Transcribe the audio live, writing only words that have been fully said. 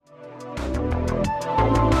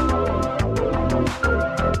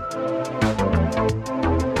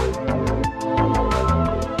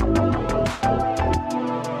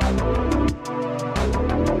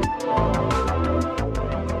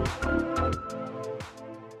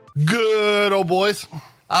Good old boys.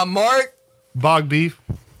 I'm Mark. Bog beef.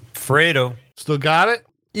 Fredo. Still got it?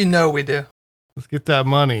 You know we do. Let's get that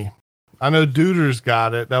money. I know Duder's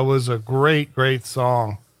got it. That was a great, great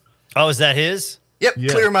song. Oh, is that his? Yep,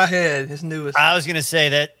 Yeah. Clear My Head, his newest. I was going to say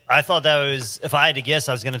that. I thought that was, if I had to guess,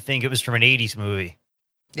 I was going to think it was from an 80s movie.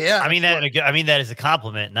 Yeah. I mean that is a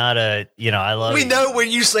compliment, not a, I love We you. know when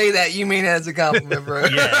you say that, you mean it as a compliment, bro.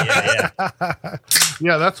 Yeah.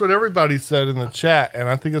 Yeah, that's what everybody said in the chat, and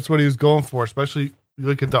I think that's what he was going for, especially you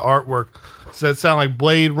look at the artwork. Said sound like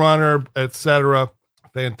Blade Runner, etc.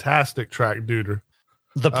 Fantastic track, Duder.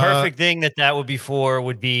 The perfect thing that would be for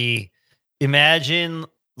would be, imagine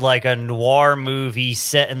like a noir movie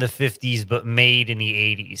set in the 50s but made in the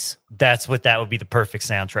 80s. That's what that would be the perfect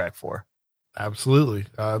soundtrack for. Absolutely.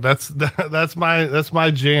 That's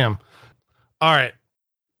my jam. All right.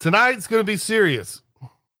 Tonight's going to be serious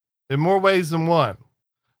in more ways than one.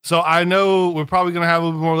 So I know we're probably going to have a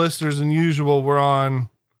little bit more listeners than usual. We're on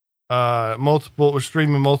we're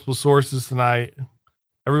streaming multiple sources tonight.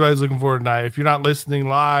 Everybody's looking forward tonight. If you're not listening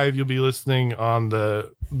live, you'll be listening on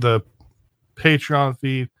the Patreon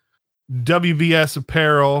feed. WBS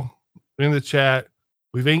Apparel in the chat.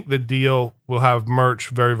 We've inked the deal. We'll have merch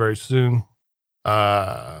very, very soon.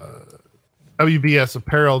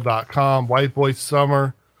 WBSapparel.com. White Boy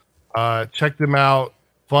Summer. Check them out.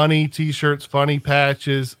 Funny t-shirts, funny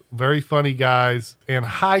patches, very funny guys, and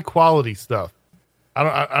high quality stuff. I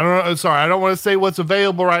don't know. Sorry, I don't want to say what's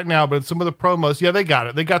available right now, but some of the promos, yeah, they got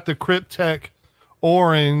it. They got the Cryptech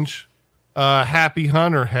orange Happy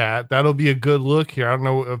Hunter hat. That'll be a good look here. I don't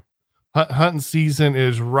know if hunting season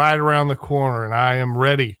is right around the corner, and I am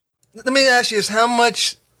ready. Let me ask you this. How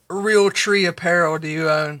much Real Tree apparel do you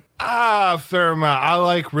own? Fair amount. I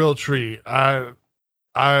like Real Tree. I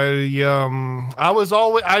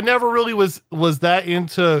never really was that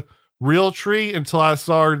into Real Tree until I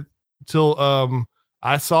saw the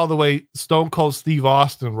way Stone Cold Steve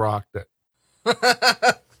Austin rocked it.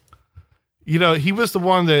 He was the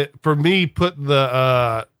one that for me put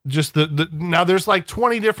the now there's like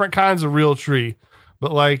 20 different kinds of Real Tree,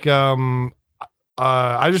 but like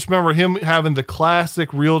I just remember him having the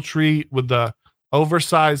classic Real Tree with the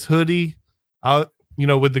oversized hoodie,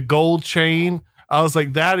 with the gold chain. I was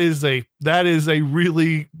like, that is a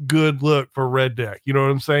really good look for Redneck. You know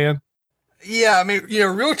what I'm saying? Yeah, I mean,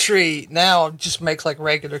 Real Tree now just makes like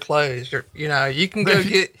regular clothes. You can go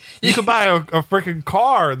get... You can buy a freaking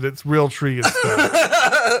car that's Real Tree and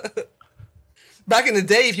stuff. Back in the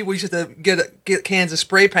day, if you used to get cans of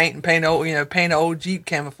spray paint and paint an old Jeep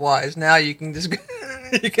camouflage, now you can just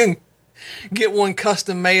you can get one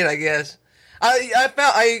custom made, I guess.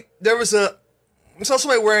 I saw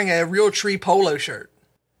somebody wearing a Real Tree polo shirt.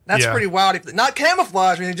 That's pretty wild. Not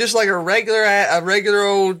camouflage, just like a regular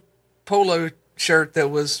old polo shirt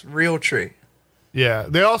that was Real Tree. Yeah,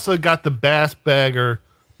 they also got the Bass Bagger,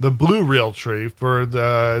 the blue Real Tree for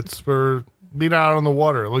being out on the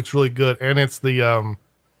water. It looks really good, and it's the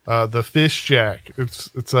Fish Jack.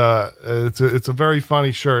 It's a very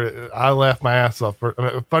funny shirt. I laughed my ass off.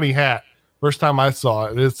 A funny hat. First time I saw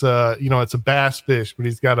it, it's it's a bass fish, but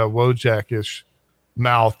he's got a Wojak-ish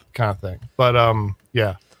mouth kind of thing. But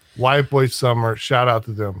yeah, White Boy Summer, shout out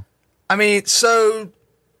to them. I mean, so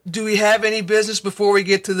do we have any business before we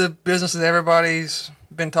get to the business that everybody's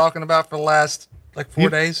been talking about for the last 4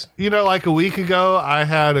 days? Like a week ago, I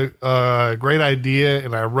had a great idea,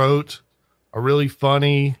 and I wrote a really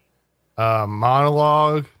funny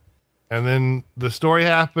monologue, and then the story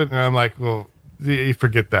happened, and I'm like, well, you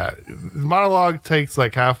forget that. The monologue takes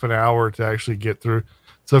like half an hour to actually get through.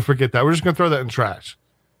 So forget that. We're just going to throw that in trash.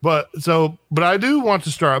 But I do want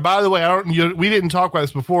to start. By the way, we didn't talk about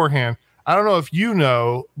this beforehand. I don't know if you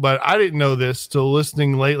know, but I didn't know this till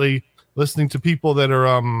listening to people that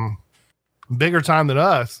are bigger time than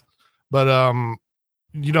us. But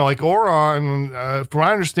like Oron, from what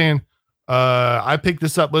I understand, I picked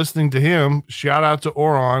this up listening to him. Shout out to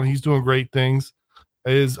Oron. He's doing great things.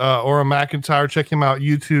 Is Oron McIntyre. Check him out,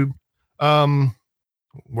 YouTube.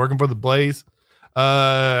 Working for the Blaze.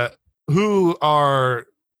 Who are,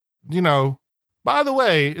 by the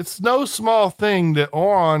way, it's no small thing that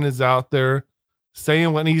Oron is out there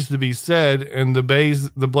saying what needs to be said, and the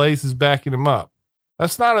Blaze is backing him up.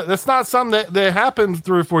 That's not something that happened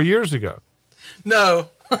 3 or 4 years ago. No,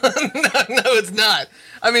 no, it's not.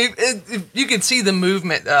 I mean, you can see the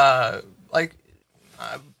movement. I'm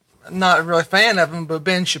not really a fan of him, but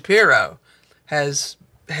Ben Shapiro has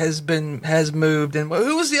moved. And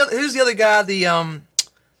who's the other guy?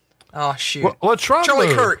 Oh shoot! Well, Charlie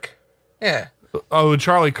moved. Kirk. Yeah. Oh,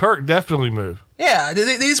 Charlie Kirk definitely moved. Yeah,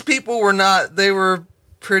 these people were not. They were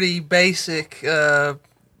pretty basic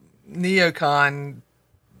neocon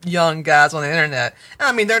young guys on the internet.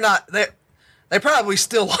 I mean, they're not. They probably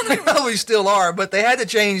still are, but they had to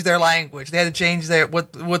change their language. They had to change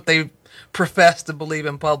what they profess to believe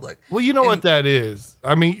in public. Well, you know what that is.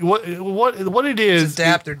 I mean, what it is.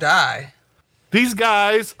 Adapt or die. These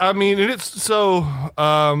guys, I mean, and it's so,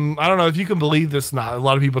 I don't know if you can believe this or not. A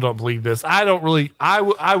lot of people don't believe this. I don't really,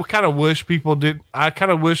 I kind of wish people did. I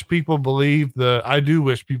kind of wish people believe I do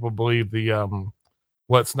wish people believe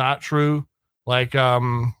what's not true. Like,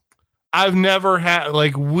 I've never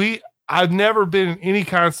been in any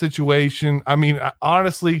kind of situation. I mean,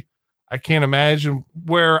 honestly, I can't imagine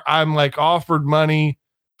where I'm like offered money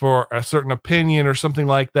for a certain opinion or something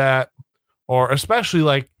like that. Or especially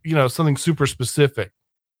like, you know, something super specific,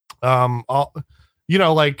 basically, you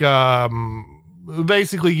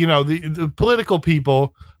know, the political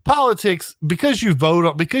people, politics, because you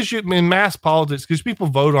in mass politics, because people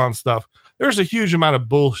vote on stuff, there's a huge amount of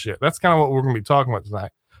bullshit. That's kind of what we're going to be talking about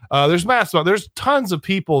tonight. There's tons of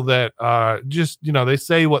people that just, you know, they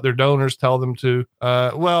say what their donors tell them to.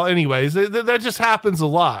 Well, anyways, that just happens a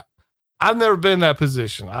lot. I've never been in that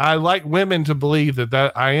position. I like women to believe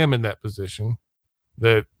that I am in that position,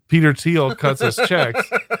 that Peter Thiel cuts us checks.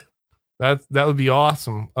 That would be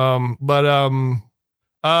awesome.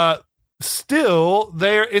 Still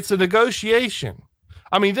it's a negotiation.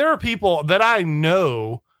 I mean, there are people that I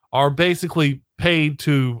know are basically paid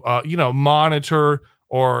to, monitor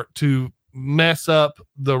or to mess up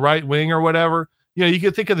the right wing or whatever. You know, you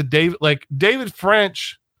could think of David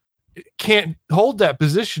French can't hold that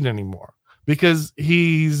position anymore because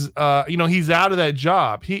he's out of that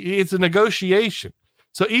job. It's a negotiation.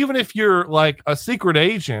 So even if you're like a secret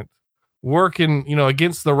agent working, you know,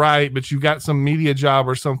 against the right, but you've got some media job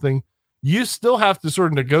or something, you still have to sort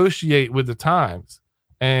of negotiate with the times.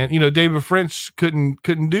 And, you know, David French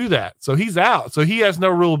couldn't do that. So he's out. So he has no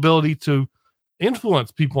real ability to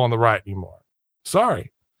influence people on the right anymore.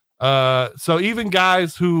 Sorry. So even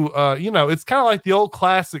guys who, it's kind of like the old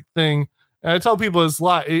classic thing. And I tell people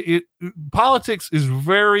politics is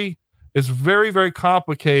very, very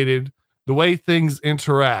complicated the way things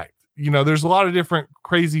interact. You know, there's a lot of different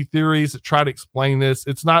crazy theories that try to explain this.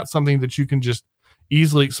 It's not something that you can just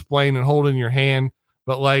easily explain and hold in your hand.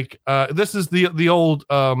 But like, this is the old,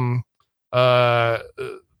 what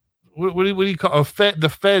do you call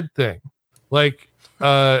the Fed thing? Like,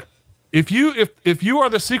 if you are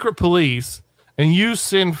the secret police and you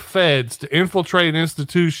send feds to infiltrate an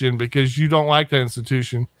institution because you don't like that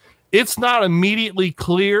institution, it's not immediately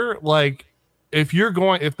clear, like, if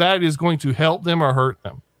that is going to help them or hurt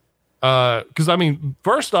them. Because I mean,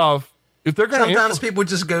 first off, if they're going to sometimes people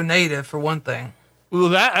just go native for one thing. Well,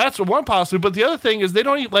 that's one possibility, but the other thing is they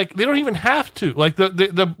don't even have to. Like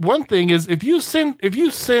the one thing is if you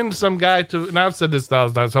send some guy to, and I've said this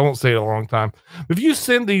 1,000 times, so I won't say it a long time. If you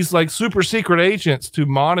send these like super secret agents to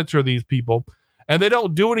monitor these people, and they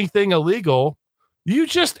don't do anything illegal, you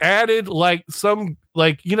just added like some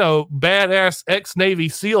badass ex-Navy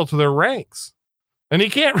SEAL to their ranks, and he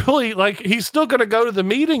can't really he's still going to go to the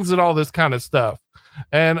meetings and all this kind of stuff,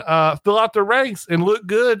 and fill out the ranks and look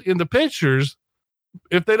good in the pictures.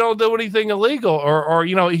 If they don't do anything illegal or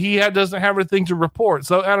he doesn't have anything to report.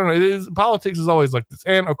 So I don't know. Politics is always like this.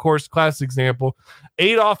 And of course, classic example,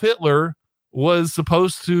 Adolf Hitler was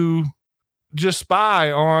supposed to just spy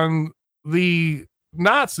on the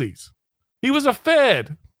Nazis. He was a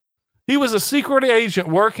Fed. He was a secret agent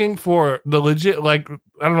working for the legit, I don't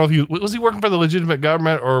know if was he working for the legitimate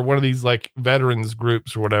government or one of these like veterans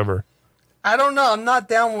groups or whatever. I don't know. I'm not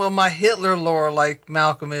down with my Hitler lore like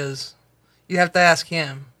Malcolm is. You have to ask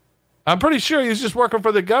him. I'm pretty sure he was just working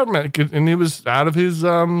for the government, and he was out of his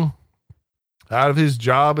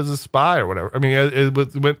job as a spy or whatever. I mean,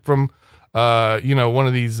 it went from, one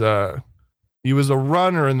of these. He was a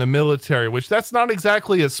runner in the military, which that's not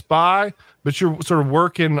exactly a spy, but you're sort of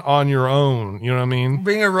working on your own. You know what I mean?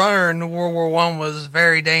 Being a runner in World War I was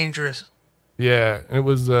very dangerous. Yeah, it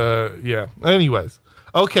was. Yeah. Anyways,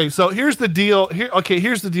 okay. So here's the deal.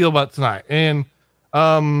 Here's the deal about tonight, and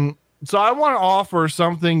so I want to offer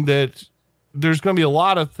something that there's going to be a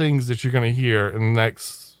lot of things that you're going to hear in the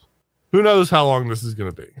next, who knows how long this is going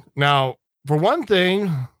to be. Now, for one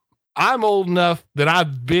thing, I'm old enough that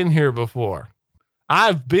I've been here before.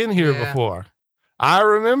 Before. I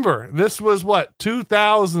remember this was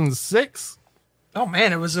 2006. Oh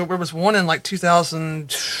man, it was one in like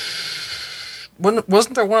 2000.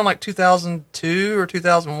 Wasn't there one in like 2002 or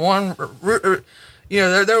 2001?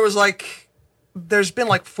 There was like. There's been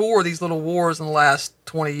like 4 of these little wars in the last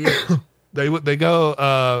 20 years. They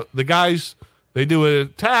go, the guys, they do an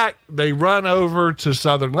attack. They run over to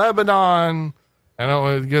southern Lebanon I don't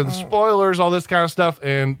want to give the spoilers, all this kind of stuff,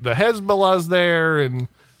 and the Hezbollah's there, and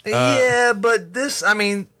yeah, but this, I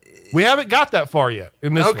mean, we haven't got that far yet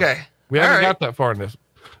in this. Okay. One. We haven't got that far in this.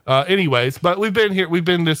 Anyways, but we've been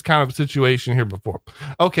in this kind of situation here before.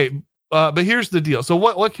 Okay. But here's the deal. So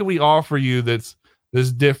what can we offer you that's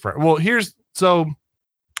different? Well, so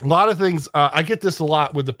a lot of things, I get this a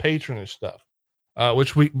lot with the patronage stuff,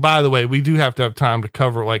 which by the way, we do have to have time to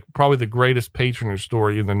cover, like probably the greatest patronage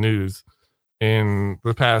story in the news in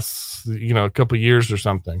the past, couple of years or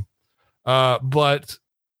something. But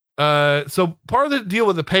so part of the deal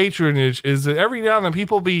with the patronage is that every now and then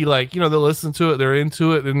people be like, they'll listen to it, they're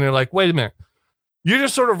into it, and they're like, wait a minute, you're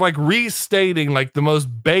just sort of like restating like the most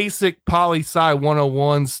basic poli-sci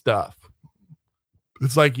 101 stuff.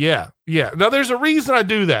 It's like, yeah. Now there's a reason I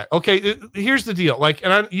do that. Okay. Here's the deal. Like,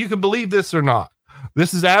 and you can believe this or not.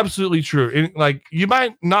 This is absolutely true. And like, you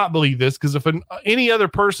might not believe this because if any other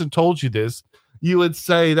person told you this, you would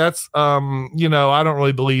say that's, I don't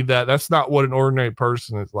really believe that. That's not what an ordinary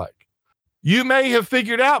person is like. You may have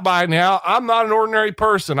figured out by now, I'm not an ordinary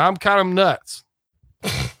person. I'm kind of nuts.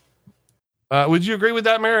 Would you agree with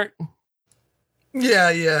that, Merrick?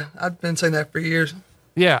 Yeah. I've been saying that for years.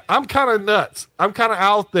 Yeah, I'm kind of nuts. I'm kind of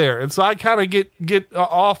out there. And so I kind of get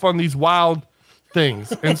off on these wild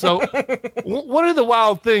things. And so one of the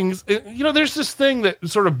wild things, there's this thing that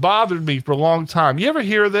sort of bothered me for a long time. You ever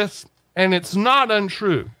hear this? And it's not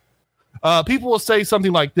untrue. People will say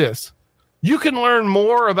something like this. You can learn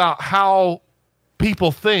more about how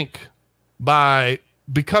people think by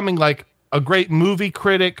becoming like a great movie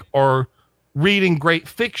critic or reading great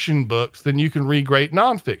fiction books than you can read great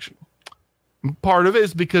nonfiction. Part of it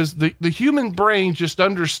is because the human brain just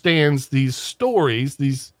understands these stories,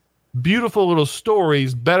 these beautiful little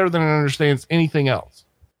stories, better than it understands anything else.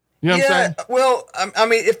 You know what I'm saying? Well, I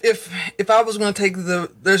mean, if I was going to take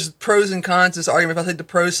there's pros and cons to this argument. If I take the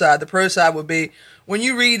pro side would be when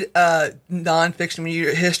you read nonfiction, when you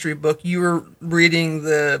read a history book, you were reading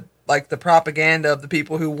the propaganda of the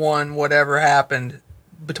people who won whatever happened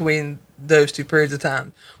between those two periods of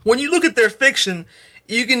time. When you look at their fiction,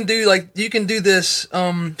 you can do this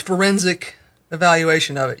forensic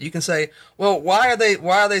evaluation of it. You can say, well, why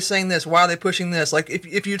are they saying this? Why are they pushing this? Like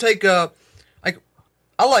if you take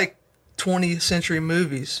I like 20th century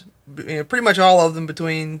movies, pretty much all of them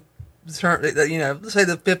between, let's say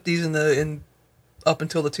the 50s and up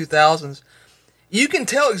until the 2000s. You can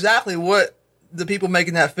tell exactly what the people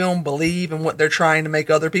making that film believe and what they're trying to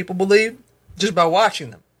make other people believe just by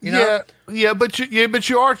watching them. Yeah, but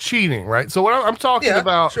you are cheating, right? So what I'm talking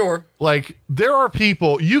about, sure. Like there are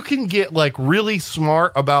people you can get like really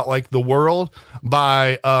smart about like the world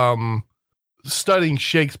by studying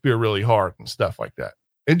Shakespeare really hard and stuff like that.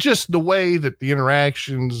 And just the way that the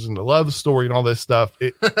interactions and the love story and all this stuff,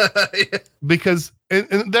 because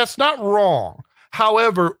and that's not wrong.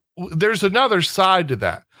 However, there's another side to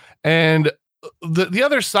that. And the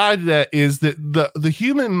other side of that is that the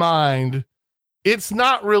human mind, it's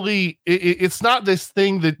not really, it's not this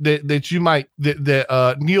thing that you might,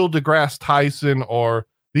 that Neil deGrasse Tyson or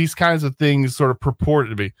these kinds of things sort of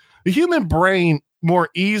purported to be. The human brain more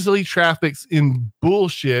easily traffics in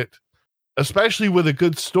bullshit, especially with a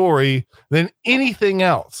good story, than anything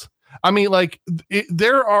else. I mean, like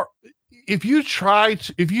if you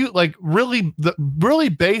really, the really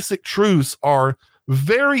basic truths are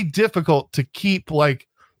very difficult to keep like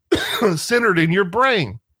centered in your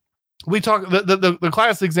brain. We talk, the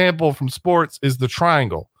classic example from sports is the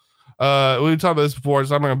triangle. We talked about this before,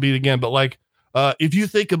 so I'm not gonna beat it again, but like, if you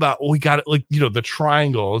think about, we got it, like, the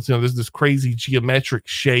triangle, it's, there's this crazy geometric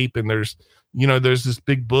shape and there's this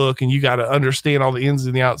big book and you got to understand all the ins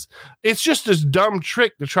and the outs. It's just this dumb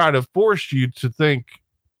trick to try to force you to think,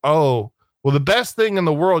 oh, well, the best thing in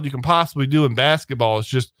the world you can possibly do in basketball is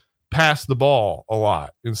just pass the ball a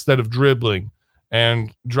lot instead of dribbling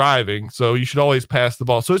and driving. So you should always pass the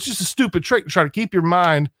ball. So it's just a stupid trick to try to keep your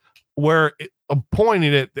mind where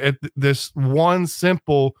pointed at this one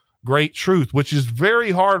simple great truth, which is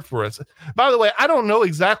very hard for us. By the way, I don't know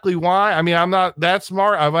exactly why. I mean, I'm not that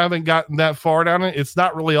smart. I haven't gotten that far down it. It's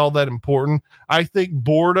not really all that important. I think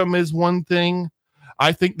boredom is one thing.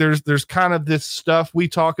 I think there's kind of this stuff we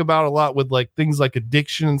talk about a lot with like things like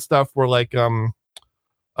addiction and stuff where like, your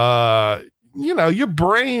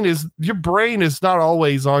brain is not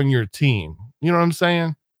always on your team. You know what I'm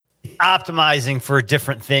saying? Optimizing for a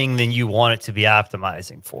different thing than you want it to be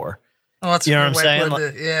optimizing for. Oh, that's what I'm saying?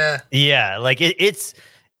 Like, yeah. Like it's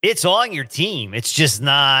on your team. It's just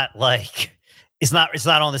not like it's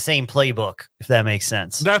not on the same playbook, if that makes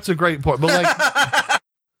sense. That's a great point. But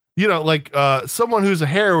like, someone who's a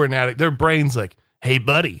heroin addict, their brain's like, hey,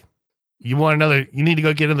 buddy, you need to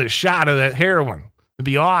go get another shot of that heroin. It'd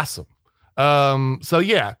be awesome. So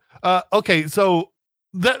yeah. Okay. So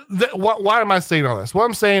why am I saying all this? What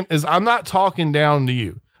I'm saying is I'm not talking down to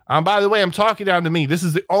you. By the way, I'm talking down to me. This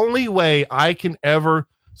is the only way I can ever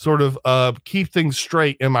sort of keep things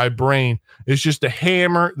straight in my brain, is just to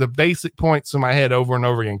hammer the basic points in my head over and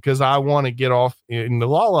over again, because I want to get off in the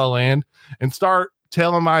la la land and start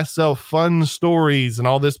telling myself fun stories and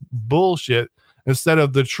all this bullshit instead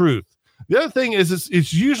of the truth. The other thing is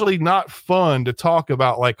it's usually not fun to talk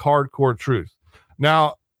about like hardcore truth.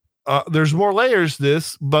 Now, there's more layers to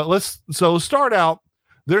this, but let's start out.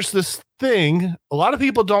 There's this thing, a lot of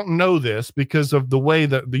people don't know this because of the way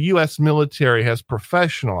that the U.S. military has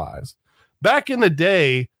professionalized. Back in the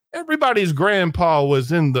day, everybody's grandpa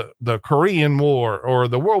was in the Korean War or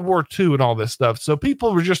the World War II and all this stuff. So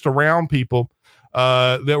people were just around people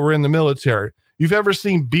that were in the military. You've ever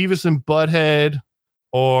seen Beavis and Butthead,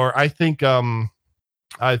 or I think what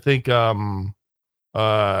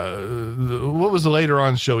was the later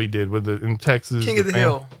on show he did in Texas? King of the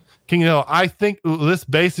Hill. King of the Hill. I think this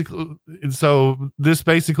basically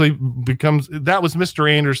becomes, that was Mr.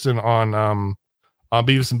 Anderson on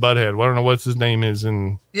Beavis and Butthead. Well, I don't know what's his name is.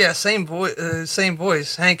 Yeah, same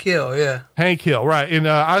voice, Hank Hill. Yeah, Hank Hill, right? And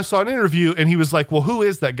I saw an interview, and he was like, "Well, who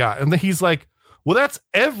is that guy?" And then he's like, "Well, that's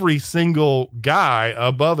every single guy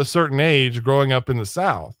above a certain age growing up in the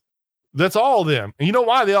South. That's all of them." And you know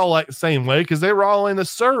why they all like the same way? Because they were all in the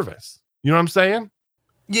service. You know what I'm saying?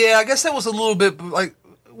 Yeah, I guess that was a little bit like,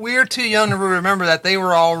 we're too young to remember that they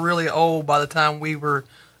were all really old by the time we were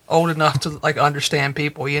old enough to like understand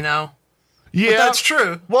people, you know? Yeah, but that's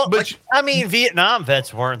true. Well, but like, I mean, Vietnam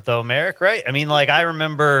vets weren't though, Merrick, right? I mean, like I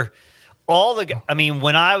remember when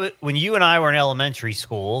you and I were in elementary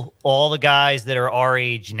school, all the guys that are our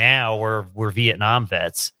age now were Vietnam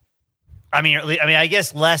vets. I mean, I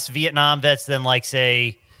guess less Vietnam vets than like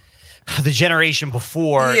say the generation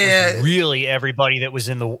before. Yeah, it was really everybody that was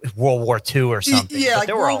in the World War II or something. Yeah, but like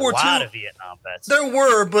there were a lot of Vietnam vets. There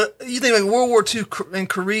were, but you think like World War II in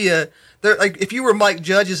Korea. They're like, if you were Mike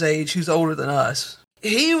Judge's age, who's older than us,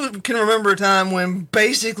 he can remember a time when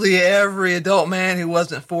basically every adult man who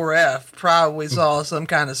wasn't 4F probably saw some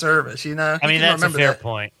kind of service. You know, I mean, that's a fair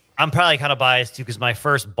point. I'm probably kind of biased too because my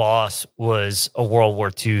first boss was a World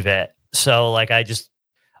War II vet, so like I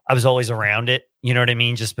was always around it. You know what I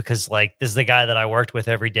mean? Just because like this is the guy that I worked with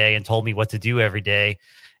every day and told me what to do every day.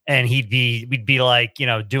 And we'd be like, you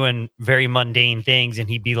know, doing very mundane things. And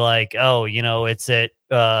he'd be like, oh, you know, it's at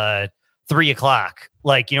 3:00.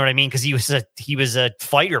 Like, you know what I mean? Cause he was a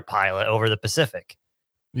fighter pilot over the Pacific.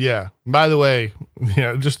 Yeah. By the way,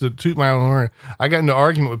 just to toot my own horn, I got into an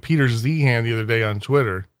argument with Peter Zehan the other day on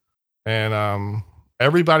Twitter, and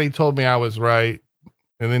everybody told me I was right.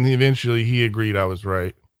 And then eventually he agreed I was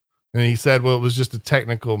right. And he said, well, it was just a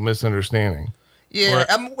technical misunderstanding. Yeah,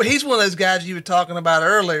 he's one of those guys you were talking about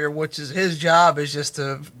earlier, which is his job is just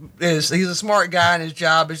he's a smart guy, and his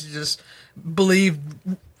job is to just believe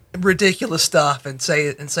ridiculous stuff and say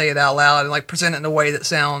it out loud and like present it in a way that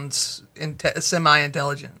sounds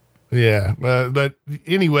semi-intelligent. Yeah, but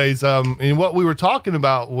anyways, and what we were talking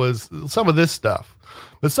about was some of this stuff.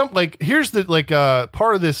 But here's the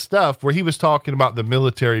part of this stuff where he was talking about the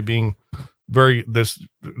military being very this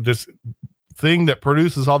thing that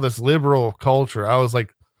produces all this liberal culture. I was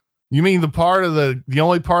like, you mean the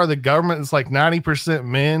only part of the government is like 90%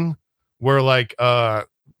 men, where like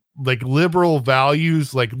liberal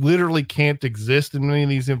values like literally can't exist in many of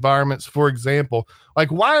these environments? For example,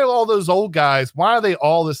 like why are all those old guys, why are they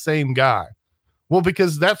all the same guy? Well,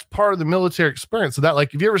 because that's part of the military experience. So that,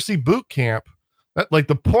 like, if you ever see boot camp, that, like,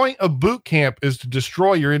 the point of boot camp is to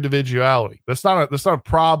destroy your individuality. That's not a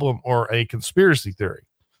problem or a conspiracy theory.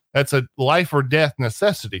 That's a life or death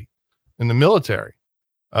necessity in the military.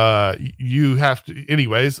 You have to,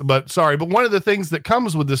 anyways, but one of the things that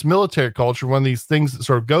comes with this military culture, one of these things that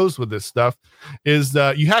sort of goes with this stuff, is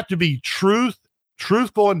you have to be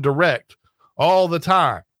truthful and direct all the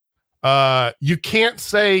time. You can't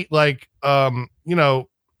say like,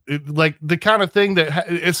 like the kind of thing that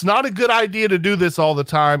it's not a good idea to do this all the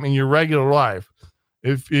time in your regular life.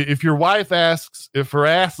 If your wife asks if her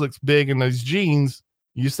ass looks big in those jeans,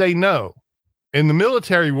 you say no. In the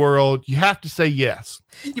military world, you have to say yes.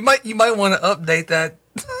 You might want to update that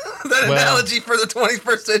analogy for the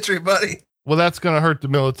 21st century, buddy. Well, that's going to hurt the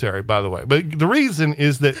military, by the way. But the reason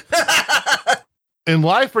is that in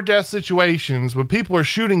life or death situations, when people are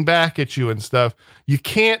shooting back at you and stuff, you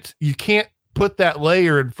can't put that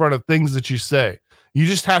layer in front of things that you say. You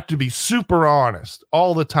just have to be super honest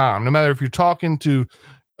all the time, no matter if you're talking to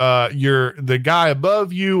the guy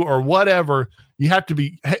above you or whatever. You have to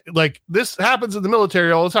be like, this happens in the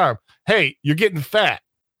military all the time. Hey, you're getting fat.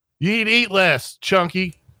 You need to eat less,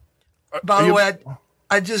 chunky. By the way,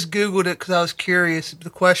 I just Googled it because I was curious. The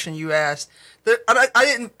question you asked, I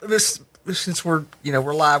didn't. Since we're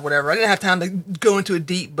live, whatever. I didn't have time to go into it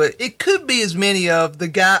deep, but it could be as many of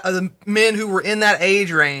the men who were in that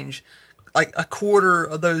age range, like a quarter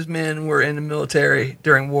of those men were in the military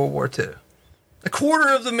during World War II. A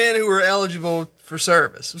quarter of the men who were eligible for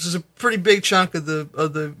service, which is a pretty big chunk of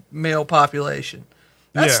the male population.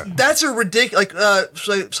 That's a ridiculous,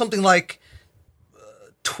 something like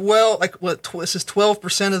 12, it says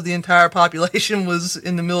 12% of the entire population was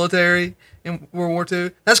in the military in World War II.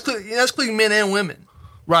 That's including men and women.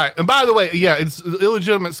 Right. And by the way, yeah, it's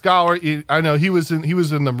illegitimate scholar. I know he was in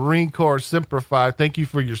the Marine Corps Semper Fi. Thank you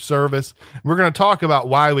for your service. We're going to talk about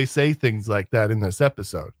why we say things like that in this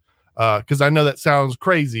episode. Because I know that sounds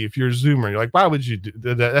crazy if you're a Zoomer. You're like, why would you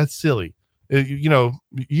do that? That's silly.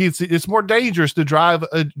 It's more dangerous to drive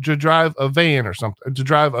a van or something, to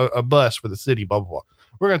drive a bus for the city, blah, blah, blah.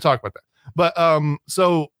 We're going to talk about that. But,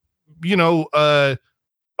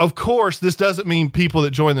 of course, this doesn't mean people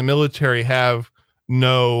that join the military have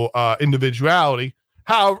no individuality.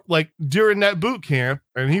 How, like, during that boot camp,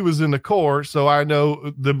 and he was in the Corps, so I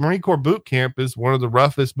know the Marine Corps boot camp is one of the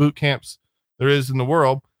roughest boot camps there is in the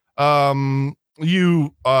world. During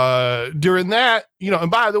that,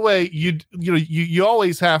 and by the way, you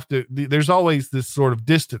always have to, there's always this sort of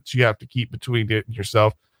distance you have to keep between it and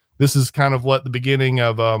yourself. This is kind of what the beginning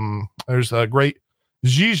of, there's a great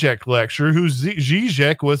Zizek lecturer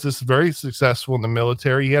Zizek was this very successful in the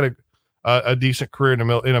military. He had a decent career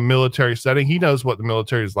in a military setting. He knows what the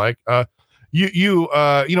military is like. In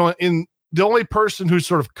the only person who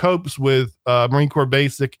sort of copes with Marine Corps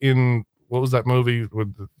Basic in, what was that movie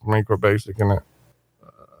with the Marine Corps Basic in it?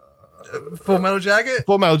 Full Metal Jacket?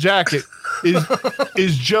 Full Metal Jacket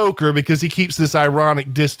is Joker, because he keeps this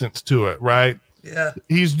ironic distance to it, right? Yeah.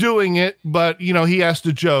 He's doing it, but he has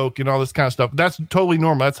to joke and all this kind of stuff. That's totally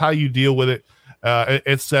normal. That's how you deal with it,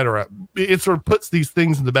 etc. It sort of puts these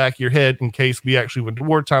things in the back of your head in case we actually went to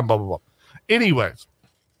wartime, blah, blah, blah. Anyways,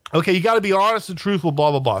 okay, you got to be honest and truthful, blah,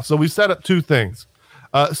 blah, blah. So we set up two things.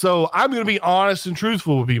 So I'm going to be honest and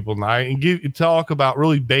truthful with people tonight and talk about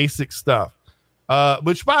really basic stuff.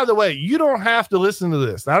 Which, by the way, you don't have to listen to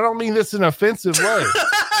this. I don't mean this in an offensive way.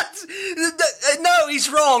 No, he's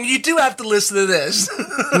wrong. You do have to listen to this.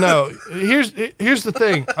 No, here's the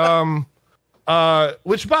thing.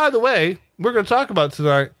 Which, by the way, we're going to talk about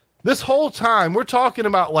tonight. This whole time, we're talking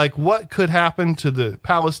about like what could happen to the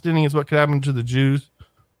Palestinians, what could happen to the Jews.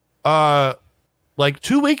 Like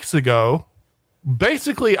 2 weeks ago,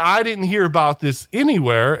 basically, I didn't hear about this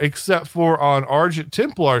anywhere except for on Argent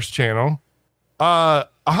Templar's channel.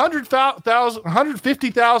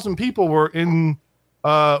 150,000 people were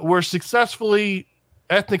successfully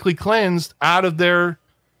ethnically cleansed out of their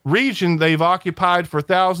region they've occupied for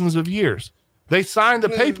thousands of years. They signed the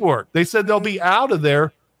paperwork. They said they'll be out of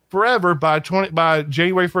there forever by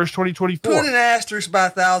January 1st, 2024. Put an asterisk by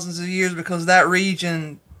thousands of years, because that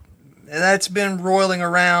region, that's been roiling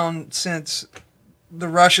around since the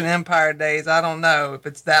Russian Empire days. I don't know if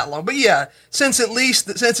it's that long, but yeah, since at least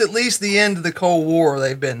the end of the Cold War,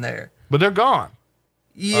 they've been there. But they're gone.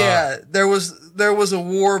 Yeah, there was a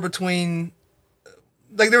war between,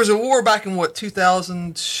 like, there was a war back in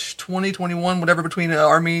 2020, 21, whatever, between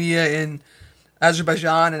Armenia and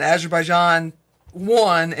Azerbaijan, and Azerbaijan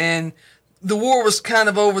won, and the war was kind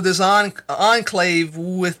of over this enclave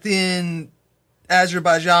within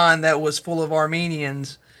Azerbaijan that was full of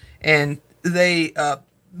Armenians, and they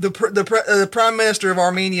the prime minister of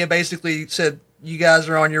Armenia basically said, "You guys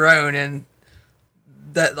are on your own," and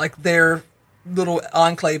that, like, their little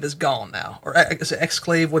enclave is gone now, or I guess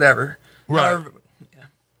exclave, whatever. Right. However, yeah.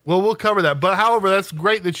 Well, we'll cover that. But however, that's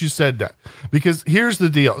great that you said that, because here's the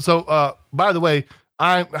deal. So, by the way,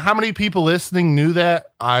 how many people listening knew that?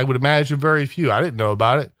 I would imagine very few. I didn't know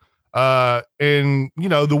about it. And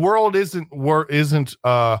the world isn't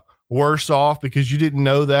worse off because you didn't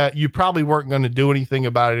know that. You probably weren't going to do anything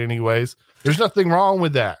about it anyways. There's nothing wrong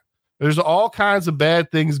with that. There's all kinds of bad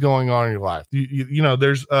things going on in your life.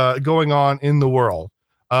 There's going on in the world.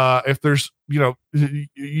 If there's, you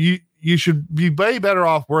should be way better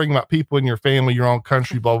off worrying about people in your family, your own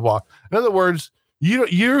country, blah, blah, blah. In other words,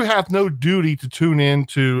 you have no duty to tune in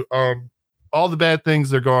to all the bad things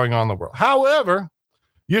that are going on in the world. However,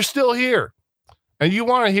 you're still here and you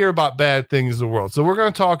want to hear about bad things in the world. So we're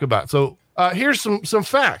going to talk about it. So here's some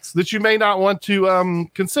facts that you may not want to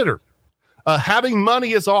consider. Having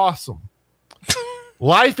money is awesome.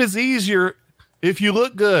 Life is easier if you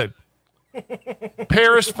look good.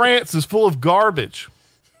 Paris, France is full of garbage.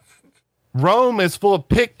 Rome is full of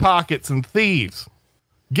pickpockets and thieves.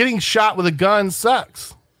 Getting shot with a gun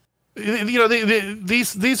sucks. You know,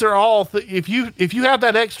 these are all. If you have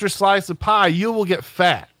that extra slice of pie, you will get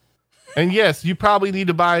fat. And yes, you probably need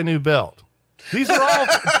to buy a new belt. These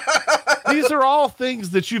are all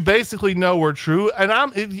things that you basically know are true. And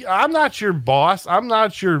I'm not your boss. I'm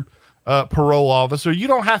not your parole officer. You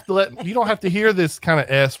don't have to hear this kind of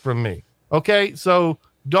S from me. Okay, so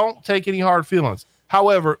don't take any hard feelings.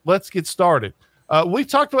 However, let's get started. We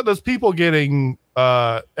talked about those people getting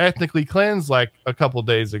ethnically cleansed like a couple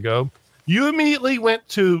days ago. You immediately went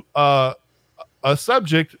to a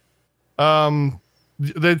subject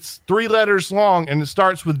that's 3 letters long and it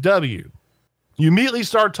starts with W. You immediately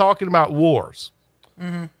start talking about wars.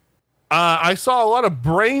 Mm-hmm. I saw a lot of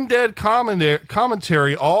brain dead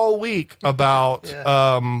commentary all week about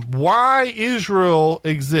why Israel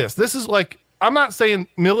exists. This is like, I'm not saying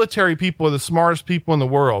military people are the smartest people in the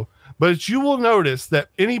world, but you will notice that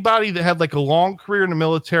anybody that had like a long career in the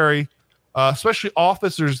military, especially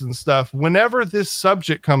officers and stuff, whenever this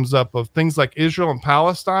subject comes up of things like Israel and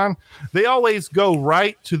Palestine, they always go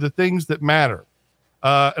right to the things that matter.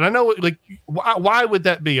 And I know, like, why would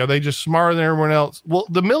that be? Are they just smarter than everyone else? Well,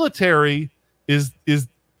 the military is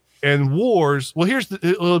and wars. Well,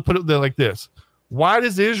 we'll put it there like this. Why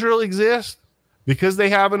does Israel exist? Because they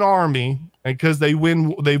have an army and because they've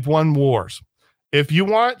won wars. If you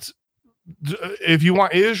want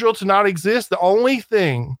Israel to not exist, the only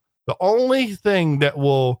thing that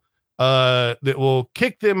will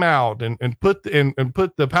kick them out and put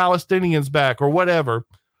the Palestinians back or whatever,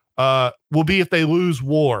 will be if they lose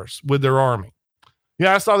wars with their army.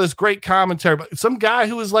 Yeah, I saw this great commentary, but some guy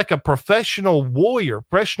who is like a professional warrior,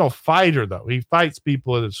 professional fighter, though. He fights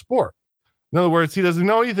people in the sport. In other words, he doesn't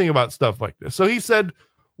know anything about stuff like this. So he said,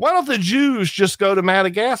 why don't the Jews just go to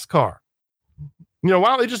Madagascar? You know, why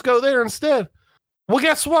don't they just go there instead? Well,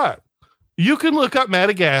 guess what? You can look up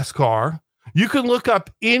Madagascar. You can look up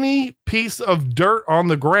any piece of dirt on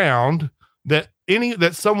the ground that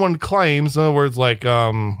someone claims. In other words, like,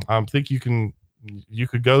 I think you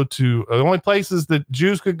could go to the only places that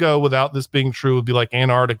Jews could go without this being true would be like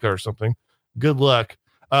Antarctica or something. Good luck.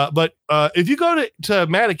 But if you go to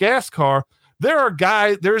Madagascar,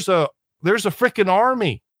 there's a freaking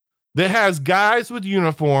army that has guys with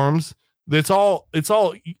uniforms. It's all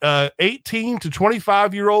 18 to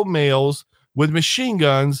 25-year-old males with machine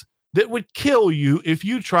guns that would kill you if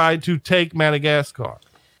you tried to take Madagascar.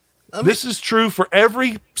 This is true for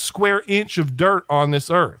every square inch of dirt on this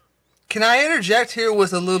earth. Can I interject here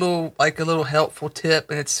with a little helpful tip?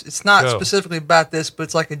 And it's not specifically about this, but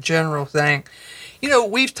it's like a general thing. You know,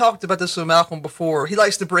 we've talked about this with Malcolm before. He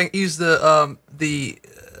likes to use the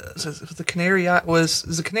Canary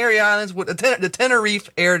Islands with the Tenerife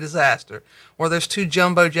air disaster, where there's 2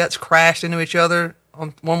 jumbo jets crashed into each other.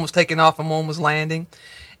 One was taking off and one was landing.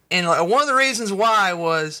 And one of the reasons why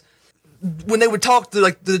was when they would talk to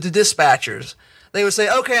the dispatchers, they would say,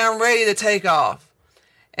 "Okay, I'm ready to take off."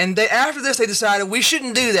 And after this, they decided we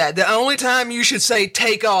shouldn't do that. The only time you should say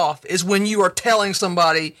 "take off" is when you are telling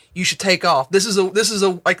somebody you should take off. This is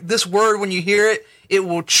this word, when you hear it, it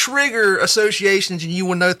will trigger associations, and you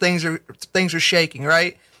will know things are shaking.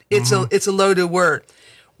 Right? It's a loaded word.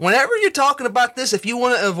 Whenever you're talking about this, if you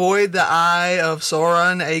want to avoid the eye of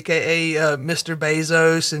Sauron, aka Mr.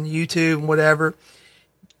 Bezos and YouTube and whatever,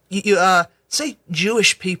 you say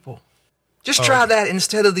Jewish people. Just try that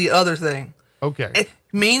instead of the other thing. Okay. It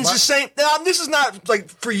means the same. Now, this is not like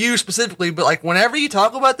for you specifically, but like whenever you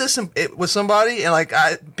talk about this with somebody,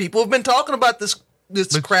 and people have been talking about this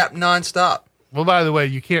crap nonstop. Well, by the way,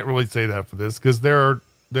 you can't really say that for this because there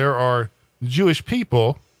are Jewish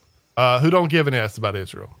people who don't give an ass about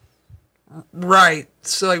Israel. Right.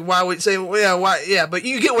 So like, why would you say, well, yeah, why? Yeah, but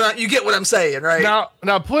you get what I'm saying, right?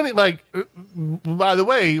 Now, plenty, like, by the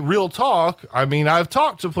way, real talk. I mean, I've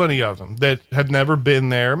talked to plenty of them that have never been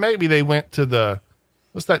there. Maybe they went to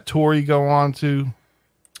what's that tour you go on to?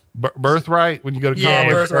 Birthright, when you go to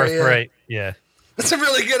college. Birthright. Yeah. That's a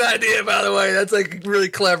really good idea, by the way. That's like a really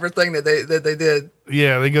clever thing that they did.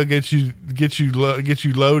 Yeah, they go get you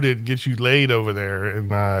loaded, get you laid over there,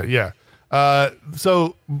 and yeah.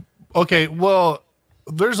 So, okay, well,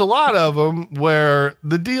 there's a lot of them where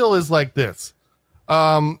the deal is like this.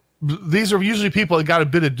 These are usually people that got a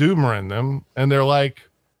bit of doomer in them, and they're like,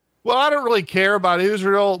 well, I don't really care about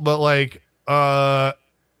Israel, but like,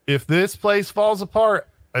 if this place falls apart,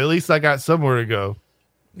 at least I got somewhere to go.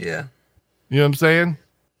 Yeah. You know what I'm saying?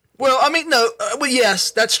 Well, I mean, no, well,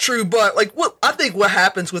 yes, that's true. But like, I think what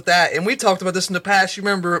happens with that, and we've talked about this in the past. You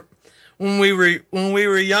remember when we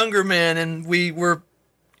were younger men and we were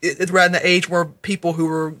around the age where people who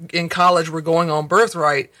were in college were going on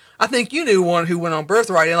birthright. I think you knew one who went on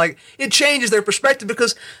birthright, and like it changes their perspective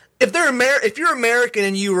because if you're American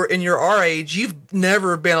and you're our age, you've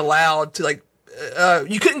never been allowed to like.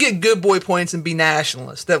 You couldn't get good boy points and be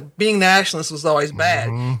nationalist. That being nationalist was always bad.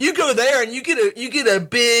 Mm-hmm. You go there and you get a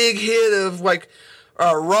big hit of like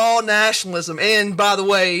raw nationalism. And by the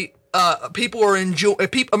way, Americans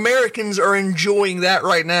are enjoying that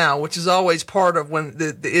right now, which is always part of when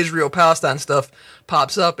the Israel Palestine stuff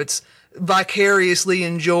pops up. It's vicariously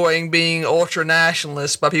enjoying being ultra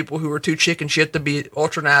nationalists by people who are too chicken shit to be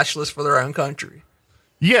ultra nationalists for their own country.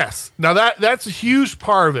 Yes. Now that's a huge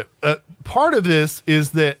part of it. Part of this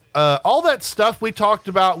is that all that stuff we talked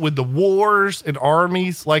about with the wars and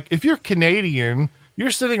armies, like if you're Canadian,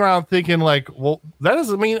 you're sitting around thinking like, well, that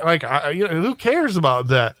doesn't mean like, who cares about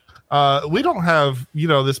that? We don't have,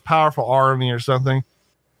 this powerful army or something.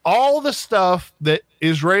 All the stuff that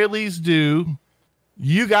Israelis do,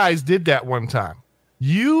 you guys did that one time.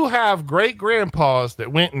 You have great grandpas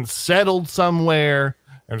that went and settled somewhere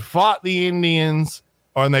and fought the Indians,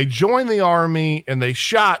 and they joined the army and they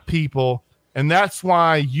shot people. And that's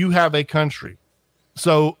why you have a country.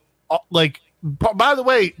 So by the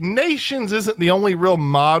way, nations isn't the only real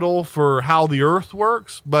model for how the earth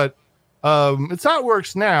works, but it's how it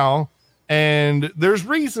works now. And there's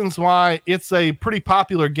reasons why it's a pretty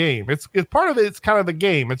popular game. It's part of it. It's kind of a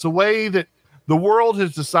game. It's a way that the world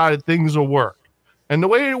has decided things will work. And the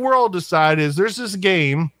way the world decided is there's this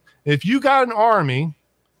game. If you got an army,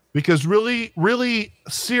 because really, really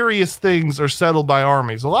serious things are settled by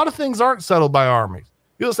armies. A lot of things aren't settled by armies.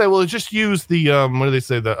 People say, well, just use the, what do they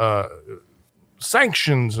say? The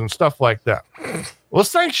sanctions and stuff like that. Well,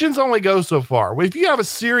 sanctions only go so far. If you have a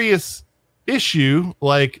serious issue,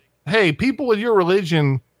 like, hey, people with your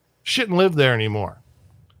religion shouldn't live there anymore.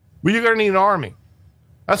 Well, you're going to need an army.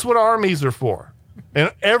 That's what armies are for.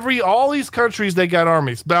 And all these countries, they got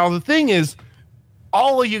armies. Now, the thing is,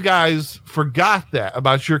 all of you guys forgot that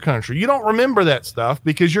about your country. You don't remember that stuff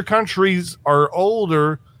because your countries are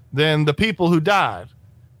older than the people who died.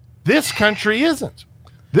 This country isn't.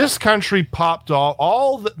 This country popped off.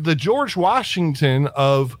 All the George Washington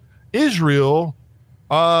of Israel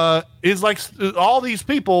is like all these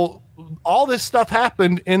people. All this stuff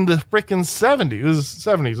happened in the freaking 70s. It was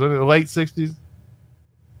 70s, the late 60s.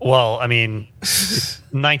 Well, I mean,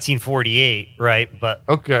 1948, right? But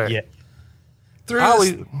okay, yeah.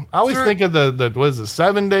 I always think of the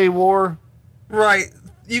 7 Day War. Right.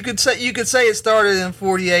 You could say it started in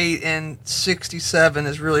 48 and 67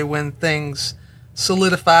 is really when things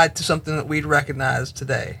solidified to something that we'd recognize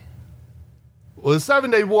today. Well, the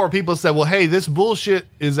 7 Day War, people said, well, hey, this bullshit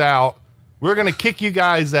is out. We're going to kick you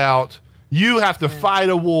guys out. You have to fight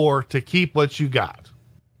a war to keep what you got.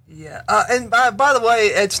 Yeah, and by the way,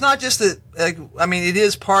 it's not just that. It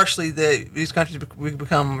is partially that these countries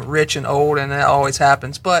become rich and old, and that always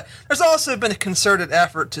happens. But there's also been a concerted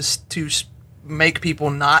effort to make people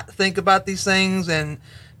not think about these things and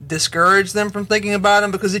discourage them from thinking about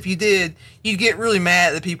them. Because if you did, you'd get really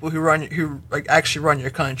mad at the people who actually run your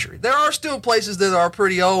country. There are still places that are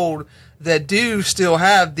pretty old that do still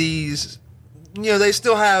have these. They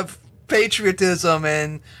still have patriotism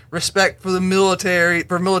and respect for the military,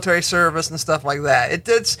 for military service and stuff like that.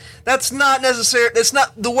 That's not necessary. It's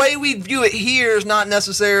not the way we view it here is not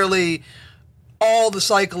necessarily all the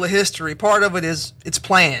cycle of history. Part of it is it's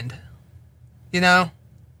planned,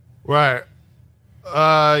 Right.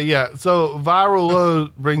 Yeah. So Viral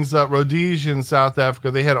Load brings up Rhodesia in South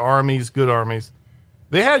Africa. They had armies, good armies.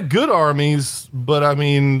 They had good armies, but I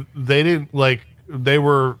mean, they didn't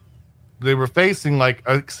they were facing like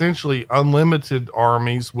essentially unlimited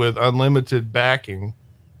armies with unlimited backing,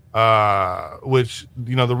 which,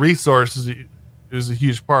 the resources is a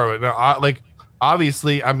huge part of it. Now,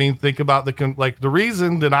 obviously, I mean, think about the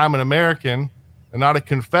reason that I'm an American and not a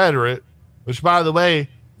Confederate, which by the way,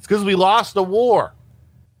 it's because we lost the war.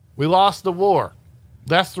 We lost the war.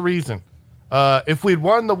 That's the reason. If we'd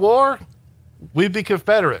won the war, we'd be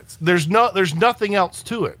Confederates. There's nothing else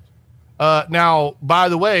to it. Now, by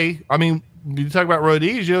the way, I mean, you talk about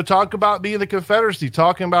Rhodesia, talk about being the Confederacy,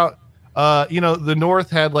 talking about, the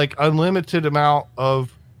North had like unlimited amount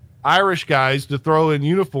of Irish guys to throw in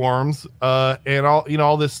uniforms, and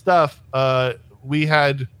all this stuff. We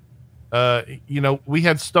had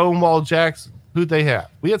Stonewall Jackson. Who'd they have?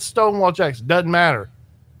 We had Stonewall Jackson. Doesn't matter.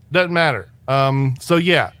 So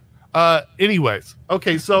yeah. Anyways.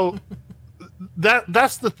 Okay. So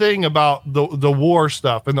that's the thing about the war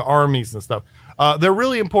stuff and the armies and stuff. They're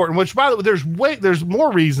really important, which by the way, there's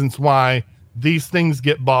more reasons why these things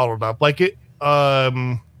get bottled up. Like it.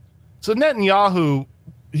 So Netanyahu,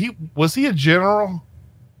 was he a general?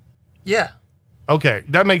 Yeah. Okay,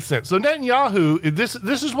 that makes sense. So Netanyahu,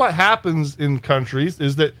 this is what happens in countries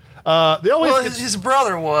is that they always Well, his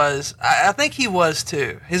brother was. I think he was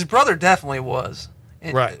too. His brother definitely was.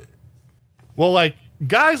 Right. Well, like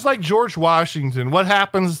guys like George Washington, what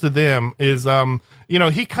happens to them is,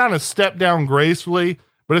 he kind of stepped down gracefully,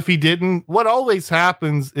 but if he didn't, what always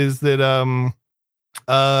happens is that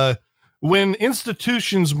when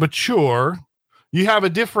institutions mature, you have a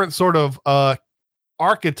different sort of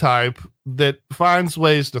archetype that finds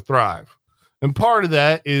ways to thrive. And part of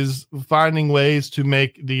that is finding ways to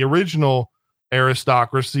make the original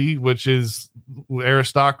aristocracy, which is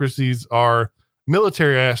aristocracies are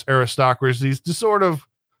military aristocracies, to sort of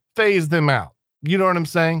phase them out. You know what I'm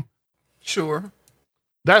saying? Sure.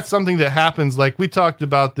 That's something that happens. Like we talked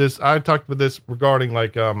about this. I talked about this regarding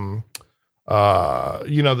like, the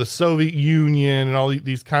Soviet Union and all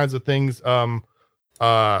these kinds of things.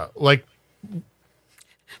 Like,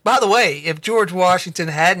 by the way, if George Washington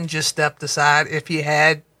hadn't just stepped aside, if he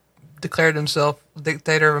had declared himself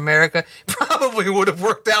dictator of America, probably would have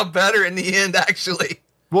worked out better in the end, actually.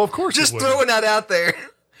 Well, of course, just throwing that out there.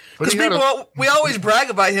 Because we always brag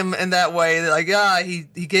about him in that way. Like,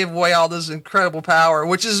 he gave away all this incredible power,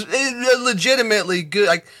 which is legitimately good.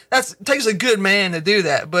 Like, it takes a good man to do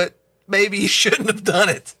that, but maybe he shouldn't have done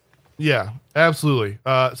it. Yeah, absolutely.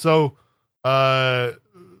 So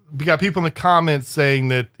we got people in the comments saying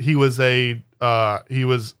that he was a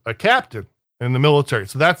captain in the military.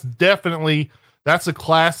 So that's a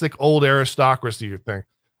classic old aristocracy thing.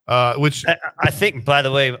 Which I think, by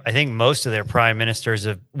the way, most of their prime ministers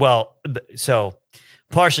so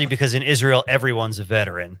partially because in Israel, everyone's a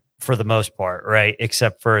veteran for the most part, right?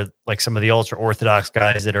 Except for like some of the ultra Orthodox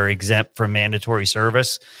guys that are exempt from mandatory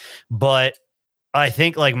service. But I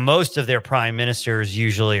think like most of their prime ministers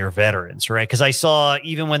usually are veterans, right? Because I saw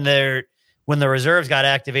even when the reserves got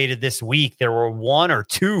activated this week, there were 1 or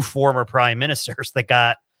 2 former prime ministers that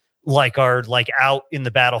are out in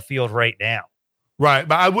the battlefield right now. Right,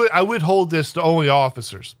 but I would hold this to only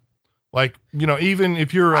officers. Like, even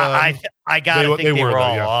if you're, I gotta think they were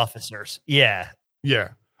all officers. Yeah. Yeah.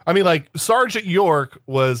 I mean, like Sergeant York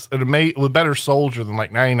was a better soldier than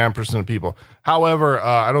like 99% of people. However,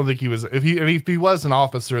 I don't think he was. If he was an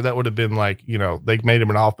officer, that would have been like, they made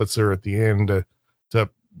him an officer at the end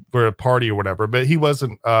for a party or whatever. But he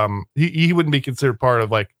wasn't. He wouldn't be considered part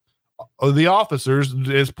of like the officers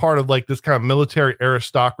as part of like this kind of military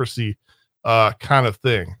aristocracy kind of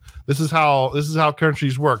thing. This is how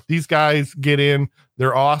countries work. These guys get in,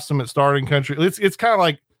 they're awesome at starting country. It's kind of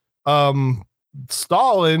like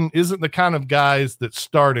Stalin isn't the kind of guys that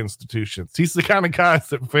start institutions. He's the kind of guys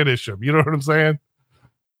that finish them. You know what I'm saying?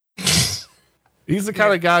 He's the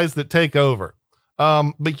kind of guys that take over.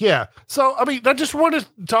 But yeah, so I mean, I just want to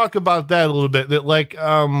talk about that a little bit. That like,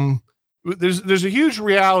 there's a huge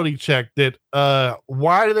reality check that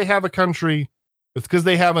why do they have a country? It's because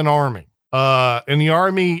they have an army. And the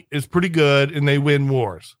army is pretty good and they win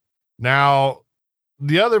wars. Now,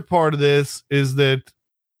 the other part of this is that,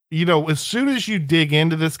 as soon as you dig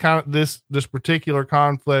into this this particular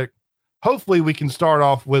conflict, hopefully we can start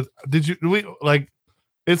off with, it's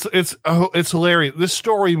hilarious. This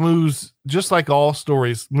story moves just like all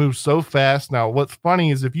stories move so fast. Now, what's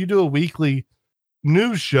funny is if you do a weekly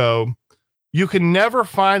news show, you can never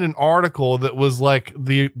find an article that was like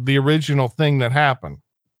the original thing that happened.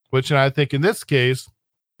 Which, and I think in this case,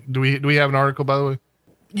 do we have an article, by the way?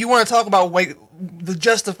 You want to talk about the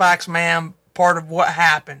Justifax man part of what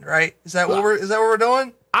happened, right? Is that what we're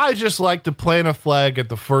doing? I just like to plant a flag at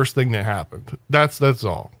the first thing that happened. That's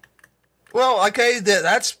all. Well, okay,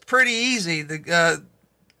 that's pretty easy. The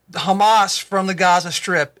Hamas from the Gaza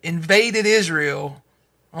Strip invaded Israel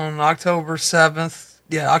on October 7th.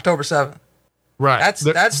 Yeah, October 7th. Right. That's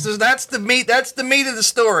the meat. That's the meat of the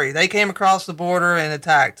story. They came across the border and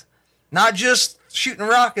attacked, not just shooting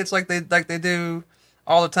rockets like they do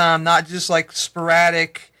all the time. Not just like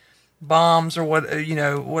sporadic bombs or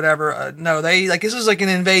whatever. No, this was like an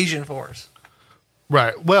invasion force.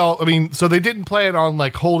 Right. Well, I mean, so they didn't plan on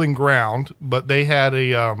like holding ground, but they had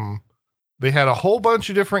a whole bunch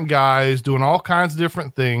of different guys doing all kinds of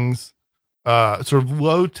different things, sort of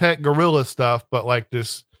low tech guerrilla stuff, but like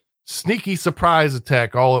this sneaky surprise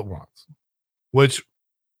attack all at once, which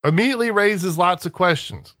immediately raises lots of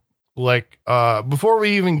questions. Like, before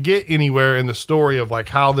we even get anywhere in the story of like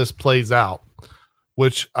how this plays out,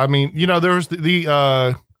 which, I mean, there's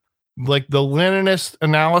the like the Leninist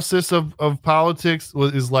analysis of politics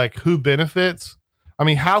is like who benefits. I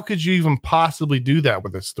mean, how could you even possibly do that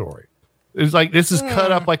with this story? It's like this is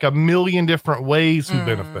cut up like a million different ways who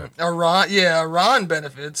benefit. Iran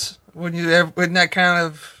benefits. Wouldn't that kind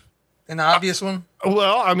of an obvious one?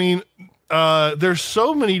 Well, I mean, there's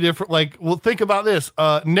so many different, like, well, think about this.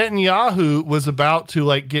 Netanyahu was about to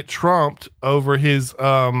like get trumped over his,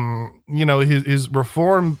 his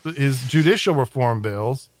judicial reform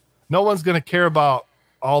bills. No one's going to care about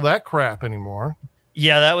all that crap anymore.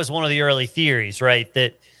 Yeah, that was one of the early theories, right?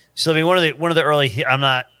 So I mean, one of the early, I'm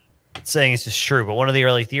not saying it's just true, but one of the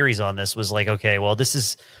early theories on this was like, okay, well, this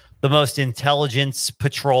is the most intelligence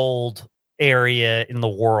patrolled area in the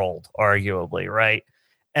world, arguably, right?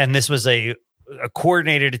 And this was a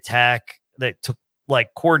coordinated attack that took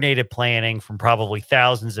like coordinated planning from probably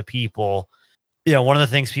thousands of people. You know, one of the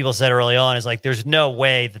things people said early on is like, there's no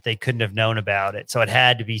way that they couldn't have known about it. So it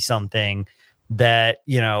had to be something that,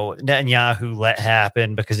 you know, Netanyahu let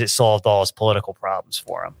happen because it solved all his political problems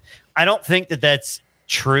for him. I don't think that that's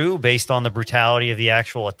true based on the brutality of the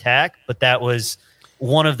actual attack, but that was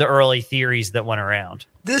one of the early theories that went around.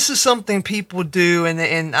 This is something people do,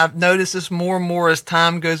 and I've noticed this more and more as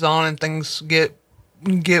time goes on and things get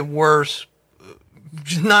worse.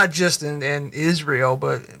 Not just in Israel,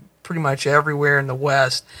 but pretty much everywhere in the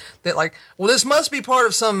West. That like, well, this must be part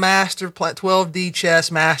of some master plan, 12D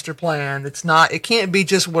chess master plan. It's not. It can't be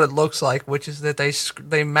just what it looks like, which is that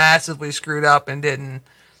they massively screwed up and didn't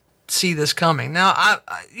see this coming. Now,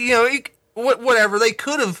 whatever they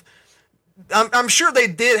could have. I'm sure they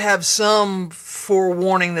did have some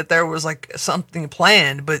forewarning that there was like something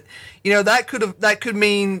planned, but you know that could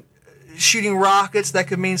mean shooting rockets. That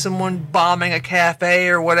could mean someone bombing a cafe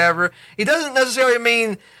or whatever. It doesn't necessarily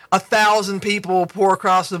mean 1,000 people pour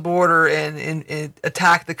across the border and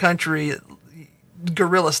attack the country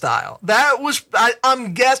guerrilla style. That was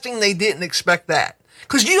I'm guessing they didn't expect that.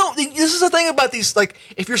 Because you don't. This is the thing about these. Like,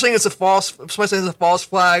 if you're saying somebody saying it's a false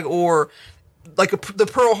flag, or like the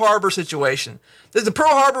Pearl Harbor situation. The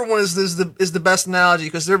Pearl Harbor one is the best analogy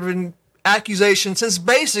because there have been accusations since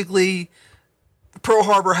basically Pearl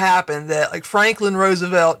Harbor happened that like Franklin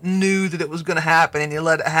Roosevelt knew that it was going to happen and he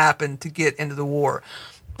let it happen to get into the war.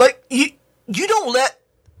 Like you don't let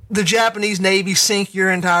the Japanese Navy sink your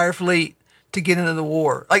entire fleet to get into the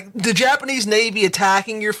war. Like the Japanese Navy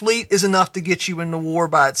attacking your fleet is enough to get you in the war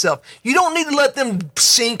by itself. You don't need to let them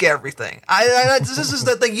sink everything. This is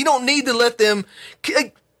the thing. You don't need to let them.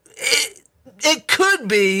 It could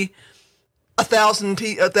be 1,000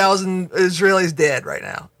 Israelis dead right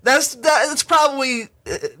now. That's probably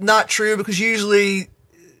not true because usually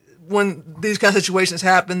when these kind of situations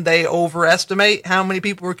happen, they overestimate how many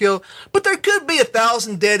people were killed. But there could be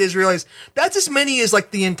 1,000 dead Israelis. That's as many as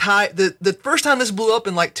like the first time this blew up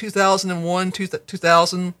in like 2001,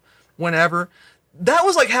 2000, whenever. That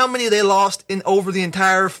was like how many they lost in over the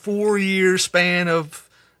entire 4-year span of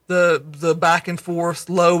the back and forth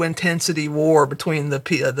low intensity war between the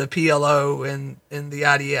PLO and the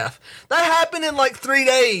IDF. That happened in like 3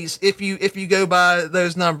 days if you go by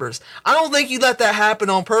those numbers. I don't think you let that happen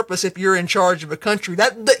on purpose if you're in charge of a country.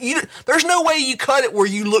 There's no way you cut it where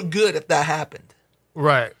you look good if that happened.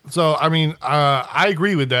 Right. So I mean, I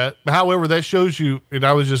agree with that. However, that shows you, and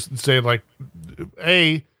I was just saying like,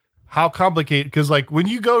 how complicated, because like when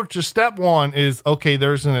you go to step one is okay,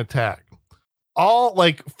 there's an attack. All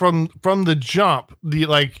like from the jump,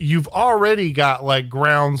 you've already got like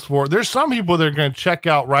grounds for. There's some people that are going to check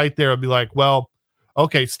out right there and be like, well,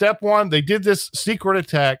 okay, step one, they did this secret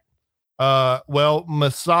attack. Well,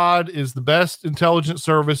 Mossad is the best intelligence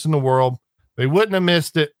service in the world. They wouldn't have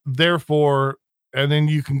missed it. Therefore, and then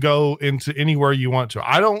you can go into anywhere you want to.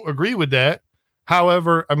 I don't agree with that.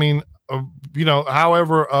 However, I mean, that's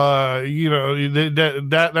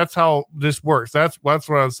how this works. That's what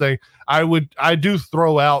I was saying. I do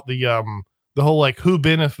throw out the whole like who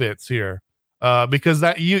benefits here, because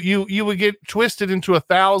that you would get twisted into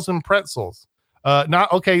 1,000 pretzels.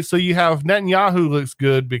 Not okay. So you have Netanyahu looks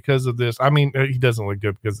good because of this. I mean, he doesn't look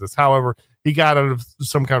good because of this. However, he got out of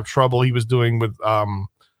some kind of trouble he was doing with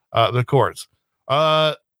the courts.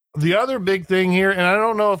 The other big thing here, and I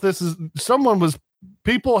don't know if this is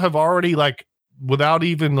people have already like, without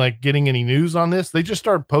even like getting any news on this, they just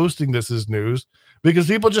start posting this as news because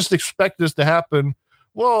people just expect this to happen.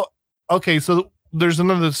 Well, okay. So there's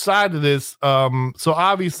another side to this. So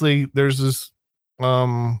obviously there's this,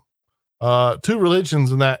 2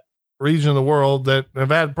 religions in that region of the world that have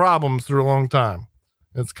had problems through a long time.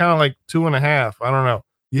 It's kind of like 2.5. I don't know.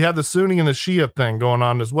 You have the Sunni and the Shia thing going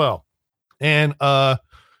on as well. And,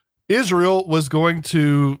 Israel was going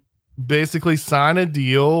to basically sign a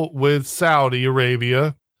deal with Saudi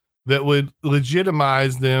Arabia that would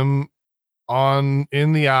legitimize them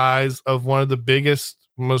in the eyes of one of the biggest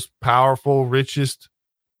most powerful, richest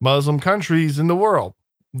Muslim countries in the world.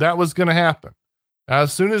 That was going to happen.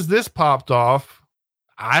 As soon as this popped off,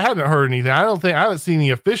 I haven't heard anything. I haven't seen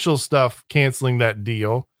any official stuff canceling that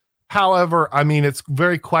deal. However, I mean, it's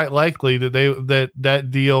very quite likely that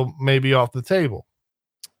that deal may be off the table.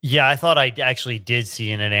 Yeah, I thought I actually did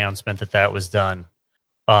see an announcement that was done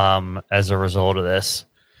as a result of this.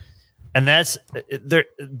 And that's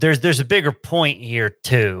there's a bigger point here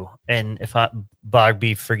too. And if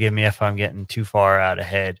Bogby, forgive me if I'm getting too far out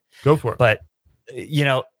ahead. Go for it. But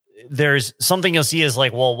there's something you'll see is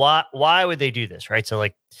like, well, why would they do this? Right. So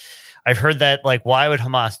like, I've heard that like, why would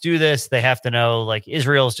Hamas do this? They have to know like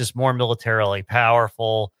Israel is just more militarily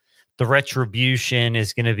powerful. The retribution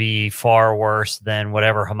is going to be far worse than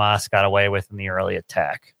whatever Hamas got away with in the early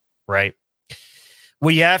attack. Right.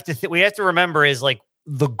 What you have to we have to remember is like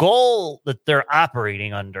the goal that they're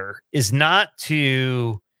operating under is not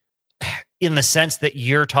to, in the sense that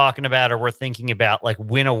you're talking about or we're thinking about, like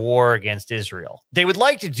win a war against Israel. They would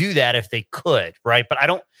like to do that if they could, right? But I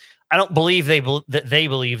don't believe they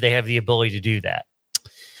believe they have the ability to do that.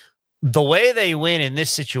 The way they win in this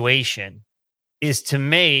situation is to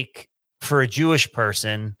make, for a Jewish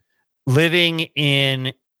person living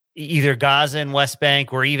in either Gaza and West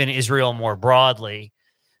Bank or even Israel more broadly,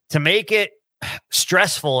 to make it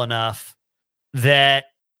stressful enough that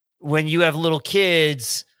when you have little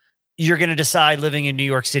kids, you're going to decide living in New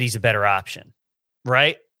York City is a better option,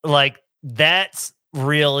 right? Like that's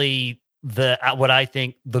really what I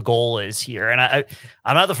think the goal is here. And I'm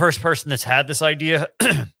not the first person that's had this idea.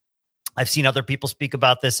 I've seen other people speak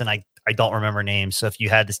about this, and I don't remember names. So if you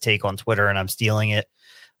had this take on Twitter and I'm stealing it,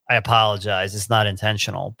 I apologize. It's not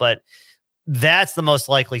intentional, but that's the most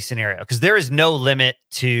likely scenario because there is no limit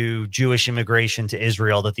to Jewish immigration to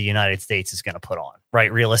Israel that the United States is going to put on,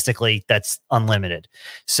 right? Realistically, that's unlimited.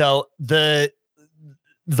 So the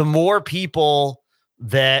more people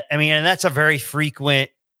that, I mean, and that's a very frequent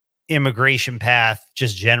immigration path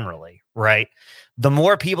just generally, right? The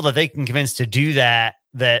more people that they can convince to do that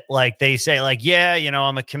like they say like, yeah,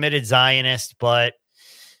 I'm a committed Zionist, but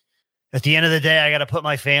at the end of the day, I got to put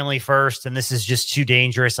my family first, and this is just too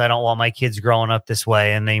dangerous. I don't want my kids growing up this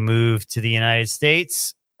way, and they move to the United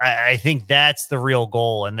States. I think that's the real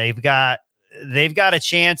goal, and they've got a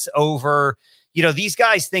chance over. These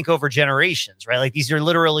guys think over generations, right? Like these are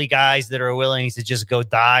literally guys that are willing to just go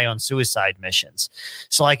die on suicide missions.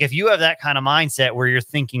 So, like if you have that kind of mindset where you're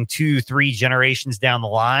thinking 2-3 generations down the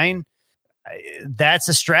line, that's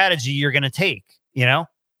a strategy you're going to take. Yeah.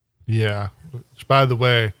 Which, by the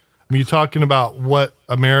way, you're talking about what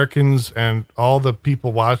Americans and all the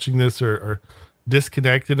people watching this are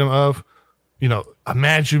disconnected of.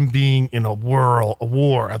 Imagine being in a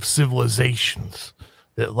war of civilizations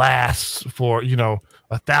that lasts for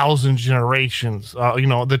 1,000 generations.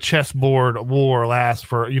 The chessboard war lasts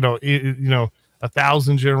for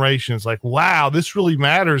 1,000 generations. Like, wow, this really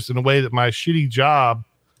matters in a way that my shitty job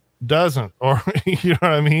doesn't. Or you know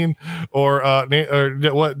what I mean? Or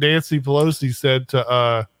what Nancy Pelosi said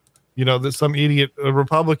to that some idiot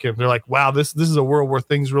Republican. They're like, wow, this is a world where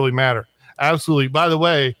things really matter. Absolutely. By the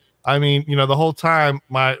way, I mean, the whole time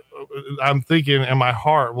I'm thinking in my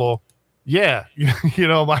heart, well, yeah,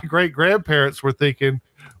 my great grandparents were thinking,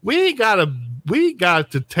 we got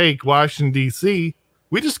to take Washington D.C.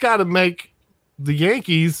 We just got to make the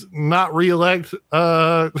Yankees not reelect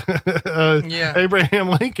Abraham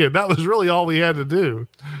Lincoln. That was really all we had to do.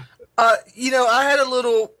 I had a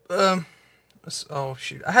little.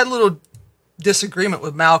 I had a little disagreement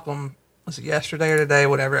with Malcolm. Was it yesterday or today?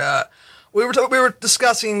 Whatever. We were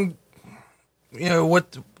discussing,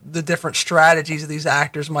 what the different strategies of these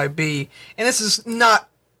actors might be, and this is not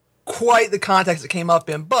quite the context it came up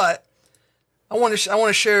in, but I want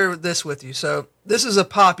to share this with you. So this is a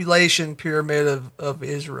population pyramid of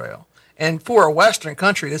Israel, and for a Western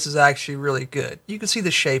country, this is actually really good. You can see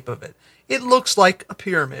the shape of it. It looks like a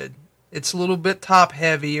pyramid. It's a little bit top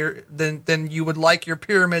heavier than you would like your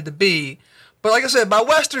pyramid to be. But like I said, by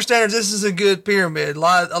Western standards, this is a good pyramid. A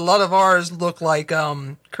lot of ours look like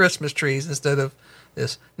Christmas trees instead of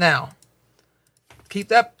this. Now, keep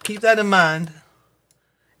that in mind.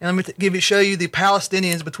 And let me show you the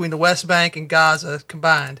Palestinians between the West Bank and Gaza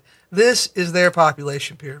combined. This is their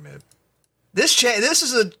population pyramid. This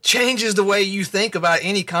changes the way you think about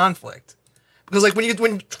any conflict. Because like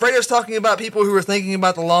when Fredo's talking about people who are thinking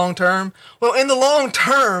about the long term, well, in the long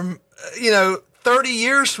term, 30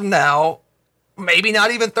 years from now, maybe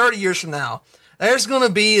not even 30 years from now, there's going to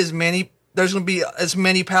be as many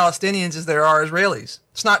Palestinians as there are Israelis.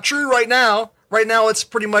 It's not true right now. Right now, it's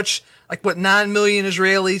pretty much like 9 million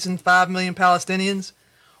Israelis and 5 million Palestinians.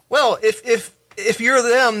 Well, if if you're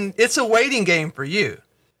them, it's a waiting game for you.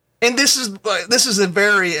 And this is a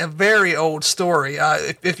very old story.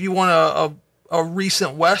 If you want a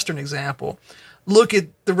recent Western example, look at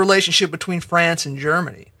the relationship between France and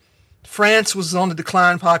Germany. France was on the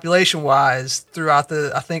decline population-wise throughout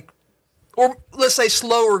or let's say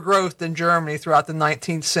slower growth than Germany throughout the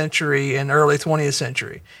 19th century and early 20th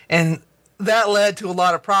century. And that led to a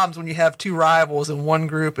lot of problems when you have two rivals and one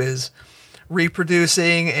group is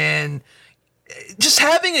reproducing, and just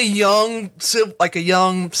having a young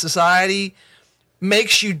society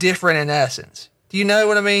makes you different in essence. Do you know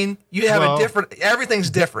what I mean? You have everything's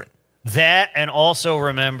different. That, and also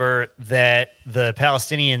remember that the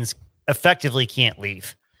Palestinians effectively can't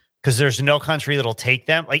leave because there's no country that'll take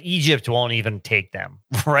them. Like Egypt won't even take them,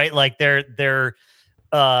 right? Like they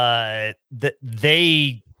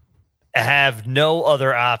have no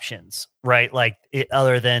other options, right? Like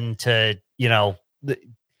other than to,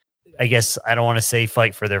 I guess I don't want to say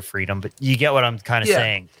fight for their freedom, but you get what I'm kind of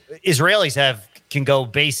saying. Israelis can go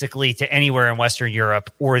basically to anywhere in Western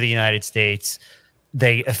Europe or the United States.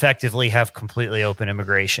 They effectively have completely open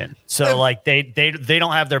immigration. So like they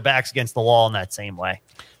don't have their backs against the wall in that same way.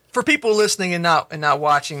 For people listening and not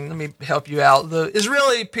watching, let me help you out. The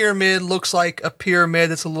Israeli pyramid looks like a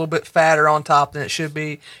pyramid that's a little bit fatter on top than it should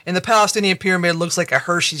be. And the Palestinian pyramid looks like a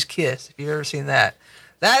Hershey's Kiss, if you've ever seen that.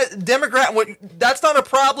 That's not a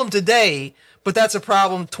problem today, but that's a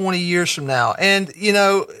problem 20 years from now. And, you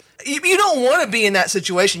don't want to be in that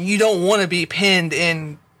situation. You don't want to be pinned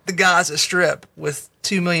in the Gaza Strip with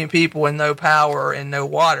 2 million people and no power and no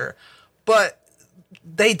water. But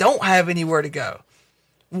they don't have anywhere to go.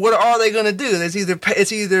 What are they going to do?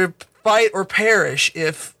 It's either fight or perish.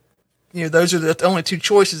 If those are the only two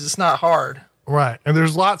choices, it's not hard. Right, and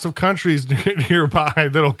there's lots of countries nearby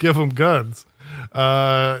that'll give them guns.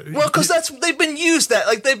 Well, because they've been used that.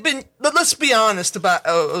 Like but let's be honest about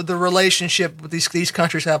the relationship with these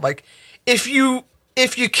countries have. Like, if you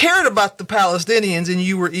cared about the Palestinians and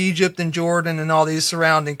you were Egypt and Jordan and all these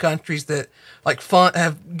surrounding countries that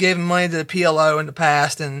have given money to the PLO in the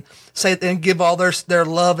past and give all their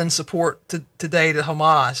love and support today to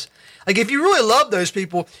Hamas. Like, if you really love those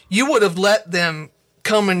people, you would have let them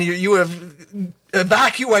come and you would have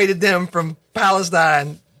evacuated them from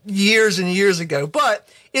Palestine years and years ago. But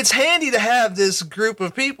it's handy to have this group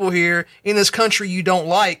of people here in this country you don't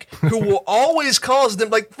like who will always cause them.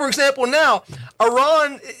 Like, for example, now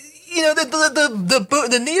Iran,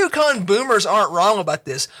 the neocon boomers aren't wrong about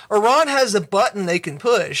this. Iran has a button they can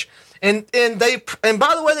push. And by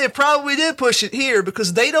the way, they probably did push it here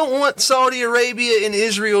because they don't want Saudi Arabia and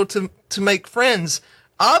Israel to make friends.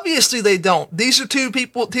 Obviously they don't. These are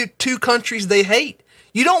two countries they hate.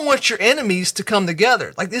 You don't want your enemies to come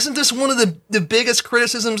together. Like, isn't this one of the biggest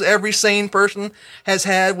criticisms every sane person has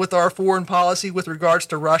had with our foreign policy with regards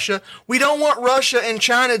to Russia? We don't want Russia and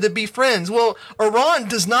China to be friends. Well, Iran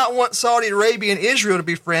does not want Saudi Arabia and Israel to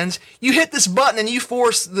be friends. You hit this button and you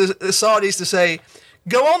force the Saudis to say,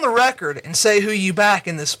 go on the record and say who you back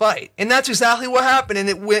in this fight. And that's exactly what happened, and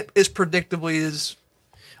it went as predictably as...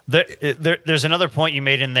 There's another point you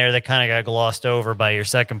made in there that kind of got glossed over by your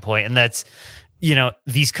second point, and that's...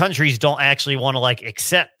 these countries don't actually want to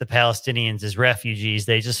accept the Palestinians as refugees.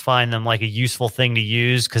 They just find them like a useful thing to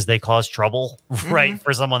use because they cause trouble, right?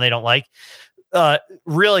 For someone they don't like.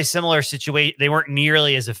 Really similar situation. They weren't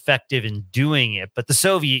nearly as effective in doing it, but the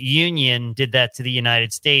Soviet Union did that to the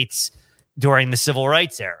United States during the Civil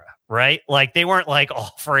Rights era, right? Like, they weren't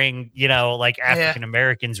offering, African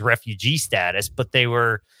Americans refugee status, but they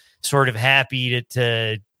were sort of happy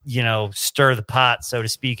to stir the pot, so to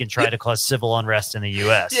speak, and try to cause civil unrest in the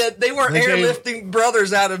U.S. Yeah, they weren't airlifting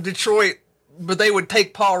brothers out of Detroit, but they would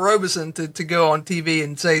take Paul Robeson to go on TV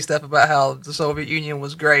and say stuff about how the Soviet Union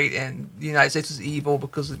was great and the United States was evil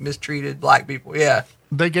because it mistreated black people. Yeah.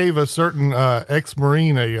 They gave a certain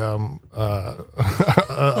ex-Marine a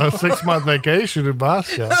 6-month vacation in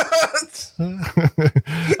Moscow.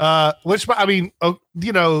 Which, I mean,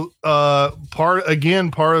 part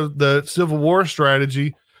of the Civil War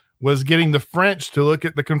strategy was getting the French to look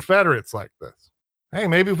at the Confederates like this. Hey,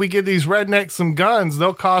 maybe if we give these rednecks some guns,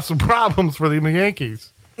 they'll cause some problems for the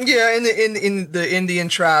Yankees. Yeah, in the Indian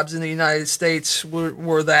tribes in the United States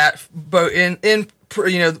were that, but in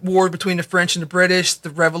war between the French and the British, the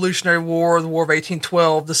Revolutionary War, the War of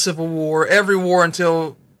 1812, the Civil War, every war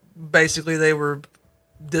until basically they were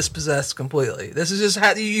dispossessed completely. This is just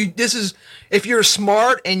how this is, if you're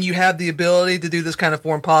smart and you have the ability to do this kind of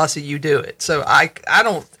foreign policy, you do it. So I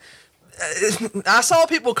saw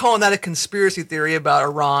people calling that a conspiracy theory about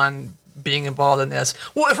Iran being involved in this.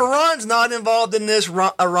 Well, if Iran's not involved in this,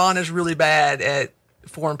 Iran is really bad at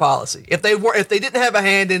foreign policy. If they didn't have a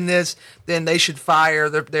hand in this, then they should fire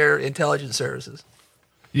their intelligence services.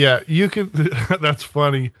 Yeah, you can. That's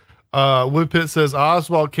funny. Woodpit says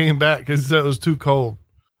Oswald came back because he said it was too cold.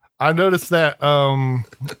 I noticed that.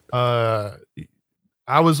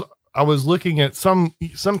 I was looking at some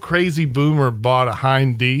crazy boomer bought a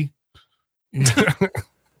Hind D. For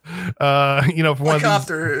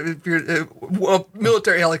Helicopter, if you're a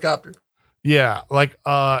military helicopter. Yeah, like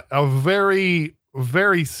a very,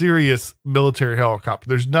 very serious military helicopter.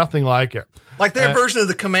 There's nothing like it. Like their version of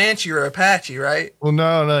the Comanche or Apache, right? Well,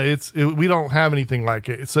 no, we don't have anything like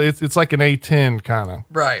it. It's like an A-10 kind of.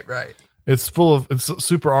 Right. It's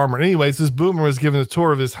super armored. Anyways, this boomer was given a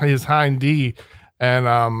tour of his Hind D,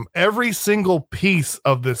 and every single piece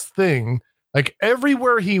of this thing, like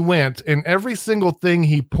everywhere he went and every single thing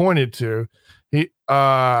he pointed to, he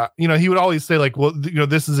would always say like, well,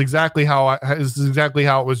 this is exactly how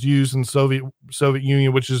it was used in Soviet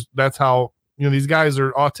Union, that's how, these guys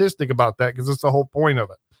are autistic about that because it's the whole point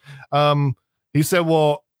of it. He said,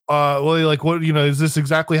 like, what, is this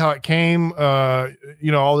exactly how it came?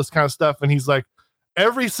 All this kind of stuff. And he's like,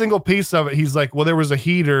 every single piece of it, he's like, well, there was a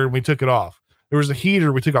heater and we took it off. There was a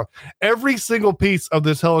heater we took off. Every single piece of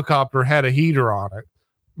this helicopter had a heater on it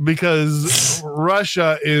because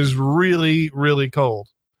Russia is really, really cold.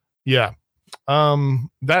 Yeah.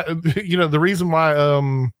 The reason why,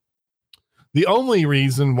 the only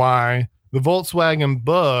reason why the Volkswagen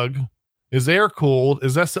Bug is air cooled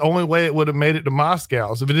is that's the only way it would have made it to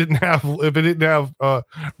Moscow if it didn't have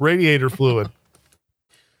radiator fluid.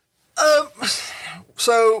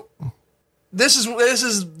 So this is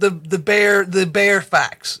the bear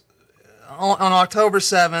facts. On October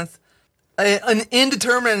 7th, an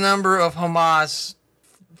indeterminate number of Hamas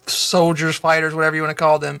soldiers, fighters, whatever you want to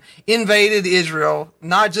call them, invaded Israel.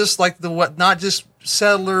 Not just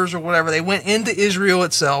settlers or whatever. They went into Israel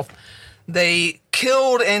itself. They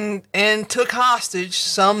killed and took hostage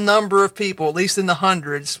some number of people, at least in the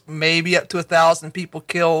hundreds, maybe up to 1,000 people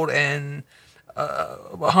killed and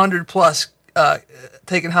 100 plus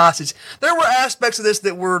taken hostage. There were aspects of this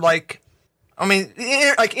that were like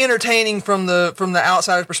entertaining from the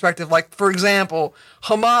outsider's perspective. Like, for example,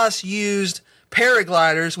 Hamas used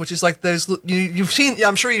paragliders, which is like those you've seen.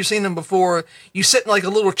 I'm sure you've seen them before. You sit in like a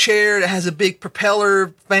little chair that has a big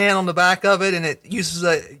propeller fan on the back of it, and it uses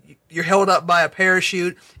you're held up by a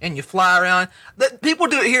parachute and you fly around. People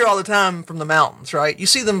do it here all the time from the mountains, right? You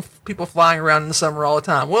see people flying around in the summer all the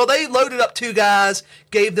time. Well, they loaded up 2 guys,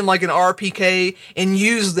 gave them like an RPK, and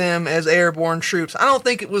used them as airborne troops. I don't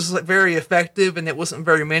think it was very effective, and it wasn't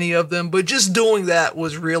very many of them, but just doing that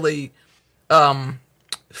was really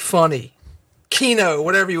funny. Kino,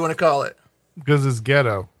 whatever you want to call it. Because it's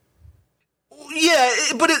ghetto. Yeah,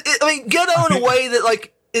 but ghetto in a way that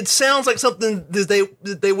like, it sounds like something that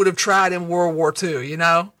they would have tried in World War II,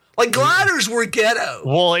 Like gliders were ghetto.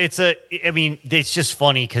 Well, it's just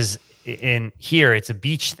funny because in here it's a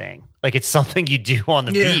beach thing. Like it's something you do on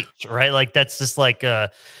the beach, right? Like that's just like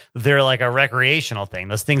they're like a recreational thing.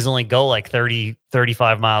 Those things only go like 30,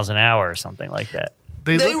 35 miles an hour or something like that.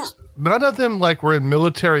 None of them like were in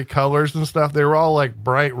military colors and stuff. They were all like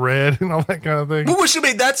bright red and all that kind of thing.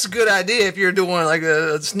 But that's a good idea if you're doing like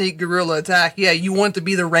a sneak guerrilla attack. Yeah, you want to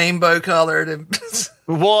be the rainbow colored.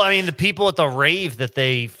 Well, the people at the rave that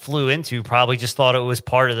they flew into probably just thought it was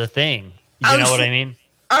part of the thing. You know what I mean?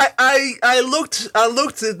 I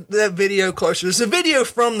looked at that video closer. There's a video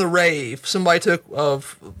from the rave somebody took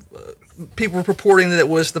of people purporting that it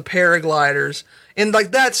was the paragliders. And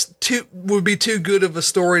like would be too good of a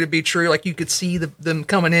story to be true. Like you could see them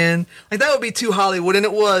coming in. Like that would be too Hollywood. And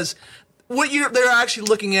it was. What they're actually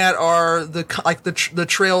looking at are the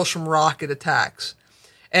trails from rocket attacks.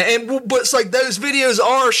 But it's like those videos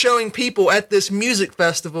are showing people at this music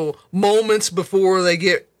festival moments before they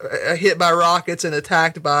get hit by rockets and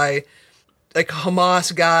attacked by like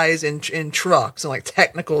Hamas guys in trucks and like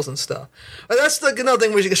technicals and stuff. That's like another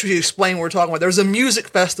thing we should explain what we're talking about. There was a music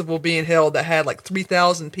festival being held that had like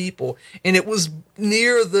 3,000 people, and it was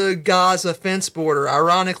near the Gaza fence border.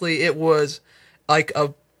 Ironically, it was like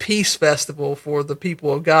a peace festival for the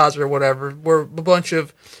people of Gaza or whatever, where a bunch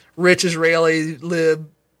of rich Israeli lib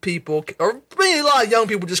people, or a lot of young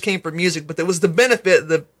people just came for music, but it was to benefit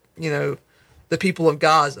the people of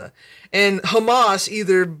Gaza. And Hamas,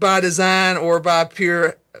 either by design or by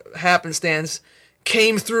pure happenstance,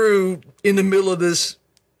 came through in the middle of this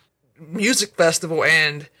music festival,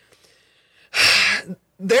 and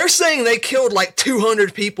they're saying they killed like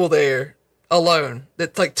 200 people there alone.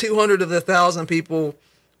 That like 200 of the 1,000 people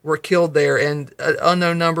were killed there, and an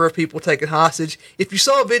unknown number of people taken hostage. If you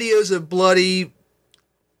saw videos of bloody,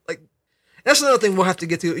 That's another thing we'll have to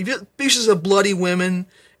get to. If you pieces of bloody women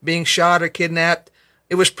being shot or kidnapped,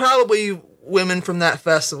 it was probably women from that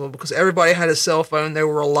festival because everybody had a cell phone. There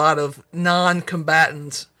were a lot of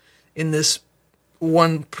non-combatants in this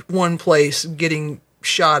one place getting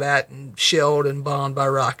shot at and shelled and bombed by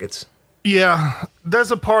rockets. Yeah,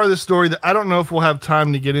 that's a part of the story that I don't know if we'll have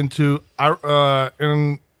time to get into.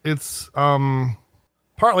 And it's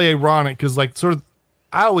partly ironic because, like, sort of,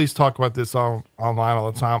 I always talk about this online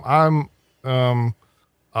all the time. I'm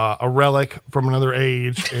a relic from another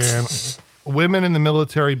age, and women in the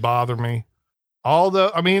military bother me.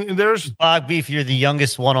 Although, I mean, there's Bog Beef. You're the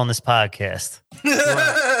youngest one on this podcast.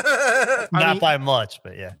 Right. Not by much,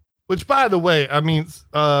 but yeah. Which, by the way, I mean,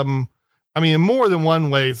 in more than one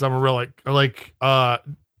ways, I'm a relic. Like,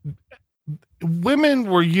 women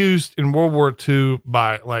were used in World War II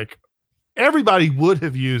by, like, everybody would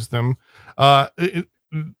have used them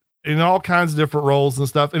in all kinds of different roles and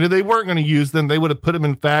stuff. And if they weren't going to use them, they would have put them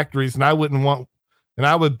in factories, and I would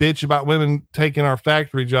bitch about women taking our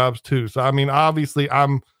factory jobs too. So, I mean, obviously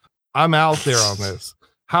I'm out there on this.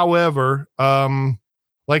 However,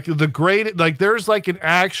 like there's like an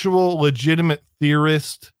actual legitimate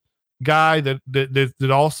theorist guy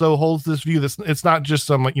that also holds this view. It's not just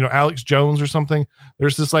some, like, Alex Jones or something.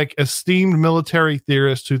 There's this, like, esteemed military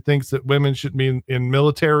theorist who thinks that women shouldn't be in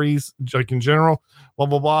militaries, like, in general, blah,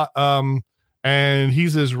 blah, blah. And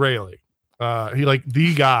he's Israeli. He, like,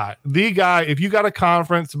 the guy, if you got a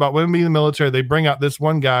conference about women being in the military, they bring out this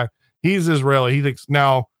one guy. He's Israeli. He thinks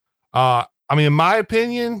now, I mean, in my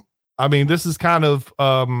opinion, I mean, this is kind of,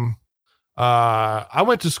 I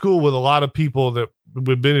went to school with a lot of people that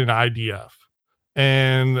we've been in IDF,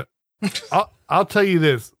 and I'll tell you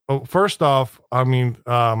this. Oh, first off, I mean,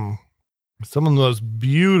 some of the most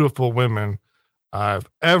beautiful women I've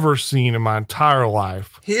ever seen in my entire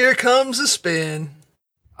life. Here comes a spin.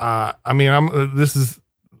 I mean,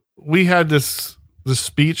 we had this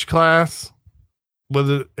speech class with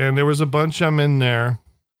it, and there was a bunch of them in there,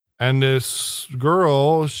 and this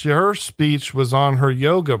girl, her speech was on her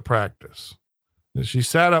yoga practice. And she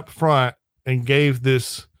sat up front and gave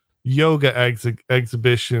this yoga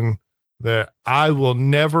exhibition that I will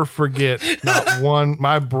never forget. Not one,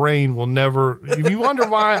 my brain will never. If you wonder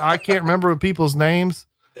why I can't remember people's names,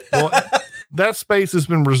 well, that space has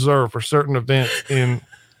been reserved for certain events in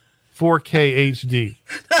 4K HD.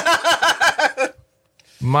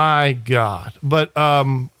 My God. But,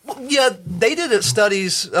 yeah, they did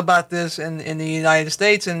studies about this in the United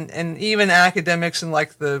States, and even academics in,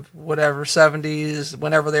 like, the whatever 70s,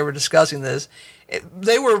 whenever they were discussing this,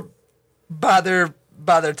 they were by their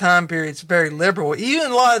time periods very liberal.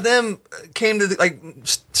 Even a lot of them came to like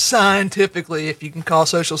scientifically, if you can call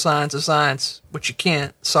social science a science, which you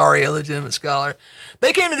can't. Sorry, illegitimate scholar.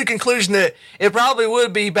 They came to the conclusion that it probably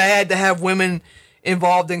would be bad to have women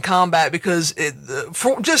involved in combat because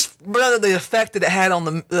for the effect that it had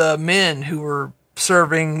on the men who were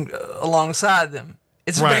serving alongside them.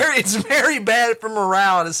 It's right. It's very bad for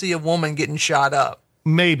morale to see a woman getting shot up.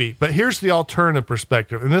 Maybe, but here's the alternative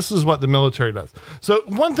perspective, and this is what the military does. So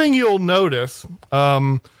one thing you'll notice,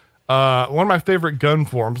 one of my favorite gun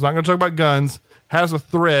forums, not going to talk about guns, has a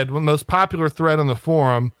thread. One of the most popular thread on the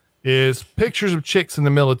forum is pictures of chicks in the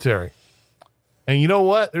military. And you know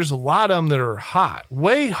what? There's a lot of them that are hot,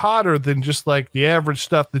 way hotter than just like the average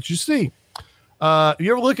stuff that you see.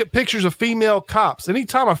 You ever look at pictures of female cops?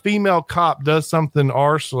 Anytime a female cop does something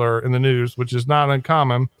arsler in the news, which is not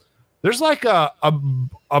uncommon, there's like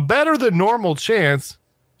a better than normal chance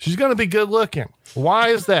she's going to be good looking. Why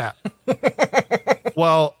is that?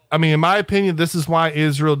 Well, I mean, in my opinion, this is why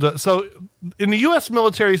Israel does. So in the U.S.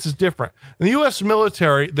 military, this is different. In the U.S.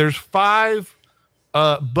 military, there's 5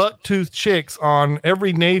 buck-toothed chicks on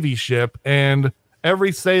every Navy ship, and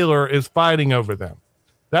every sailor is fighting over them.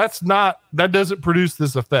 That doesn't produce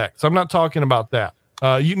this effect. So I'm not talking about that.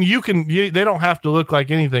 They don't have to look like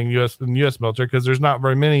anything in the U.S. military because there's not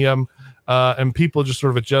very many of them, and people just sort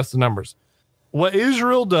of adjust the numbers. What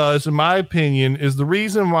Israel does, in my opinion, is the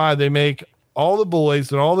reason why they make all the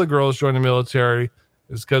boys and all the girls join the military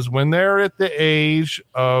is because when they're at the age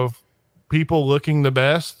of people looking the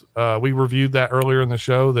best, we reviewed that earlier in the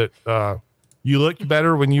show that you looked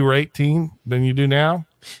better when you were 18 than you do now.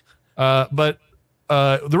 But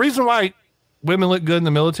the reason why women look good in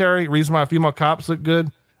the military, reason why female cops look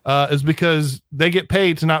good, is because they get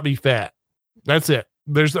paid to not be fat. That's it.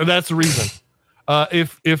 That's the reason.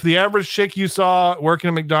 If the average chick you saw working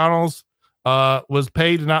at McDonald's was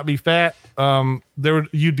paid to not be fat,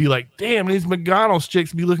 you'd be like, damn, these McDonald's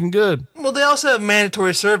chicks be looking good. Well, they also have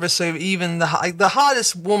mandatory service, so even the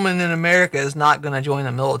hottest woman in America is not going to join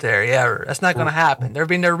the military ever. That's not going to happen. There'd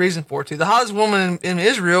be no reason for it to. The hottest woman in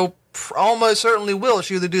Israel almost certainly will.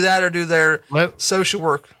 She'll either do that or do their social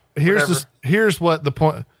work. Here's what the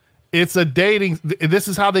point. It's a dating. This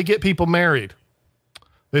is how they get people married.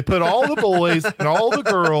 They put all the boys and all the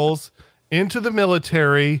girls into the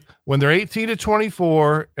military when they're 18 to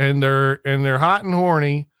 24 and they're hot and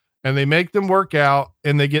horny, and they make them work out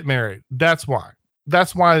and they get married. That's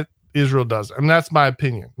why Israel does it. I mean, that's my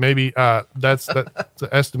opinion. Maybe that's an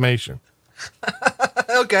estimation.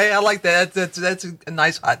 Okay, I like that. That's a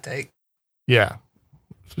nice hot take. Yeah,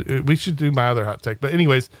 we should do my other hot take. But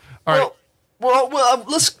anyways, all right. Well,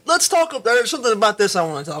 let's talk. There's something about this I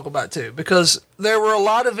want to talk about too, because there were a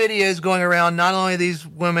lot of videos going around. Not only these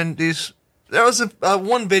women, there was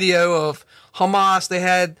one video of Hamas. They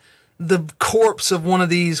had the corpse of one of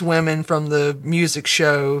these women from the music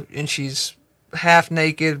show, and she's half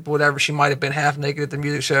naked, whatever. She might have been half naked at the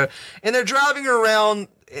music show, and they're driving her around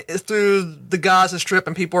through the Gaza Strip,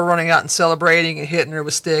 and people are running out and celebrating and hitting her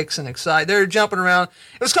with sticks and excited. They're jumping around.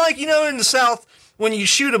 It was kind of like, in the South, when you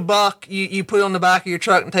shoot a buck, you put it on the back of your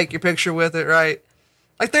truck and take your picture with it, right?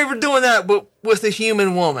 Like, they were doing that, but with a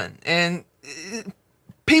human woman. And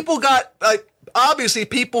people got, obviously,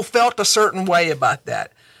 people felt a certain way about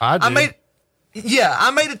that. I made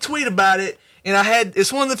a tweet about it, and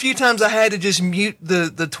it's one of the few times I had to just mute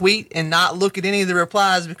the tweet and not look at any of the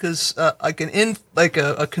replies, because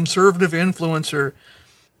a conservative influencer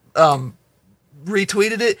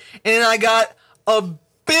retweeted it, and I got a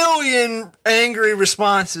billion angry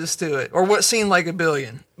responses to it, or what seemed like a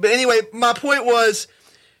billion. But anyway, my point was,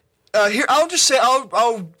 here I'll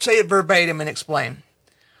say it verbatim and explain.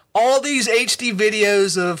 All these HD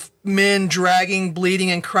videos of men dragging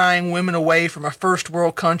bleeding and crying women away from a first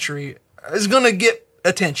world country is going to get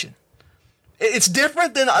attention. It's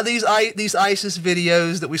different than these ISIS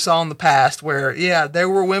videos that we saw in the past, where there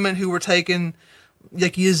were women who were taken,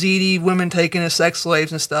 like Yazidi women taken as sex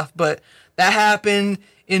slaves and stuff, but that happened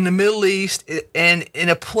in the Middle East, and in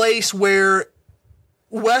a place where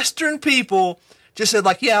Western people just said,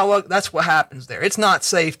 like, well, that's what happens there. It's not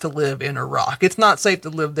safe to live in Iraq. It's not safe to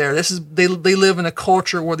live there. They live in a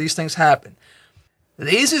culture where these things happen.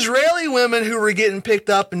 These Israeli women who were getting picked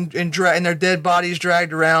up and their dead bodies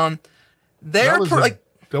dragged around, that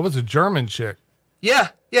was a German chick.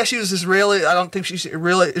 Yeah, she was Israeli. I don't think she's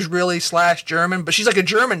Israeli/German, but she's like a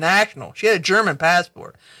German national. She had a German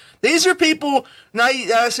passport. These are people, now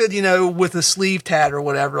I said, with a sleeve tat or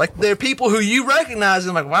whatever. Like, they're people who you recognize,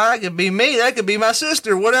 and like, well, that could be me. That could be my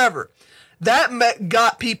sister, whatever. That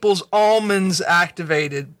got people's almonds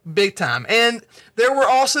activated big time. And there were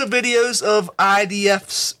also videos of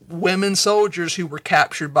IDF's women soldiers who were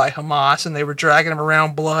captured by Hamas, and they were dragging them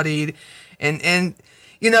around bloodied. And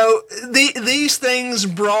these things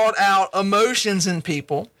brought out emotions in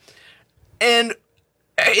people. And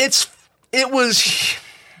it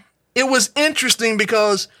was interesting,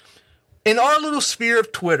 because in our little sphere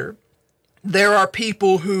of Twitter, there are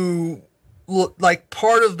people who look like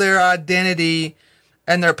part of their identity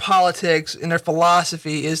and their politics and their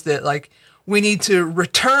philosophy is that, like, we need to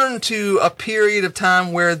return to a period of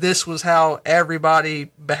time where this was how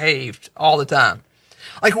everybody behaved all the time.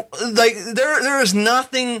 Like there is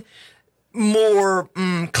nothing more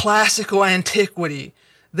classical antiquity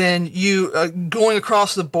than you going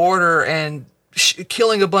across the border and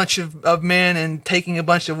killing a bunch of men and taking a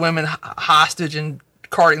bunch of women hostage and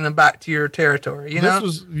carting them back to your territory.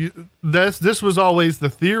 This was always the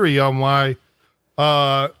theory on why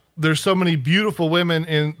there's so many beautiful women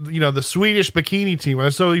in the Swedish bikini team.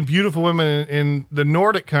 There's so many beautiful women in the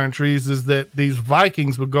Nordic countries, is that these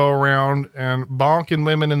Vikings would go around and bonking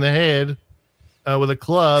women in the head with a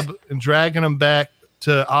club and dragging them back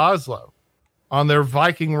to Oslo on their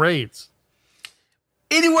Viking raids.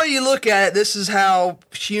 Any way you look at it, this is how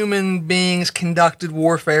human beings conducted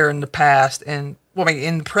warfare in the past, and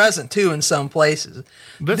in the present too, in some places.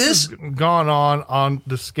 This has gone on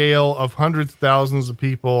the scale of hundreds of thousands of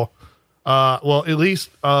people. At least,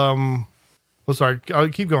 sorry, I'll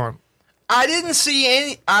keep going. I didn't see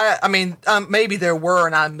any, maybe there were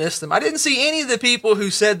and I missed them. I didn't see any of the people who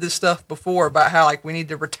said this stuff before about how, like, we need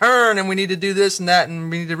to return and we need to do this and that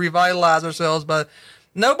and we need to revitalize ourselves, but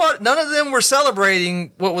none of them were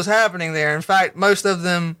celebrating what was happening there. In fact, most of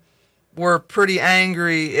them were pretty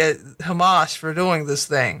angry at Hamas for doing this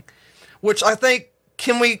thing, which I think,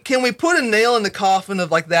 can we put a nail in the coffin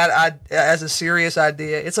of like that as a serious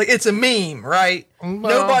idea? It's like, it's a meme, right?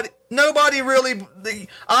 Well, Nobody really.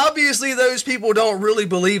 Obviously, those people don't really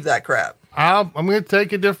believe that crap. I'm going to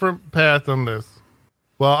take a different path on this.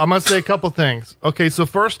 Well, I'm going to say a couple things. Okay, so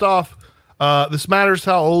first off, this matters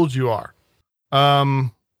how old you are.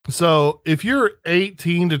 So if you're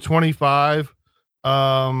 18 to 25,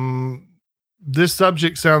 this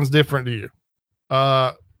subject sounds different to you.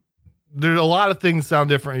 There's a lot of things sound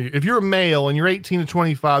different to you. If you're a male and you're 18 to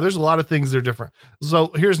 25, there's a lot of things that are different.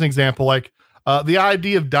 So here's an example. Like, the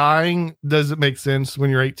idea of dying doesn't make sense when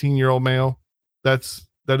you're 18-year-old male. That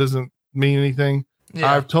doesn't mean anything.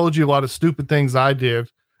 Yeah. I've told you a lot of stupid things I did.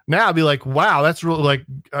 Now I'd be like, wow, that's really like,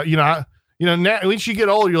 now once you get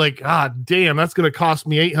old, you're like, damn, that's going to cost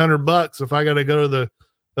me $800 if I got to go to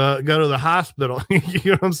the hospital. You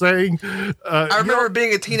know what I'm saying? I remember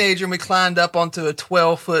being a teenager and we climbed up onto a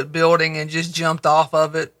 12-foot building and just jumped off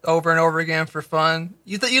of it over and over again for fun.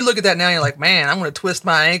 You look at that now and you're like, man, I'm going to twist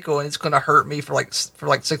my ankle and it's going to hurt me for like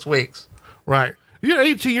 6 weeks. Right. You're an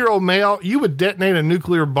 18-year-old male. You would detonate a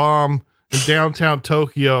nuclear bomb in downtown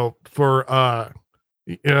Tokyo for, for a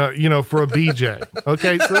BJ.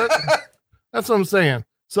 Okay. So that's what I'm saying.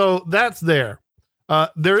 So that's there.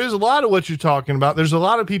 There is a lot of what you're talking about. There's a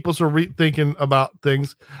lot of people sort of thinking about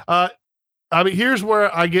things. Here's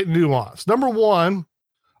where I get nuanced. Number one,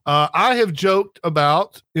 I have joked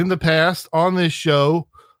about in the past on this show.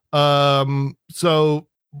 So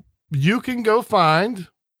you can go find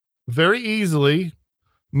very easily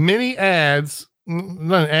many ads,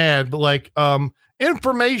 not an ad, but like,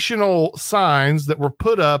 informational signs that were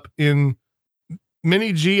put up in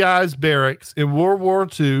many GIs barracks in World War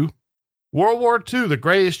II, the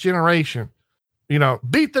greatest generation,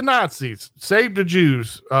 beat the Nazis, saved the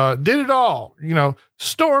Jews, did it all,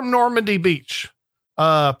 storm Normandy Beach,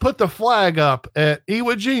 put the flag up at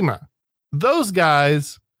Iwo Jima. Those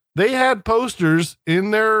guys, they had posters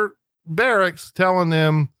in their barracks telling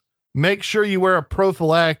them, make sure you wear a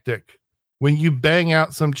prophylactic when you bang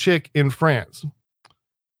out some chick in France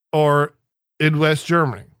or in West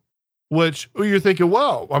Germany, which you're thinking,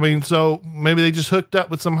 well, so maybe they just hooked up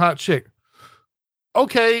with some hot chick.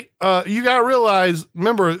 Okay. You got to realize,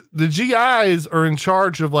 remember, the GIs are in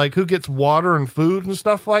charge of like who gets water and food and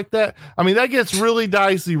stuff like that. That gets really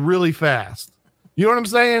dicey really fast. You know what I'm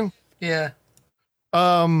saying? Yeah.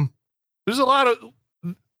 There's a lot of,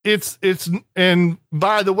 and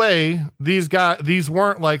by the way, these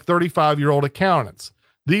weren't like 35-year-old accountants.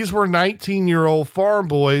 These were 19-year-old farm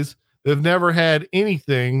boys that have never had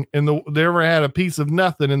anything never had a piece of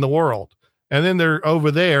nothing in the world. And then they're over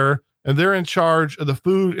there and they're in charge of the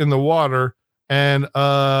food and the water. And,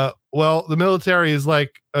 the military is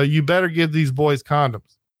like, you better give these boys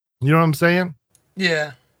condoms. You know what I'm saying?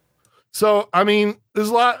 Yeah. So, there's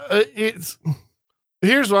a lot, here's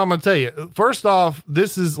what I'm going to tell you. First off,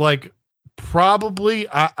 this is like probably,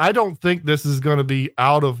 I don't think this is going to be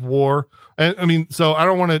out of war. And so I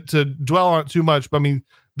don't want it to dwell on it too much, but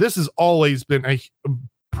this has always been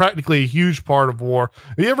practically a huge part of war.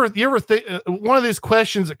 You ever think one of these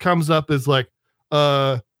questions that comes up is like,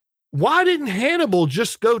 why didn't Hannibal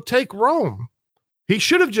just go take Rome? He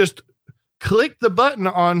should have just clicked the button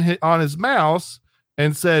on his mouse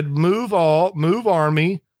and said, move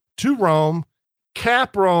army to Rome,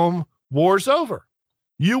 cap Rome, war's over.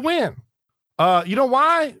 You win. You know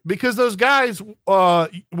why? Because those guys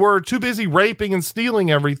were too busy raping and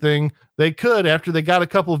stealing everything they could after they got a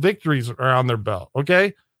couple of victories around their belt.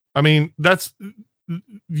 Okay. That's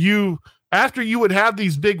after you would have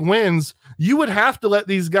these big wins, you would have to let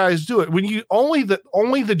these guys do it. When you only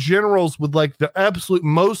the generals with like the absolute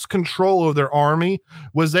most control of their army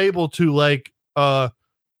was able to like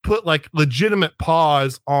put like legitimate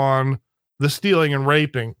pause on the stealing and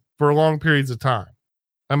raping for long periods of time.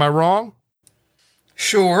 Am I wrong?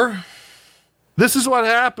 Sure. This is what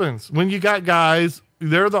happens when you got guys,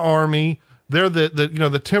 they're the army, they're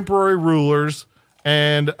the temporary rulers,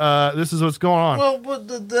 and this is what's going on. Well,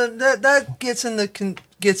 that gets into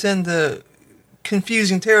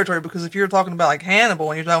confusing territory, because if you're talking about like Hannibal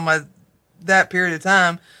and you're talking about that period of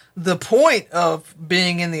time, the point of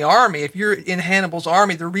being in the army, if you're in Hannibal's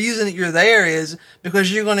army, the reason that you're there is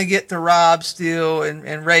because you're going to get to rob, steal,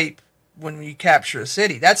 and rape when you capture a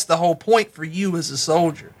city. That's the whole point for you as a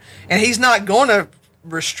soldier. And he's not going to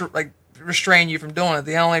restrain you from doing it.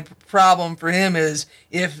 The only problem for him is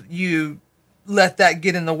if you let that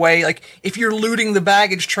get in the way. Like if you're looting the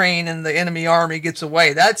baggage train and the enemy army gets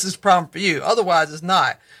away, that's his problem for you. Otherwise it's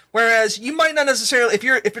not. Whereas you might not necessarily, if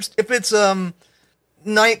it's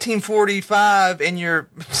 1945 and you're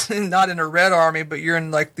not in a red army, but you're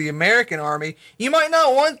in like the American army, you might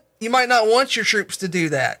not want your troops to do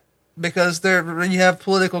that. because you have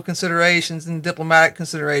political considerations and diplomatic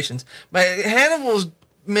considerations. But Hannibal's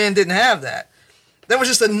men didn't have that. That was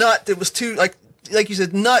just a nut that was too, like you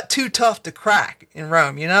said, nut too tough to crack in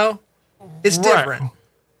Rome. It's different.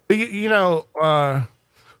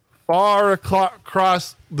 Far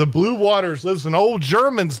across the blue waters lives an old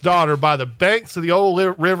German's daughter by the banks of the old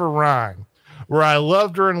river Rhine, where I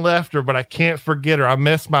loved her and left her, but I can't forget her. I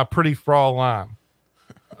miss my pretty Fraulein.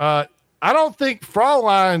 I don't think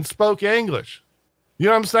Fraulein spoke English. You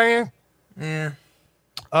know what I'm saying? Yeah.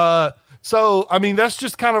 So, I mean, that's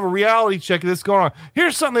just kind of a reality check that's going on.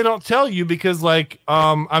 Here's something they don't tell you because,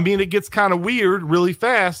 it gets kind of weird really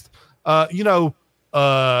fast. You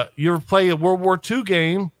ever play a World War II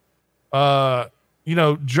game?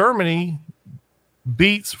 Germany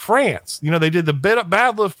beats France. They did the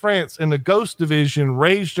Battle of France, and the Ghost Division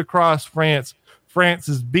raged across France. France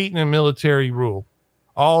is beaten in military rule.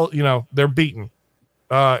 They're beaten.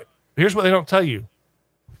 Here's what they don't tell you.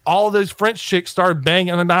 All those French chicks started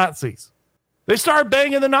banging the Nazis. They started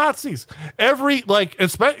banging the Nazis. It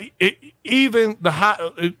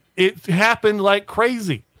happened like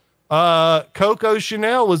crazy. Coco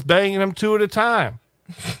Chanel was banging them 2 at a time.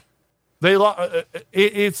 It's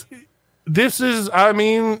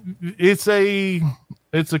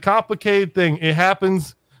a complicated thing. It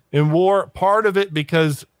happens in war. Part of it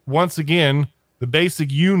because, once again, the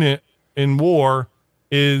basic unit in war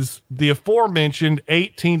is the aforementioned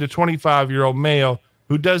 18 to 25-year-old male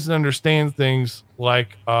who doesn't understand things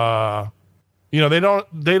like, they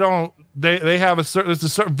have it's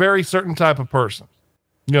a very certain type of person.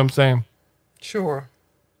 You know what I'm saying? Sure.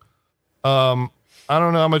 I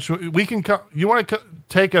don't know how much we can you want to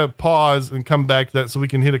take a pause and come back to that so we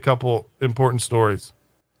can hit a couple important stories.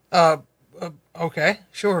 Okay,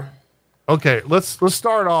 sure. Okay, let's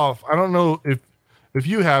start off. I don't know if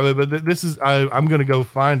you have it, but this is I'm going to go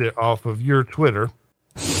find it off of your Twitter.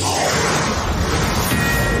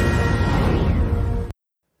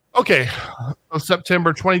 Okay,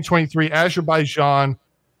 September 2023, Azerbaijan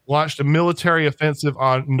launched a military offensive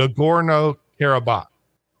on Nagorno-Karabakh.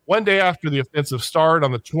 One day after the offensive started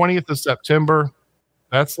on the 20th of September,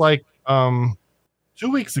 that's 2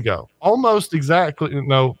 weeks ago, almost exactly,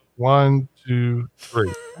 no, 1, 2,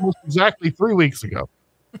 3, almost exactly 3 weeks ago.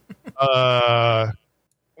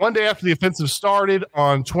 One day after the offensive started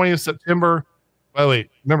on 20th September,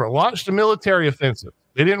 launched a military offensive.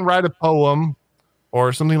 They didn't write a poem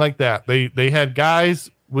or something like that. They had guys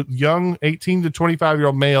with young 18 to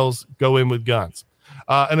 25-year-old males go in with guns.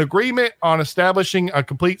 An agreement on establishing a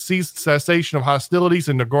complete cessation of hostilities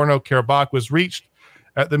in Nagorno-Karabakh was reached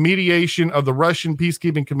at the mediation of the Russian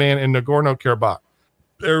Peacekeeping Command in Nagorno-Karabakh.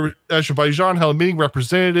 Azerbaijan held meeting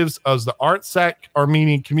representatives of the Artsakh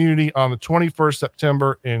Armenian community on the 21st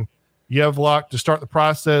September in Yevlak to start the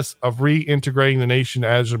process of reintegrating the nation to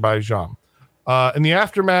Azerbaijan. In the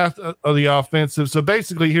aftermath of the offensive, so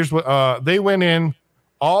basically, here's what they went in.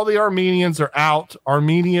 All the Armenians are out.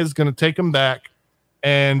 Armenia is going to take them back,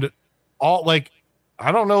 and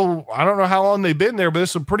I don't know how long they've been there, but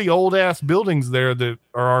there's some pretty old ass buildings there that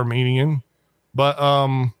are Armenian. But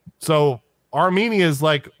so Armenia is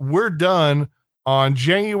like, we're done on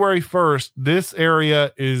January 1st. This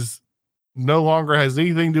area is no longer has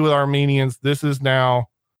anything to do with Armenians. This is now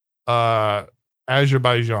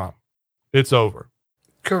Azerbaijan. It's over.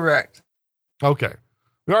 Correct. Okay.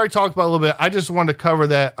 We already talked about it a little bit. I just wanted to cover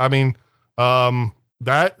that. I mean,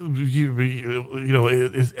 that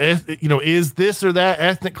is this or that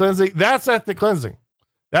ethnic cleansing? That's ethnic cleansing.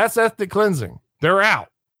 That's ethnic cleansing. They're out.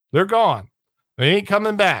 They're gone. They ain't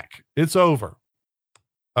coming back. It's over.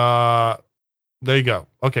 There you go.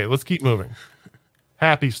 Okay, let's keep moving.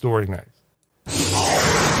 Happy story next.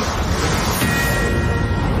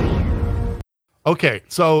 Okay,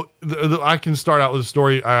 so I can start out with a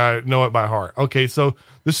story. I know it by heart. Okay, so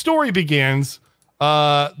the story begins.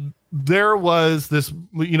 There was this,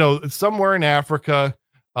 somewhere in Africa,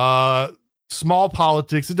 small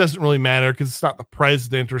politics. It doesn't really matter because it's not the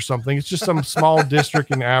president or something. It's just some small district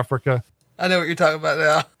in Africa. I know what you're talking about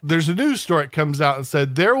now. There's a news story that comes out and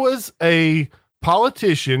said there was a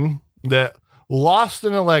politician that lost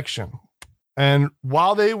an election. And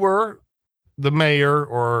while they were the mayor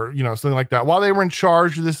or, something like that, while they were in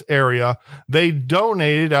charge of this area, they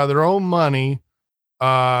donated out of their own money,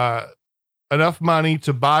 enough money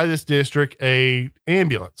to buy this district a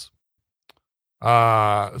ambulance.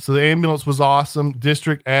 So the ambulance was awesome.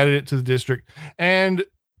 District added it to the district. And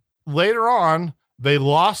later on, they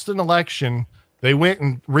lost an election. They went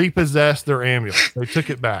and repossessed their ambulance. They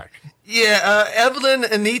took it back. Yeah. Evelyn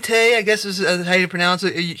Anite, I guess is how you pronounce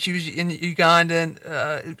it. She was in Uganda. And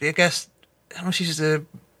I guess, I don't know, she's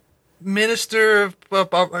minister of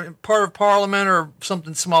part of parliament or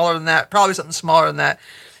something smaller than that, probably something smaller than that.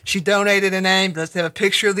 She donated an ambulance. They have a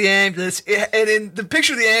picture of the ambulance, and in the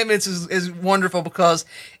picture of the ambulance is wonderful because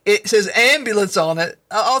it says ambulance on it.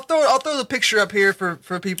 I'll throw the picture up here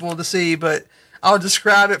for people to see, but I'll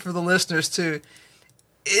describe it for the listeners too.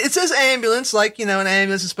 It says ambulance, like an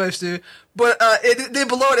ambulance is supposed to, but then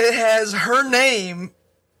below it has her name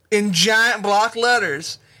in giant block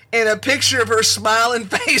letters and a picture of her smiling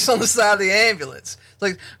face on the side of the ambulance. It's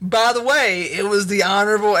like, by the way, it was the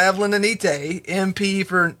Honorable Evelyn Anite, MP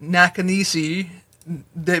for Nakanisi,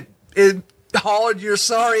 that hauled your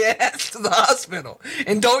sorry ass to the hospital.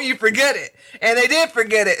 And don't you forget it. And they did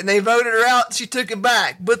forget it, and they voted her out, and she took it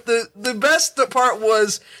back. But the best part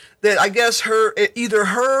was that I guess either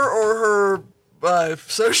her or her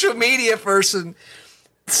social media person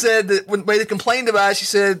said that when they complained about it, she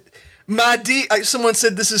said, someone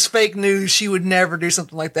said this is fake news. She would never do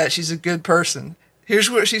something like that. She's a good person. Here's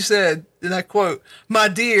what she said, and I quote, "My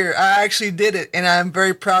dear, I actually did it, and I am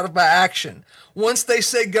very proud of my action. Once they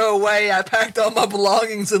said go away, I packed all my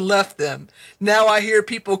belongings and left them. Now I hear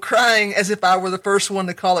people crying as if I were the first one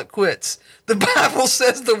to call it quits. The Bible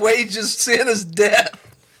says the wages of sin is death."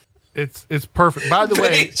 It's perfect. By the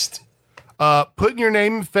way, putting your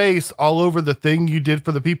name and face all over the thing you did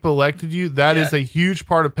for the people elected you, that is a huge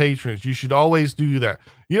part of patronage. You should always do that.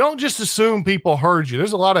 You don't just assume people heard you.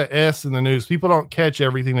 There's a lot of S in the news. People don't catch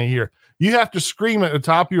everything they hear. You have to scream at the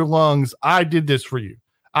top of your lungs, "I did this for you.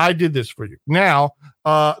 I did this for you." Now,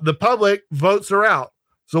 the public votes her out.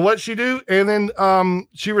 So what'd she do? And then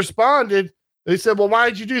she responded. They said, "Well, why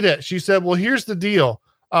did you do that?" She said, "Well, here's the deal.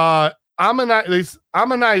 I'm a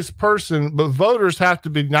nice person, but voters have to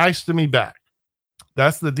be nice to me back."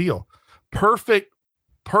 That's the deal. Perfect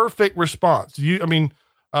response.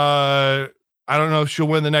 I don't know if she'll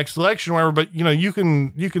win the next election or whatever, but you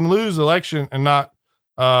can lose election and not,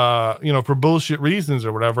 for bullshit reasons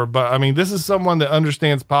or whatever. But I mean, this is someone that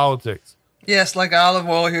understands politics. Yes. Like Olive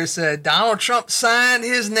Oil here said, Donald Trump signed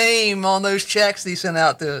his name on those checks he sent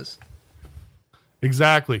out to us.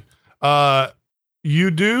 Exactly.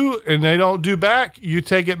 You do, and they don't do back. You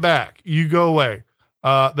take it back. You go away.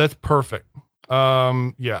 That's perfect.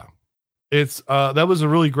 Yeah. It's, that was a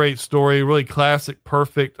really great story, really classic,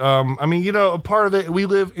 perfect. A part of it, we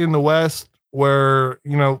live in the West where,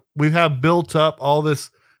 we have built up all this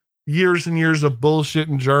years and years of bullshit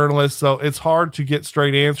and journalists. So it's hard to get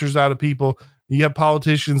straight answers out of people. You have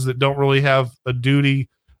politicians that don't really have a duty,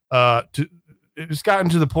 it's gotten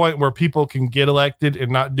to the point where people can get elected and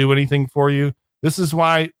not do anything for you. This is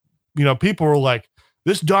why, people were like,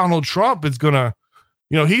 this Donald Trump is going to,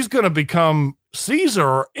 he's going to become Caesar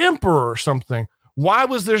or emperor or something. Why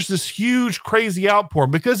was there's this huge, crazy outpour?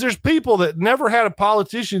 Because there's people that never had a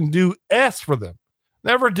politician do S for them,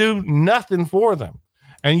 never do nothing for them.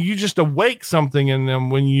 And you just awake something in them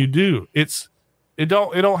when you do. It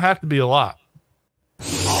don't have to be a lot.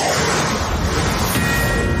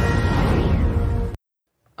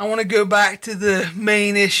 I want to go back to the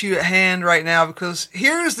main issue at hand right now, because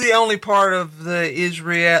here's the only part of the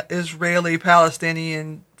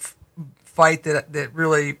Israeli-Palestinian fight that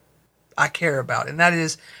really I care about, and that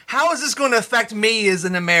is, how is this going to affect me as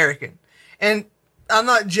an American? And I'm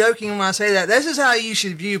not joking when I say that. This is how you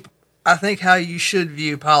should view, I think, how you should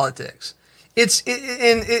view politics.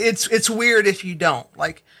 It's weird if you don't.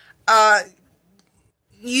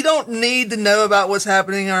 You don't need to know about what's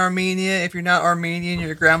happening in Armenia if you're not Armenian,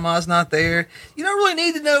 your grandma's not there. You don't really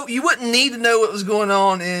need to know. You wouldn't need to know what was going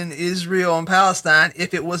on in Israel and Palestine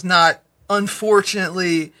if it was not,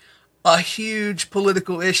 unfortunately, a huge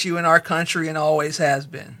political issue in our country and always has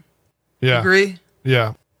been. Yeah. Agree?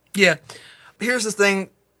 Yeah. Yeah. Here's the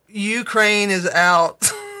thing. Ukraine is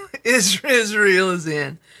out. Israel is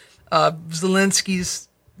in. Zelensky's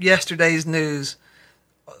yesterday's news.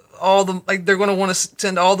 They're going to want to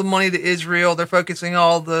send all the money to Israel. They're focusing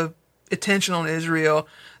all the attention on Israel.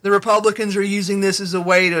 The Republicans are using this as a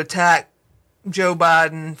way to attack Joe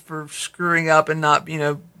Biden for screwing up and not,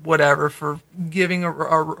 whatever, for giving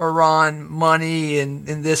Iran money and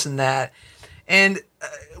this and that. And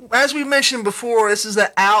as we mentioned before, this is an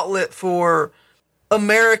outlet for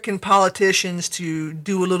American politicians to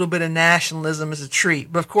do a little bit of nationalism as a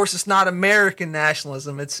treat. But of course, it's not American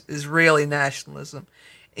nationalism. It's Israeli nationalism.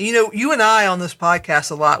 You and I on this podcast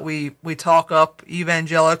a lot, we talk up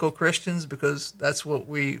evangelical Christians because that's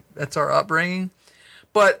our upbringing.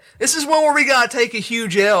 But this is one where we got to take a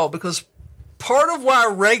huge L, because part of why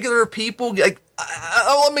regular people, let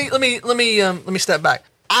me step back.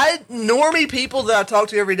 Normie people that I talk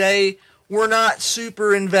to every day were not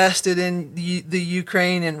super invested in the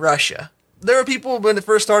Ukraine and Russia. there were people when it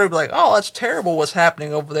first started like, oh, that's terrible what's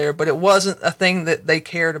happening over there, but it wasn't a thing that they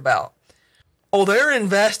cared about. Oh, they're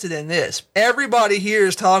invested in this. Everybody here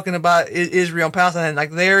is talking about Israel and Palestine, and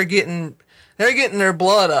like they're getting their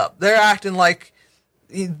blood up. They're acting like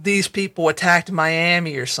these people attacked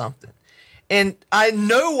Miami or something. And I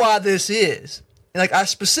know why this is. Like, I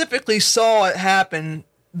specifically saw it happen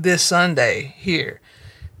this Sunday here.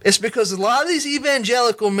 It's because a lot of these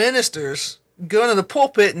evangelical ministers go into the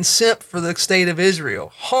pulpit and simp for the state of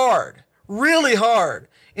Israel. Hard. Really hard.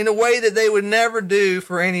 In a way that they would never do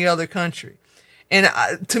for any other country. And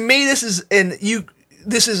to me, this is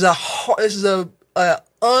a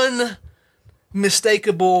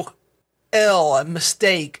unmistakable a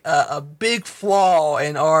mistake, a big flaw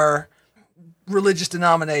in our religious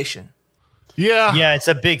denomination. Yeah, it's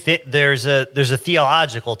a big thing. There's a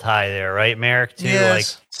theological tie there, right, Merrick? Too, yes. Like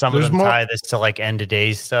some of them tie this to like end of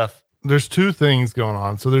days stuff. There's two things going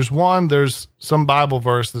on. So there's some Bible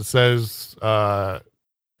verse that says,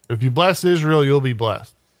 if you bless Israel, you'll be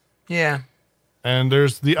blessed. Yeah. And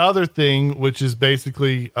there's the other thing, which is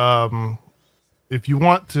basically, if you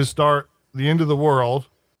want to start the end of the world,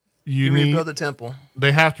 you need rebuild the temple.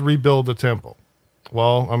 They have to rebuild the temple.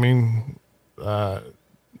 Well, I mean, you got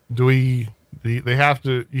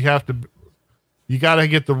to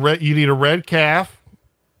get you need a red calf,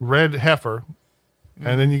 red heifer,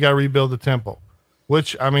 and then you got to rebuild the temple,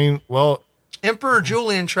 which, I mean, well, Emperor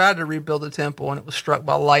Julian tried to rebuild the temple and it was struck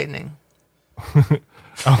by lightning. It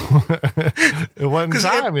wasn't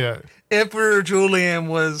time yet. Emperor Julian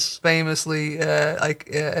was famously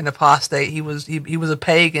an apostate. He was a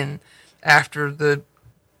pagan after the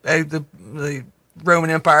Roman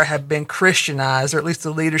Empire had been Christianized, or at least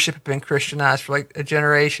the leadership had been Christianized for like a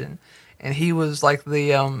generation, and he was like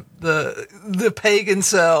the pagan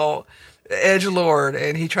cell edgelord,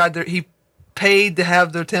 and he paid to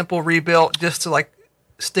have the temple rebuilt just to like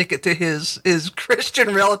stick it to his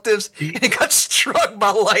Christian relatives, and he got struck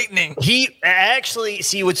by lightning. He actually,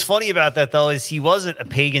 see, what's funny about that though is he wasn't a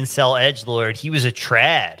pagan cell edgelord. He was a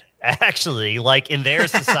trad, actually, like in their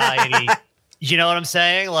society. You know what I'm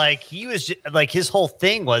saying? Like he was like, his whole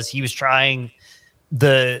thing was he was trying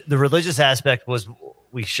the religious aspect was,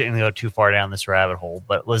 we shouldn't go too far down this rabbit hole,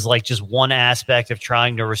 but was like just one aspect of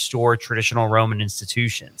trying to restore traditional Roman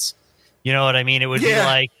institutions. You know what I mean? It would be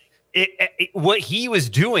like, what he was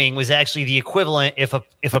doing was actually the equivalent if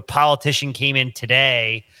a politician came in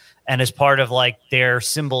today and as part of like their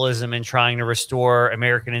symbolism in trying to restore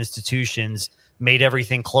American institutions made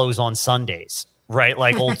everything close on Sundays, right?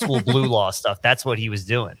 Like old school blue law stuff. That's what he was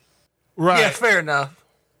doing. Right. Yeah, fair enough.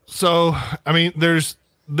 So, I mean, there's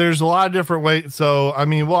a lot of different ways. So, I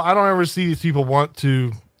mean, well, I don't ever see these people want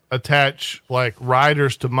to attach like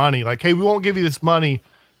riders to money. Like, hey, we won't give you this money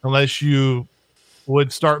unless you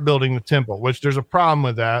would start building the temple, which there's a problem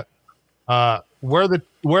with that. Where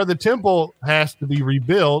the temple has to be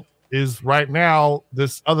rebuilt is right now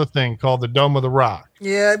this other thing called the Dome of the Rock.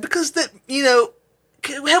 Yeah, because have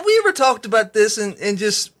we ever talked about this and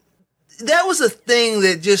just that was a thing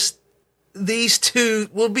that just these two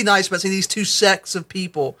would be nice about saying these two sects of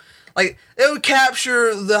people, like they would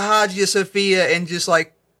capture the Hagia Sophia and just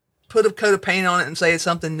like put a coat of paint on it and say it's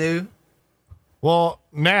something new. Well,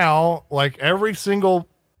 now, like every single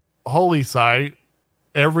holy site,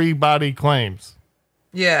 everybody claims.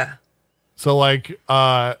 Yeah. So, like,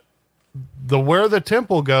 where the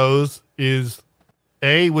temple goes is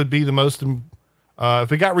would be the most.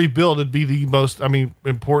 If it got rebuilt, it'd be the most. I mean,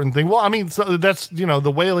 important thing. Well, I mean, so that's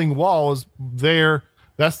the Wailing Wall is there.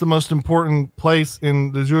 That's the most important place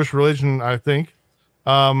in the Jewish religion, I think.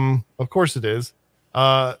 Of course, it is.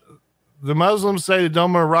 The Muslims say the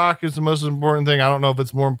Dome of the Rock is the most important thing. I don't know if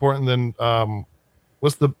it's more important than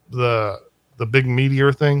what's the big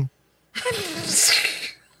meteor thing?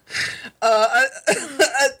 I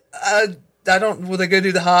don't. Will they go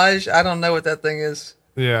do the Hajj? I don't know what that thing is.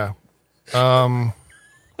 Yeah.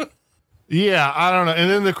 Yeah, I don't know. And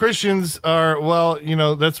then the Christians are, well,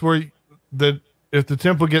 that's where if the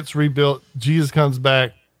temple gets rebuilt, Jesus comes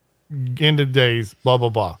back, end of days, blah blah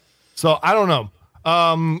blah. So I don't know.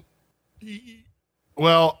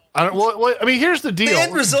 Well, I mean, here's the deal. The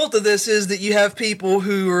end result of this is that you have people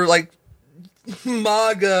who are like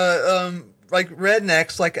MAGA, like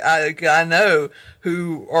rednecks, like I know,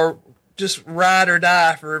 who are just ride or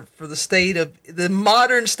die for the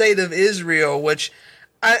modern state of Israel, which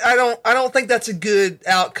I don't think that's a good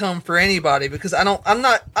outcome for anybody, because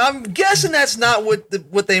I'm guessing that's not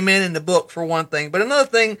what they meant in the book, for one thing. But another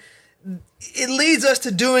thing, it leads us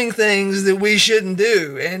to doing things that we shouldn't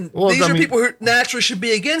do. And these are people who naturally should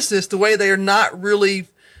be against this, the way they are not really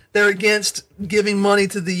they're against giving money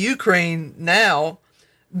to the Ukraine now.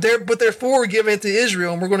 They're for giving it to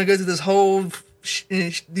Israel, and we're going to go through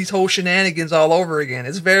these whole shenanigans all over again.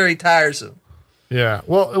 It's very tiresome. Yeah.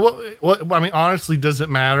 Well, I mean, honestly, does it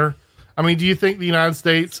matter? I mean, do you think the United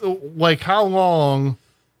States, like, how long,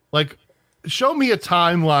 like, show me a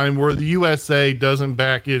timeline where the USA doesn't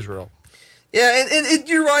back Israel? Yeah, and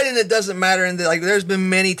you're right, and it doesn't matter. And like, there's been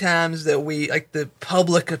many times that the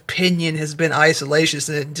public opinion has been isolationist,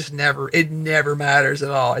 and it never matters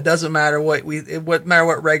at all. It doesn't matter what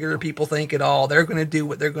regular people think at all. They're going to do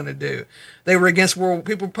what they're going to do. They were against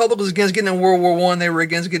public was against getting in World War I. They were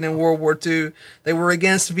against getting in World War II. They were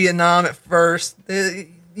against Vietnam at first.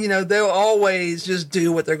 They'll always just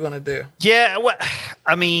do what they're going to do. Yeah,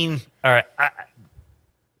 I mean, all right,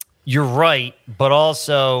 you're right, but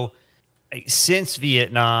also, since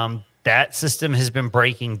Vietnam, that system has been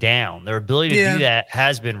breaking down. Their ability to do that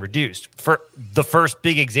has been reduced. For the first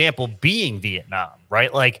big example being Vietnam,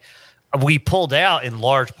 right? Like, we pulled out in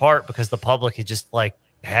large part because the public had just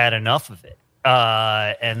had enough of it.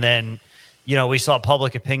 And then, we saw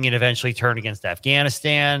public opinion eventually turn against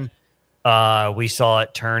Afghanistan. We saw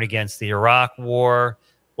it turn against the Iraq War.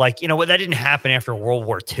 That didn't happen after World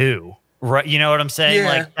War II, right? You know what I'm saying?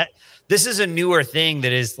 Yeah. This is a newer thing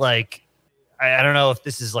that is I don't know if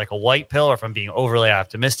this is like a white pill or if I'm being overly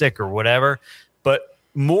optimistic or whatever, but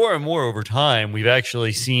more and more over time, we've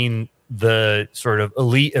actually seen the sort of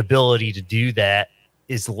elite ability to do that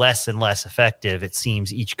is less and less effective, it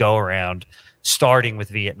seems, each go around, starting with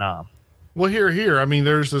Vietnam. Well, here. I mean,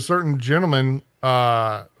 there's a certain gentleman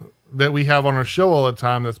that we have on our show all the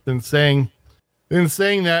time that's been saying that,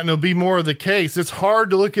 and it'll be more of the case. It's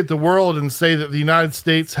hard to look at the world and say that the United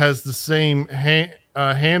States has the same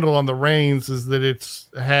handle on the reins as that it's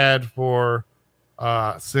had for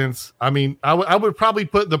since. I mean, I would probably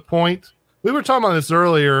put the point. We were talking about this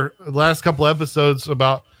earlier, the last couple episodes,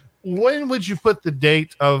 about when would you put the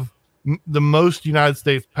date of the most United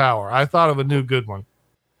States power? I thought of a new good one.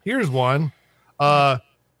 Here's one.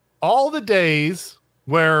 All the days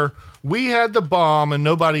where we had the bomb and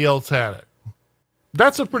nobody else had it.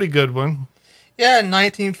 That's a pretty good one. Yeah,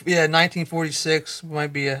 1946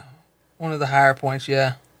 might be one of the higher points.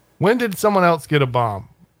 Yeah. When did someone else get a bomb?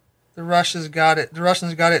 The Russians got it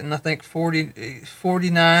in, I think,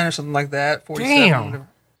 49 or something like that. 47. Damn.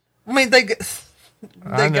 I mean, they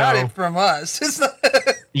got it from us.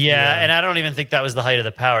 Yeah, and I don't even think that was the height of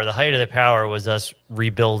the power. The height of the power was us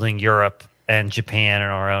rebuilding Europe and Japan in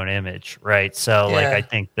our own image, right? So, I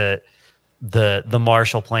think that the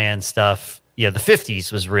Marshall Plan stuff, the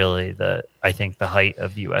 50s was really the height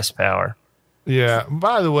of U.S. power. Yeah.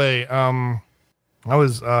 By the way, I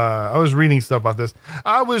was reading stuff about this.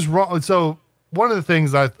 I was wrong. So one of the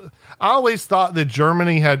things I always thought that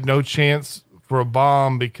Germany had no chance for a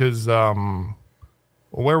bomb because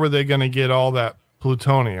where were they going to get all that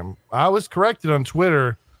plutonium? I was corrected on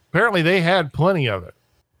Twitter. Apparently, they had plenty of it.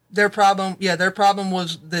 Their problem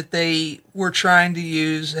was that they were trying to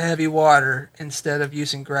use heavy water instead of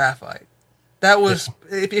using graphite. That was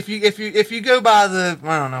if you go by the,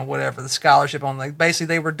 I don't know, whatever, the scholarship on, basically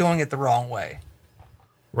they were doing it the wrong way.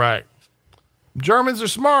 Right. Germans are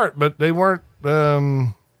smart, but they weren't.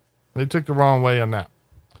 They took the wrong way on that.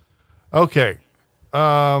 Okay.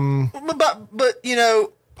 But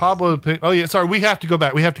Pablo. Oh yeah. Sorry. We have to go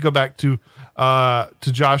back. We have to go back to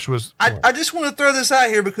Joshua's. I just want to throw this out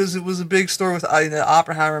here because it was a big story with the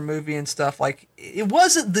Oppenheimer movie and stuff. It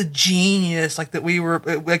wasn't the genius that we were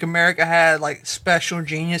America had special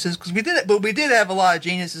geniuses, because we did it, but we did have a lot of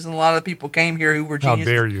geniuses, and a lot of people came here who were geniuses.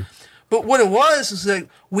 How dare you? But what it was is that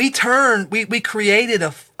we created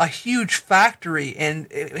a huge factory, and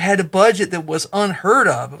it had a budget that was unheard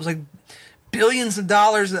of. It was billions of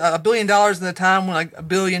dollars, $1 billion at the time when $1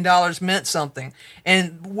 billion meant something.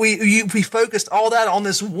 And we focused all that on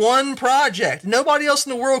this one project. Nobody else in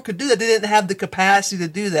the world could do that. They didn't have the capacity to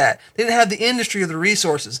do that. They didn't have the industry or the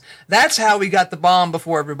resources. That's how we got the bomb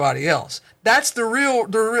before everybody else. That's the real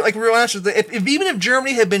answer. Even if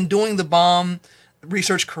Germany had been doing the bomb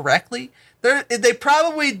research correctly, they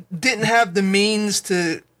probably didn't have the means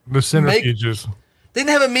to the centrifuges. They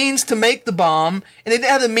didn't have a means to make the bomb, and they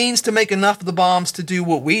didn't have the means to make enough of the bombs to do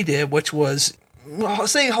what we did, which was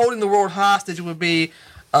saying holding the world hostage would be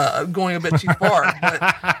going a bit too far. But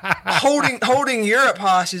holding Europe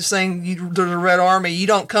hostage, saying to the Red Army, you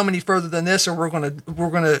don't come any further than this, or we're gonna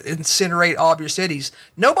incinerate all of your cities.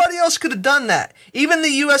 Nobody else could have done that. Even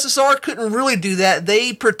the USSR couldn't really do that.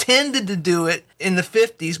 They pretended to do it in the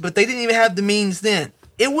 50s, but they didn't even have the means then.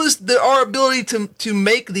 It was our ability to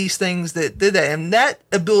make these things that did that, and that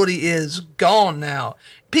ability is gone now.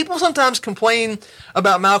 people sometimes complain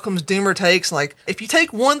about Malcolm's doomer takes. Like, if you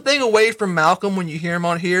take one thing away from Malcolm when you hear him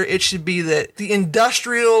on here, it should be that the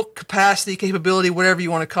industrial capacity, capability, whatever you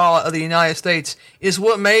want to call it, of the United States is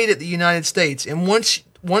what made it the United States. And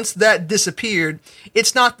once that disappeared,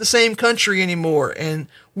 it's not the same country anymore. And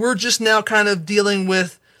we're just now kind of dealing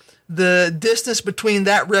with the distance between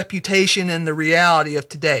that reputation and the reality of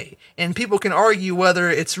today. And people can argue whether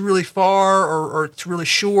it's really far or it's really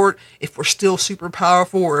short, if we're still super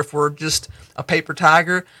powerful or if we're just a paper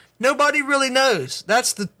tiger. Nobody really knows.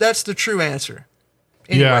 That's the true answer.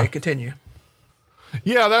 Anyway, continue.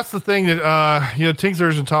 Yeah, that's the thing that,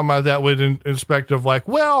 Tinkster's been talking about that with in respect of like,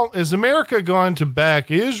 well, is America going to back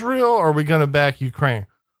Israel or are we going to back Ukraine?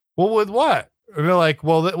 Well, with what? And they're like,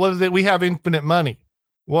 well, we have infinite money.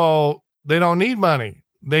 Well, they don't need money.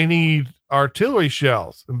 They need artillery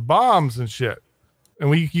shells and bombs and shit.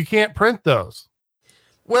 And you can't print those.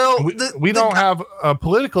 Well, we don't have a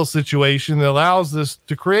political situation that allows us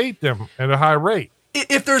to create them at a high rate.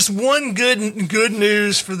 If there's one good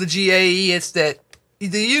news for the GAE, it's that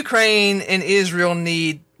the Ukraine and Israel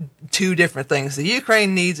need two different things. The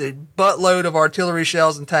Ukraine needs a buttload of artillery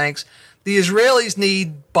shells and tanks. The Israelis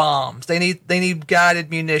need bombs. They need guided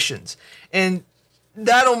munitions. And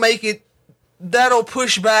that'll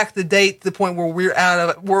push back the date to the point where we're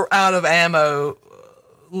out of ammo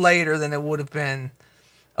later than it would have been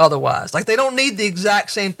otherwise. Like, they don't need the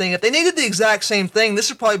exact same thing. If they needed the exact same thing, this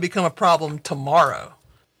would probably become a problem tomorrow.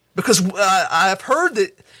 Because I've heard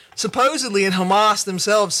that supposedly, and Hamas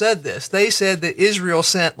themselves said this, they said that Israel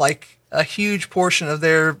sent like a huge portion of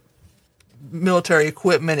their military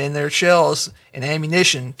equipment and their shells and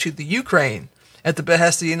ammunition to the Ukraine at the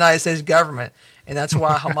behest of the United States government. And that's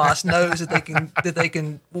why Hamas knows that they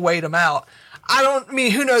can wait them out.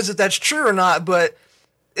 Who knows if that's true or not, but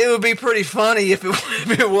it would be pretty funny if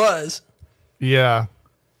it was. Yeah.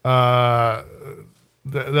 They'll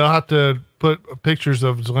have to put pictures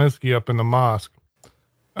of Zelensky up in the mosque.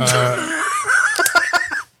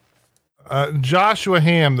 Joshua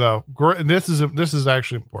Ham, though, this is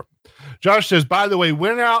actually important. Josh says, by the way,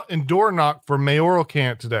 went out and door knocked for mayoral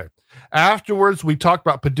candidate today. Afterwards, we talked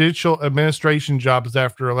about potential administration jobs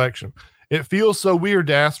after election. It feels so weird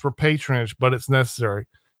to ask for patronage, but it's necessary.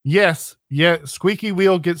 Yes, squeaky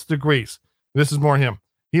wheel gets the grease. This is more him.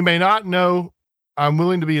 He may not know I'm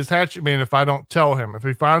willing to be his hatchet man if I don't tell him. If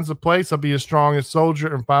he finds a place, I'll be as strong as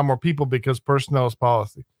soldier and find more people because personnel is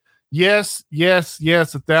policy. Yes,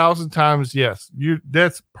 1,000 times yes.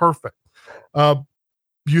 That's perfect.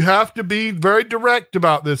 You have to be very direct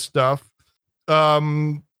about this stuff.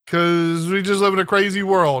 Because we just live in a crazy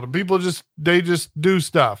world and people just do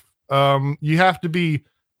stuff. You have to be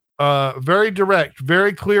very direct,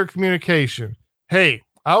 very clear communication. Hey,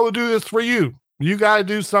 I will do this for you. You got to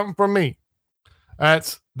do something for me.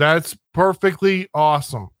 That's perfectly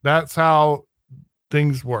awesome. That's how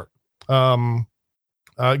things work. Good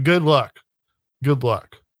luck.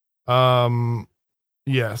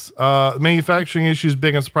 Yes. Manufacturing issues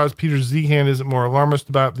big. I'm surprised Peter Zehan isn't more alarmist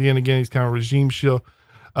about the end. Again, he's kind of regime shield.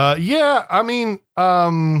 Isn't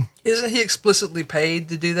he explicitly paid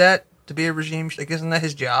to do that? To be a regime? Like, isn't that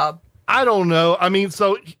his job? I don't know. I mean,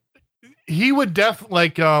 so he would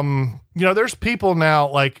definitely there's people now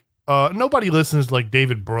like, nobody listens to like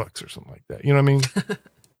David Brooks or something like that. You know what I mean?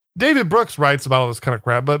 David Brooks writes about all this kind of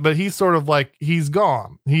crap, but he's sort of like, he's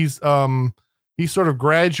gone. He's sort of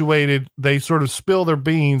graduated. They sort of spill their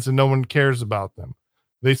beans and no one cares about them.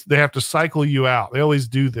 They have to cycle you out. They always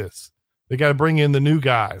do this. They got to bring in the new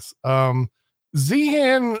guys. Zehan,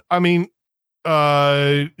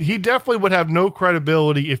 he definitely would have no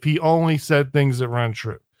credibility if he only said things that run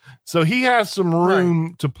true. So he has some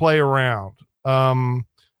room to play around.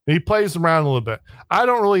 He plays around a little bit. I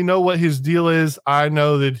don't really know what his deal is. I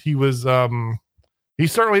know that he was, he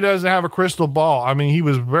certainly doesn't have a crystal ball. I mean, he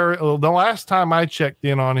was the last time I checked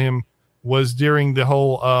in on him was during the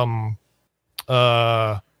whole,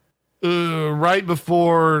 right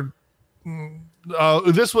before,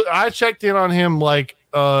 I checked in on him like,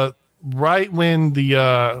 right when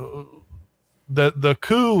the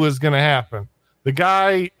coup was going to happen. The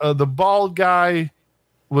guy, the bald guy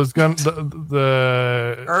was going to,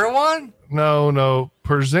 the Erdogan? No,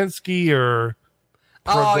 Perzinski or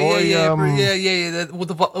the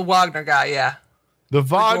Wagner guy, yeah. The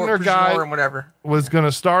Wagner guy or whatever was going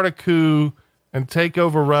to start a coup and take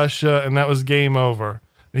over Russia, and that was game over.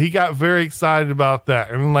 He got very excited about that.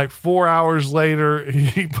 And then like 4 hours later,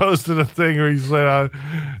 he posted a thing where he said,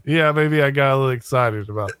 maybe I got a little excited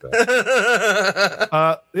about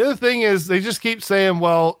that. The other thing is they just keep saying,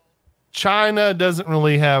 well, China doesn't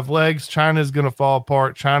really have legs. China's going to fall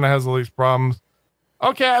apart. China has all these problems.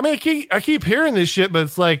 Okay, I mean, I keep hearing this shit, but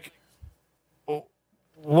it's like,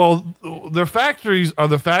 well, the factories are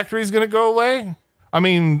the factories going to go away? I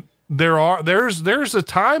mean, there's a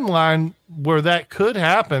timeline where that could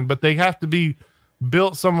happen, but they have to be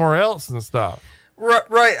built somewhere else and stuff. Right,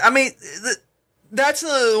 right. I mean, that's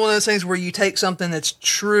one of those things where you take something that's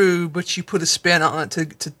true, but you put a spin on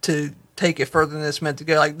it to take it further than it's meant to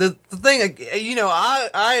go. Like the thing, you know,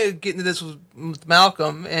 I get into this with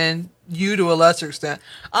Malcolm and you to a lesser extent.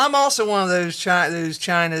 I'm also one of those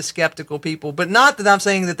China skeptical people, but not that I'm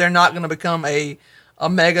saying that they're not going to become a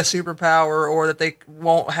mega superpower or that they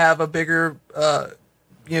won't have a bigger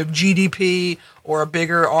GDP or a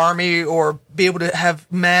bigger army or be able to have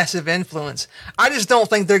massive influence. I just don't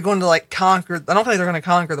think they're going to conquer. I don't think they're going to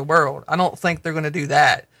conquer the world. I don't think they're going to do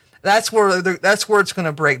that. That's where it's going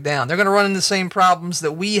to break down. They're going to run into the same problems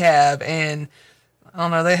that we have, and I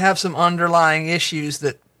don't know. They have some underlying issues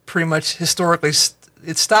that pretty much historically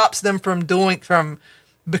it stops them from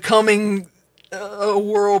becoming a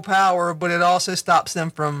world power, but it also stops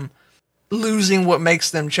them from losing what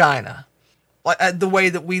makes them China, like the way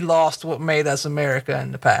that we lost what made us America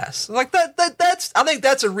in the past. Like that's I think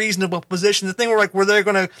that's a reasonable position. The thing where they're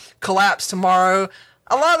going to collapse tomorrow,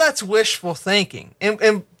 a lot of that's wishful thinking,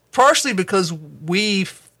 and partially because we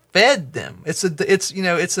fed them.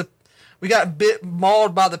 We got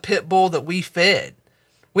mauled by the pit bull that we fed.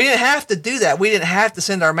 We didn't have to do that. We didn't have to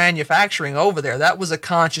send our manufacturing over there. That was a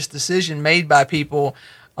conscious decision made by people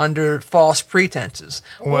under false pretenses.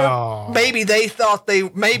 Well, or maybe they thought they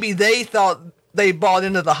bought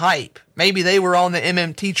into the hype. Maybe they were on the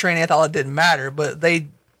MMT train and thought it didn't matter, but they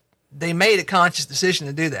made a conscious decision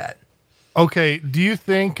to do that. Okay, do you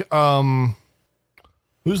think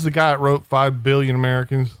who's the guy that wrote 5 Billion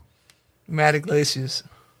Americans? Matt Iglesias.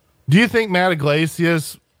 Do you think Matt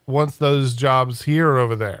Iglesias wants those jobs here or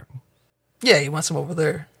over there? Yeah, he wants them over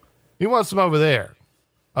there. He wants them over there.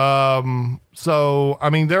 So, I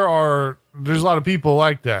mean, there's a lot of people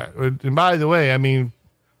like that. And by the way, I mean,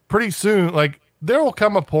 pretty soon, there will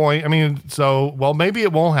come a point. I mean, maybe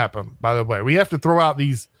it won't happen, by the way. We have to throw out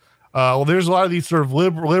these, there's a lot of these sort of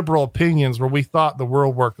liberal opinions where we thought the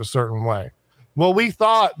world worked a certain way. Well, we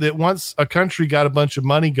thought that once a country got a bunch of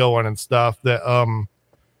money going and stuff, that,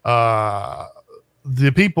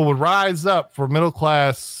 the people would rise up for middle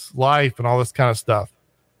class life and all this kind of stuff,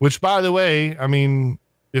 which, by the way, I mean,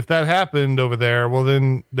 if that happened over there, well,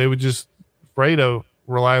 then they would just, Fredo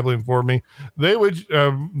reliably informed me, they would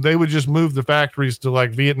just move the factories to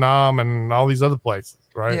Vietnam and all these other places,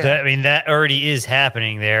 right? Yeah. That already is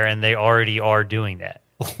happening there, and they already are doing that.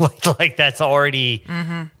 That's already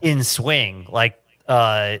in swing.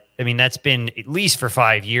 That's been at least for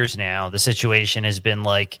 5 years now. The situation has been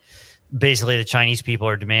basically the Chinese people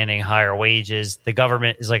are demanding higher wages. The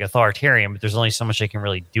government is authoritarian, but there's only so much they can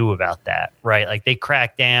really do about that, right? They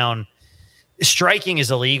crack down. Striking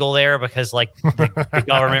is illegal there because the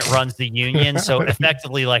government runs the union. So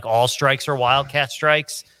effectively, all strikes are wildcat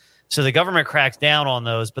strikes. So the government cracks down on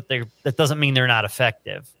those, but that doesn't mean they're not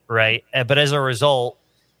effective, right? But as a result,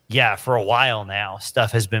 yeah, for a while now,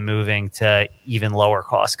 stuff has been moving to even lower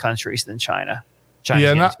cost countries than China.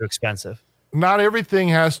 China's getting too expensive. Not everything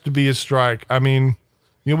has to be a strike. I mean,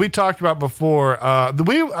 we talked about before.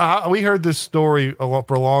 We heard this story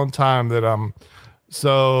for a long time that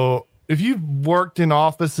so if you've worked in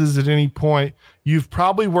offices at any point, you've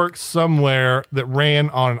probably worked somewhere that ran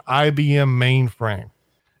on an IBM mainframe.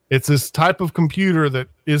 It's this type of computer that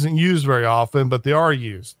isn't used very often, but they are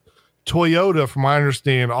used. Toyota, from what I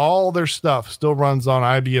understand, all their stuff still runs on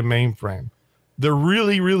IBM mainframe. They're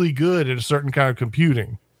really, really good at a certain kind of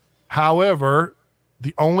computing. However,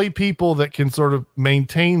 the only people that can sort of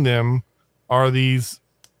maintain them are these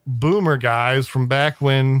boomer guys from back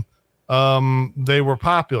when they were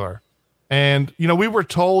popular. And, we were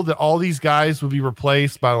told that all these guys would be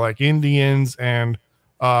replaced by Indians and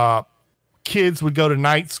kids would go to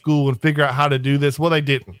night school and figure out how to do this. Well, they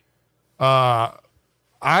didn't.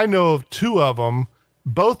 I know of 2 of them.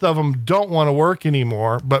 Both of them don't want to work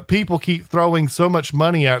anymore, but people keep throwing so much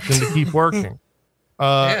money at them to keep working.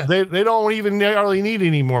 They don't even really need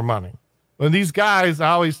any more money. And these guys,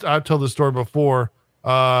 I've told the story before.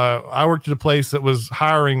 I worked at a place that was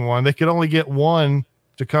hiring one. They could only get one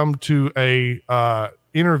to come to a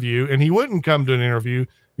interview, and he wouldn't come to an interview.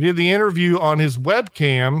 He did the interview on his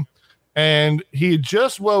webcam, and he had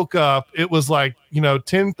just woke up. It was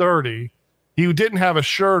 10:30. He didn't have a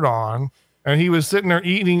shirt on, and he was sitting there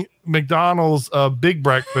eating McDonald's big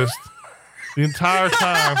breakfast the entire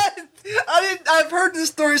time. I've heard this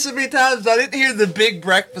story so many times. I didn't hear the big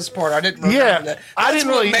breakfast part. I didn't remember that. I didn't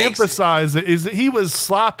really emphasize it. Is that he was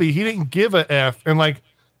sloppy. He didn't give a F, and like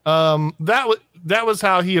that was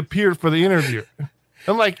how he appeared for the interview.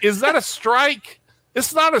 I'm like, is that a strike?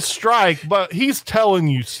 It's not a strike, but he's telling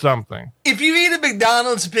you something. If you eat a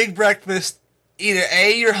McDonald's big breakfast, either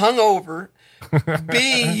A, you're hungover,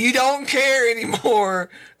 B, you don't care anymore,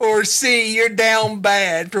 or C, you're down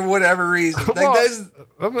bad for whatever reason. Like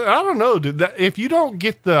I don't know, dude. If you don't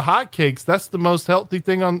get the hotcakes, that's the most healthy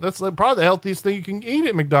thing that's like probably the healthiest thing you can eat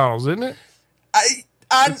at McDonald's, isn't it?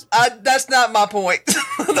 That's not my point.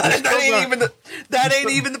 that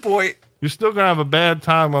ain't even the point. You're still gonna have a bad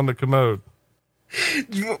time on the commode.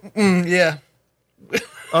 Yeah.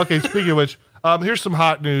 Okay, speaking of which, here's some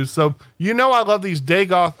hot news. So, I love these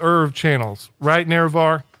Dagoth Irv channels, right,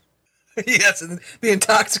 Nervar? Yes, and the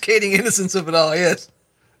intoxicating innocence of it all, yes.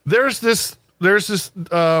 I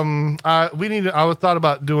thought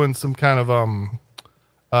about doing some kind of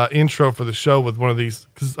intro for the show with one of these,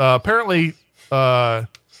 because apparently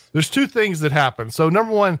there's two things that happen. So,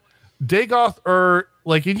 number one, Dagoth Irv,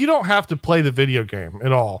 and you don't have to play the video game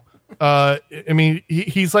at all. I mean,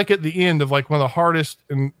 he's like at the end of like one of the hardest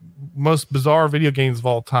and most bizarre video games of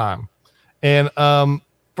all time. And,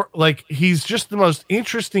 he's just the most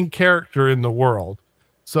interesting character in the world.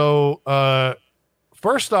 So,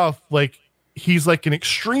 first off, he's like an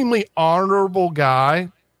extremely honorable guy,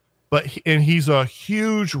 and he's a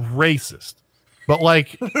huge racist, but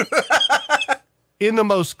in the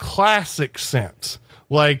most classic sense,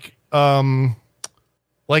 he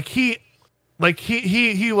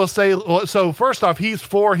will say, so first off, he's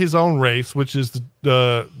for his own race, which is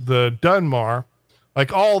the Dunmar,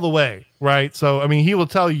 all the way. Right. So, I mean, he will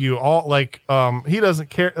tell you all, he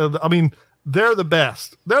doesn't care. I mean, they're the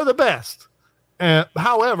best. They're the best.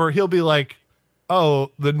 However, he'll be like,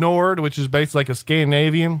 oh, the Nord, which is basically like a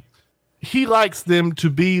Scandinavian. He likes them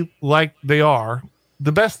to be like they are,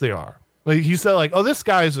 the best they are. He said oh, this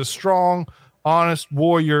guy is a strong, honest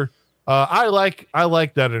warrior. I like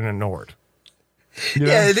that in a Nord.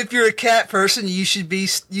 Yeah, and if you're a cat person, you should be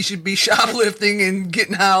shoplifting and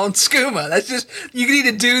getting high on skooma. That's just you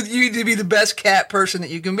need to be the best cat person that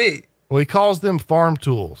you can be. Well, he calls them farm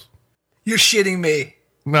tools. You're shitting me.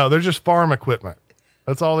 No, they're just farm equipment.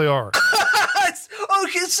 That's all they are.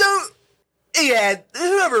 Okay, so yeah,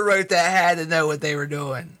 whoever wrote that had to know what they were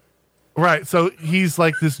doing. Right. So he's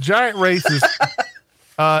like this giant racist.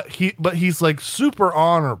 But he's like super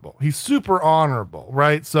honorable. He's super honorable,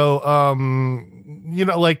 right? So,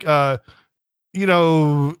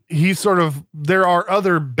 he's sort of, there are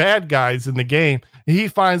other bad guys in the game. He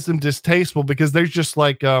finds them distasteful because they're just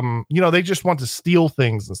they just want to steal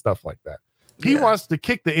things and stuff like that. He wants to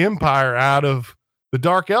kick the Empire out of the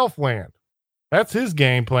Dark Elf land. That's his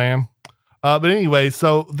game plan. But anyway,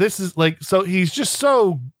 so this is so he's just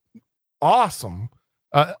so awesome.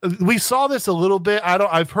 We saw this a little bit.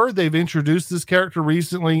 I've heard they've introduced this character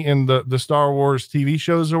recently in the Star Wars TV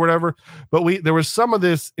shows or whatever, but there was some of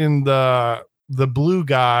this in the blue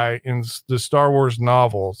guy in the Star Wars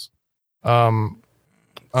novels. I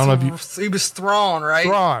don't know if he was Thrawn,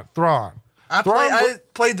 right? Thrawn. I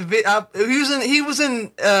played he was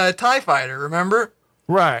in TIE Fighter, remember?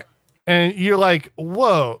 Right. And you're like,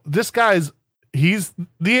 whoa, he's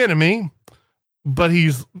the enemy, but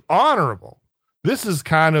he's honorable. This is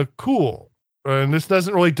kind of cool. And this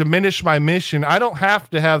doesn't really diminish my mission. I don't have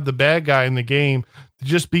to have the bad guy in the game to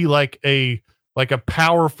just be like a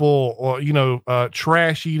powerful or,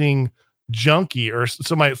 trash eating junkie or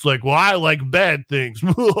somebody that's like, well, I like bad things.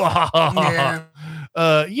 Yeah.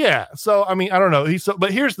 Yeah. So, I mean, I don't know.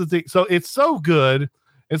 But here's the thing. So it's so good.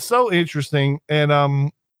 It's so interesting.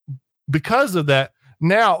 And, because of that,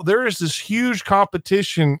 now there is this huge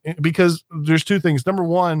competition because there's two things. Number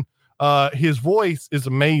one, his voice is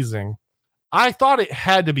amazing. I thought it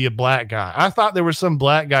had to be a black guy. I thought there was some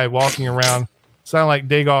black guy walking around sound like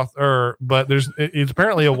Dagoth but it's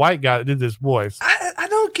apparently a white guy that did this voice. I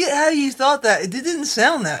don't get how you thought that. It didn't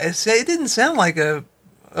sound that. It didn't sound like a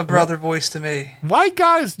brother voice to me. White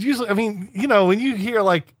guys usually, I mean, when you hear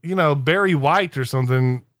Barry White or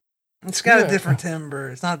something, it's got a different timbre.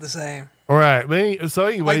 It's not the same. All right. So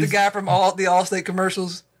anyways, like the guy from the Allstate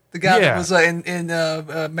commercials. The guy that was in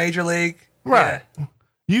Major League. Right. Yeah.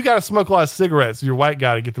 You got to smoke a lot of cigarettes. You're a white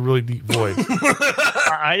guy to get the really deep voice.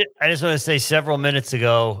 I just want to say several minutes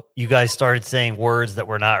ago, you guys started saying words that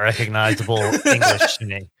were not recognizable English to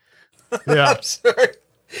me. Yeah.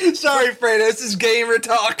 I'm sorry, Fredo. This is gamer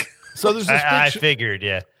talk. So there's this I figured,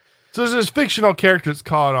 yeah. So there's this fictional character that's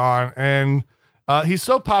caught on, and He's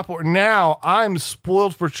so popular now. I'm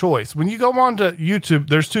spoiled for choice. When you go on to YouTube,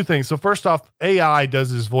 there's two things. So first off, AI does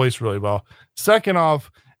his voice really well. Second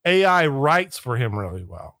off, AI writes for him really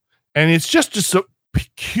well, and it's just a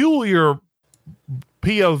peculiar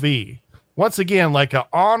POV. Once again, like an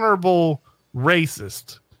honorable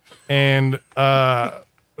racist and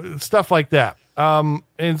stuff like that.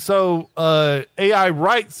 And so AI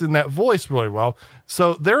writes in that voice really well.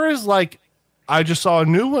 So there is like, I just saw a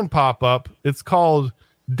new one pop up. It's called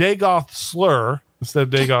Dagoth Slur instead of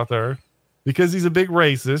Dagoth because he's a big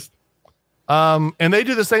racist. And they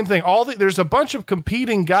do the same thing. There's a bunch of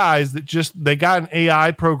competing guys that they got an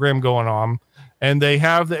AI program going on, and they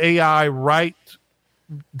have the AI write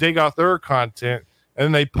Dagoth content, and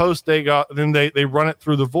then they post Dagoth. Then they run it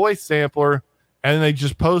through the voice sampler, and then they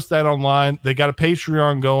just post that online. They got a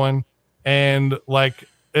Patreon going, and like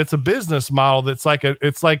it's a business model that's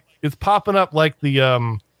it's popping up like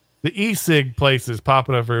the e-cig places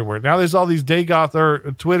popping up everywhere. Now there's all these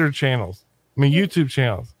Dagoth Twitter channels. I mean YouTube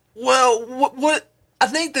channels. Well, what I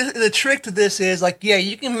think the trick to this is like, yeah,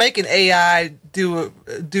 you can make an AI do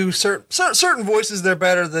certain voices. They're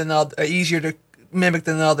better than easier to mimic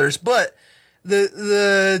than others, but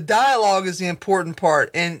the dialogue is the important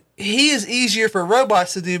part, and he is easier for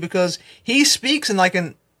robots to do because he speaks in like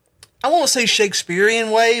I won't say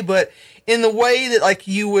Shakespearean way, but in the way that like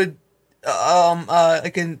you would,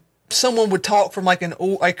 someone would talk from like an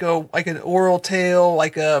oral tale,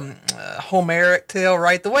 like a Homeric tale,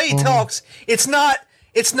 right? The way he talks, it's not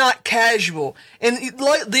casual. And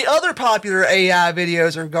like the other popular AI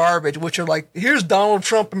videos are garbage, which are like, here's Donald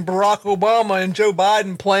Trump and Barack Obama and Joe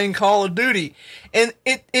Biden playing Call of Duty, and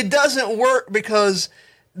it doesn't work because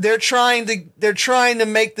they're trying to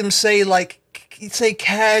make them say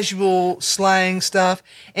casual slang stuff,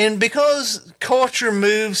 and because culture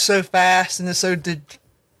moves so fast and is so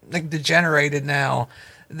degenerated now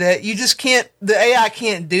that you just can't. The AI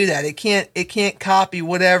can't do that. It can't copy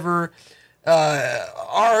whatever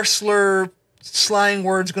R slur slang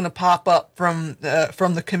word's going to pop up from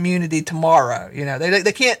the community tomorrow. You know,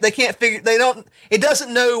 they can't figure. It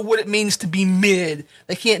doesn't know what it means to be mid.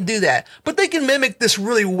 They can't do that, but they can mimic this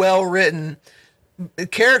really well written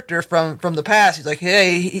character from the past. He's like,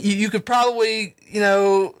 hey, you could probably,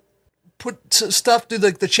 put stuff through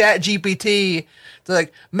the chat GPT to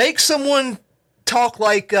like make someone talk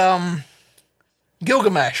like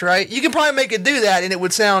Gilgamesh, right? You can probably make it do that and it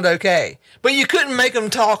would sound okay, but you couldn't make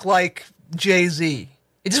them talk like Jay-Z.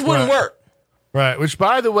 It just wouldn't work. Right. Which,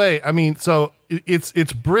 by the way, I mean, so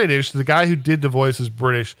it's British. The guy who did the voice is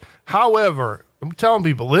British. However, I'm telling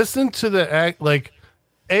people, listen to the act, like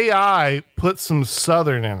AI put some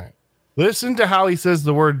Southern in it. Listen to how he says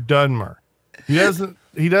the word Dunmer. He doesn't.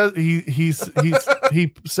 He says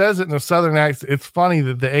it in a Southern accent. It's funny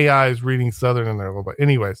that the AI is reading Southern in there a little bit.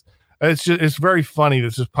 Anyways, it's very funny.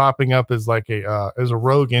 That's just popping up as like as a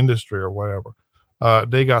rogue industry or whatever.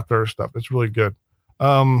 They got their stuff. It's really good.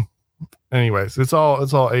 Anyways, it's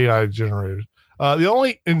all AI generated.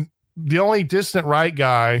 The only distant right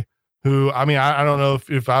guy who, I mean, I don't know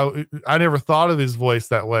if I never thought of his voice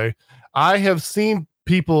that way. I have seen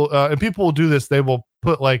people, and people will do this. They will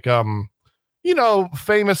put like,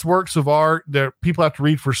 famous works of art that people have to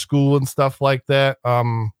read for school and stuff like that.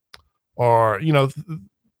 Or,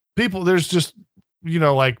 people, there's just,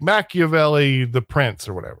 like Machiavelli, the Prince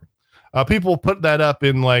or whatever. People put that up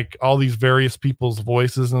in like all these various people's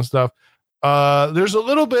voices and stuff. There's a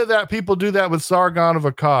little bit of that. People do that with Sargon of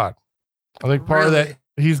Akkad. I think part of that,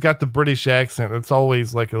 he's got the British accent. It's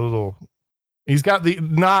always like a little, he's got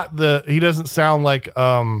he doesn't sound like,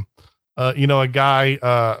 a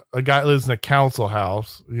guy lives in a council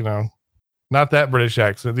house, not that British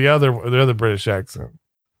accent, the other British accent.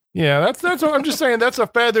 Yeah. That's what I'm just saying. That's a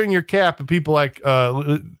feather in your cap. And people like,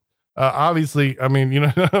 obviously, I mean,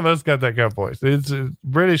 none of us got that kind of voice. It's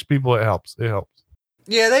British people. It helps.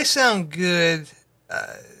 Yeah, they sound good.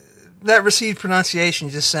 That received pronunciation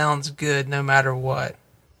just sounds good no matter what.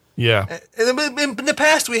 Yeah. In the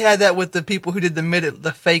past, we had that with the people who did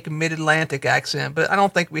the fake mid-Atlantic accent, but I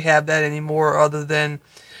don't think we have that anymore. Other than,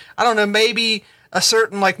 I don't know, maybe a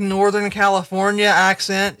certain like Northern California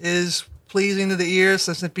accent is pleasing to the ears,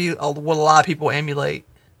 since it'd be what a lot of people emulate.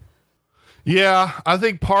 Yeah, I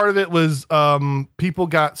think part of it was people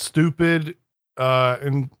got stupid,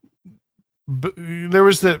 and there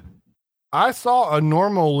was that. I saw a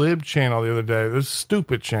normal lib channel the other day. This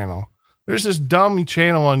stupid channel. There's this dumb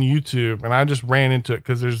channel on YouTube, and I just ran into it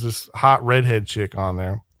because there's this hot redhead chick on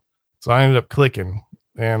there. So I ended up clicking,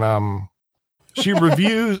 and she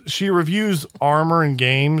reviews armor and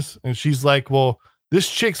games, and she's like, "Well, this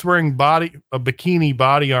chick's wearing a bikini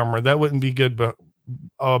body armor. That wouldn't be good, but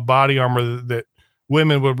body armor that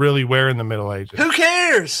women would really wear in the Middle Ages. Who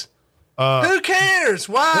cares? Who cares?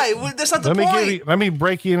 Why? That's not the point. Let me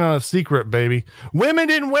break you in on a secret, baby. Women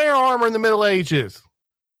didn't wear armor in the Middle Ages.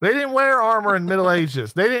 They didn't wear armor in the Middle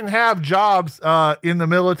Ages. They didn't have jobs in the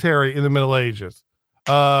military in the Middle Ages.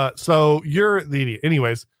 So you're the idiot.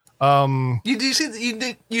 Anyways,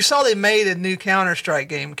 you saw they made a new Counter-Strike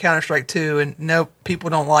game, Counter-Strike 2, and no,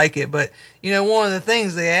 people don't like it. But one of the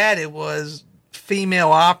things they added was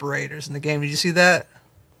female operators in the game. Did you see that?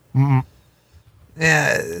 Mm-mm.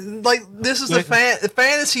 Yeah, like this is a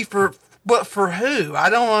fantasy for who? I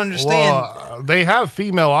don't understand. Well, they have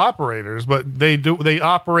female operators, but they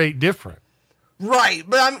operate different. Right,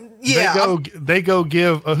 but they go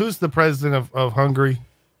give who's the president of Hungary?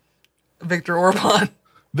 Viktor Orban.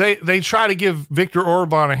 They try to give Viktor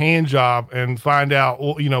Orban a hand job and find out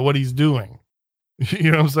what he's doing.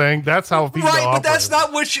 You know what I'm saying? That's how female right, but that's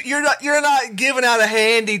not what you're not giving out a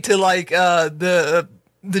handy to like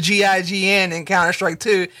the GIGN in Counter-Strike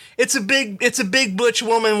 2. It's a big butch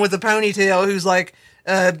woman with a ponytail who's like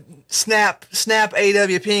snap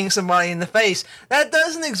AWPing somebody in the face. That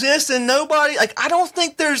doesn't exist, and nobody I don't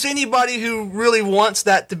think there's anybody who really wants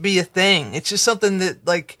that to be a thing. It's just something that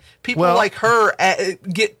like people like her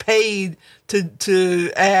get paid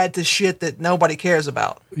to add to shit that nobody cares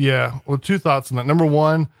about. Yeah. Well, two thoughts on that. Number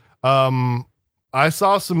one, I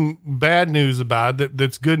saw some bad news about it.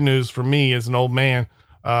 That's good news for me as an old man.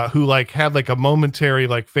 Who had a momentary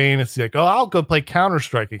fantasy, I'll go play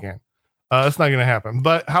Counter-Strike again. That's not going to happen.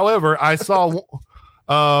 But however, I saw,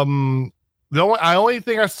 the only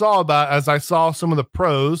thing I saw about as I saw some of the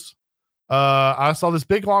pros, I saw this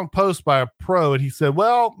big long post by a pro and he said,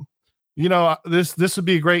 well, this would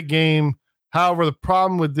be a great game. However, the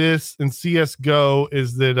problem with this in CSGO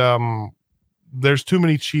is that, there's too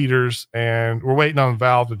many cheaters and we're waiting on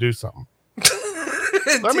Valve to do something.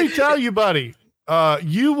 Let me tell you, buddy.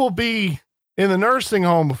 You will be in the nursing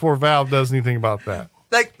home before Valve does anything about that.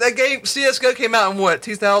 That game CS:GO came out in what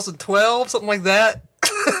 2012, something like that.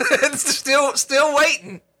 It's still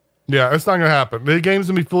waiting. Yeah, it's not gonna happen. The game's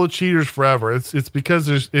gonna be full of cheaters forever. It's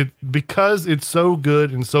because because it's so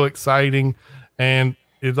good and so exciting, and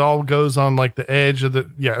it all goes on the edge of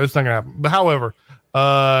the. Yeah, it's not gonna happen. But however,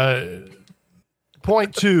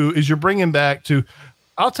 point two is you're bringing back to.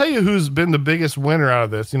 I'll tell you who's been the biggest winner out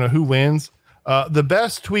of this. Who wins. The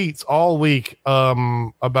best tweets all week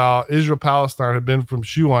about Israel Palestine have been from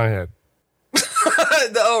Shoe on Head.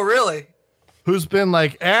 Oh, really? Who's been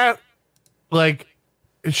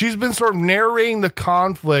she's been sort of narrating the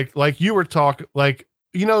conflict like you were talking,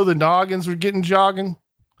 the noggins were getting jogging.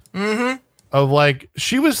 Mm-hmm. Of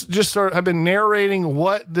she was just have been narrating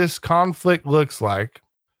what this conflict looks like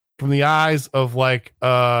from the eyes of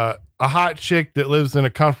a hot chick that lives in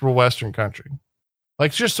a comfortable Western country.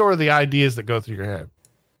 Just sort of the ideas that go through your head.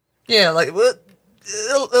 Yeah,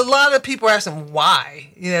 a lot of people are asking why.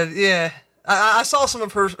 Yeah. I saw some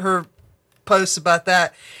of her posts about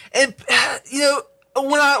that, and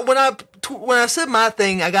when I said my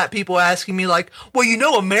thing, I got people asking me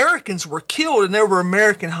well, Americans were killed and there were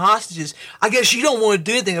American hostages. I guess you don't want to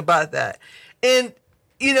do anything about that, and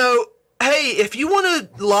hey, if you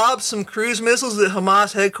want to lob some cruise missiles at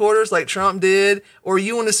Hamas headquarters like Trump did, or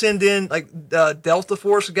you want to send in Delta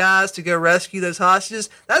Force guys to go rescue those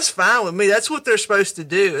hostages, that's fine with me. That's what they're supposed to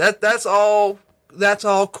do. That's all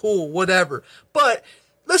cool, whatever. But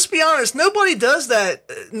let's be honest, nobody does that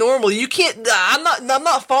normally. You can't. I'm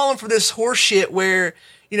not falling for this horse shit where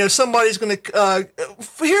somebody's going to.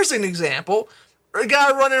 Here's an example. A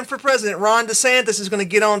guy running for president, Ron DeSantis, is going to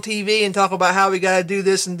get on TV and talk about how we got to do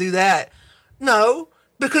this and do that. No,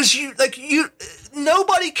 because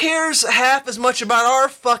nobody cares half as much about our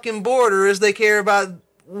fucking border as they care about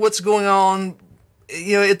what's going on,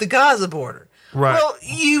 at the Gaza border. Right. Well,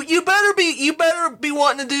 you better be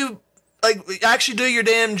wanting to do actually do your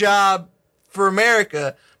damn job for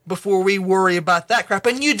America before we worry about that crap.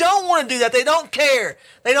 And you don't want to do that. They don't care.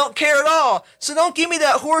 They don't care at all. So don't give me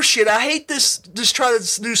that horse shit. I hate this. Just try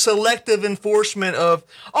to do selective enforcement of,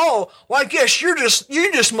 well, I guess you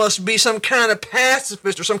just must be some kind of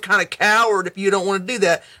pacifist or some kind of coward if you don't want to do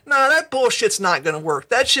that. No, that bullshit's not going to work.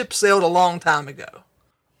 That ship sailed a long time ago.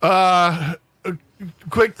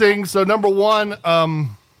 Quick thing. So number one,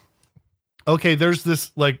 okay, there's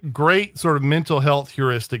this great sort of mental health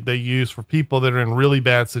heuristic they use for people that are in really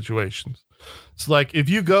bad situations. It's if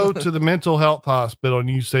you go to the mental health hospital and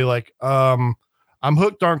you say I'm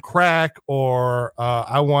hooked on crack, or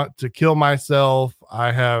I want to kill myself,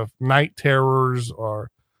 I have night terrors, or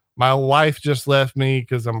my wife just left me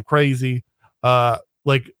because I'm crazy.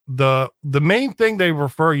 like the main thing they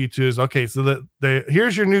refer you to is, okay, so that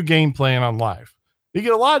here's your new game plan on life. You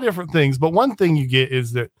get a lot of different things, but one thing you get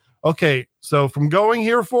is that, okay, so from going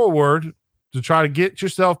here forward to try to get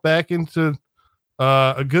yourself back into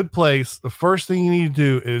a good place, the first thing you need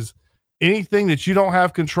to do is anything that you don't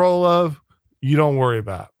have control of, you don't worry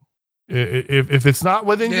about. If it's not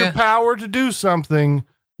within your power to do something,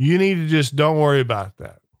 you need to just don't worry about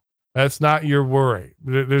that. That's not your worry.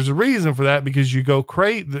 There's a reason for that, because you go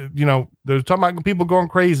crazy. You know, they're talking about people going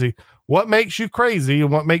crazy. What makes you crazy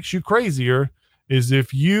and what makes you crazier is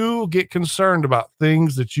if you get concerned about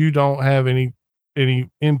things that you don't have any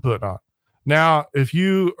input on. Now, if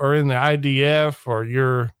you are in the IDF or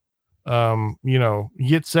you're,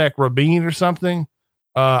 Yitzhak Rabin or something,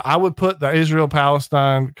 I would put the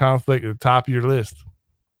Israel-Palestine conflict at the top of your list.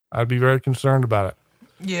 I'd be very concerned about it.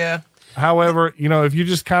 Yeah. However, if you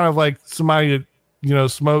just kind of like somebody that,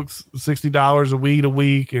 smokes $60 of weed a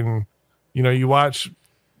week and, you watch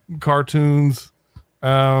cartoons,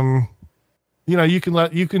 you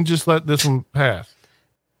can just let this one pass.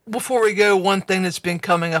 Before we go, one thing that's been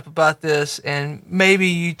coming up about this, and maybe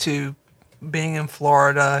you two being in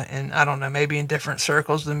Florida and I don't know, maybe in different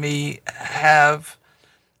circles than me have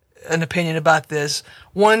an opinion about this.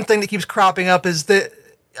 One thing that keeps cropping up is that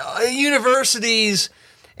universities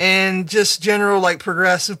and just general like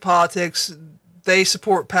progressive politics, they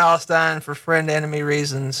support Palestine for friend enemy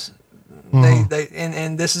reasons.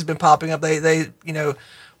 And this has been popping up. They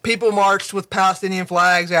people marched with Palestinian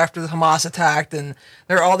flags after the Hamas attacked, and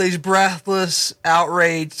there are all these breathless,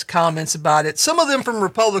 outraged comments about it. Some of them from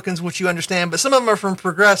Republicans, which you understand, but some of them are from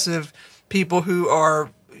progressive people who are,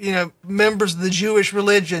 members of the Jewish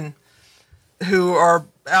religion who are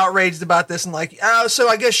outraged about this and like, oh, so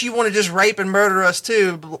I guess you want to just rape and murder us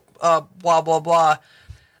too, blah, blah, blah.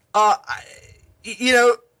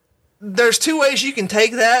 There's two ways you can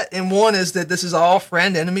take that, and one is that this is all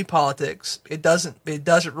friend-enemy politics. It doesn't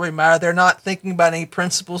really matter. They're not thinking about any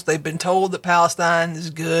principles. They've been told that Palestine is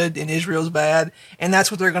good and Israel's bad, and that's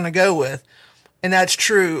what they're going to go with, and that's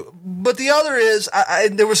true. But the other is,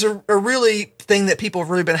 there was a really thing that people have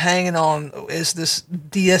really been hanging on is this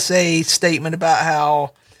DSA statement about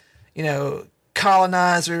how,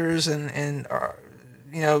 colonizers and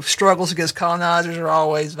struggles against colonizers are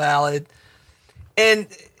always valid, and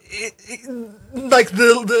like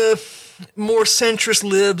the more centrist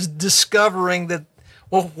libs discovering that,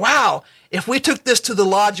 well, wow, if we took this to the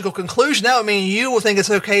logical conclusion, that would mean you will think it's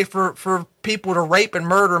okay for people to rape and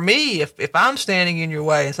murder me if I'm standing in your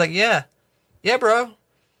way. It's like, yeah, bro.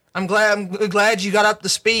 I'm glad you got up to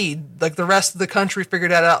speed. Like the rest of the country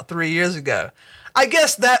figured that out 3 years ago. I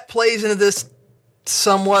guess that plays into this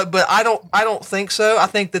somewhat, but I don't think so. I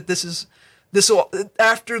think that this will,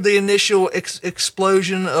 after the initial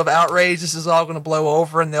explosion of outrage, this is all going to blow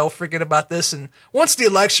over and they'll forget about this. And once the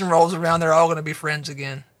election rolls around, they're all going to be friends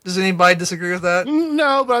again. Does anybody disagree with that?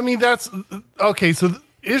 No, but I mean, that's okay. So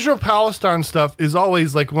Israel-Palestine stuff is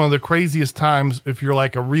always like one of the craziest times if you're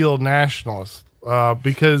like a real nationalist,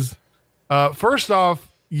 because first off,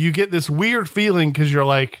 you get this weird feeling because you're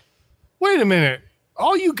like, wait a minute,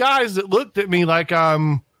 all you guys that looked at me like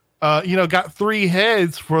I'm, got three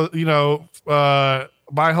heads for,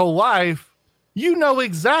 my whole life,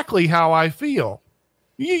 exactly how I feel.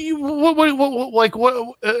 Wait a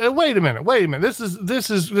minute. This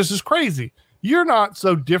is crazy. You're not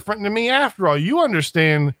so different than me after all. You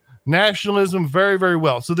understand nationalism very, very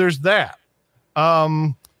well. So there's that.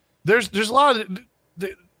 There's a lot of,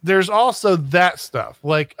 there's also that stuff.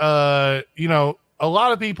 Like, there's a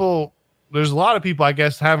lot of people, I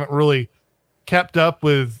guess, haven't really kept up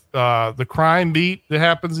with the crime beat that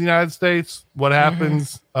happens in the United States, what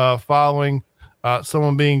happens following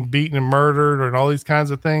someone being beaten and murdered and all these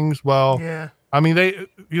kinds of things. Well, yeah. I mean,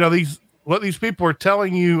 what these people are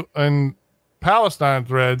telling you in Palestine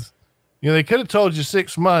threads, they could have told you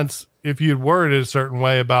 6 months if you'd worded it a certain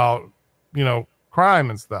way about, crime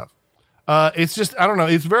and stuff. It's just, I don't know.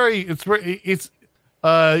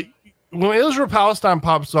 When Israel-Palestine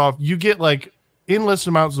pops off, you get like endless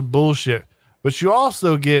amounts of bullshit. But you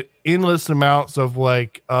also get endless amounts of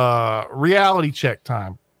like reality check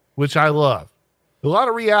time, which I love. A lot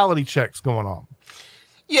of reality checks going on.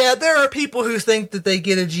 Yeah, there are people who think that they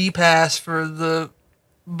get a G pass for the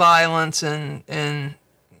violence and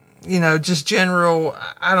just general,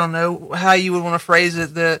 I don't know how you would want to phrase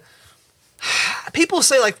it, that people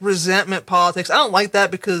say like resentment politics. I don't like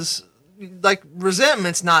that because like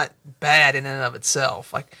resentment's not bad in and of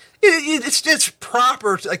itself. Like it's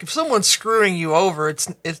proper to, like if someone's screwing you over,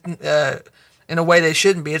 it's in a way they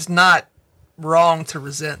shouldn't be. It's not wrong to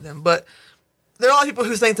resent them, but there are a lot of people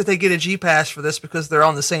who think that they get a G pass for this because they're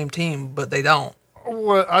on the same team, but they don't.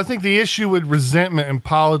 Well, I think the issue with resentment in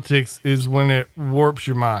politics is when it warps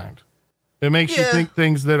your mind. It makes you think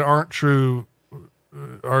things that aren't true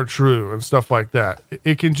are true and stuff like that.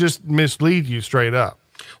 It can just mislead you straight up.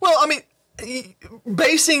 Well, I mean,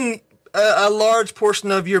 basing a large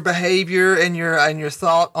portion of your behavior and your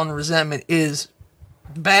thought on resentment is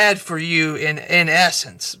bad for you in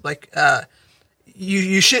essence. Like,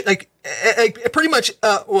 you should pretty much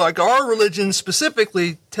like our religion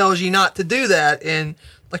specifically tells you not to do that, and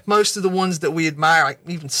like most of the ones that we admire, like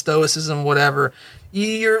even Stoicism, whatever,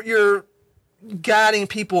 you're guiding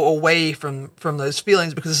people away from those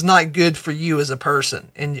feelings because it's not good for you as a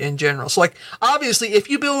person in general. So like obviously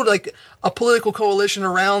if you build like a political coalition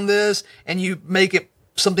around this and you make it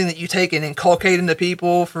something that you take and inculcate into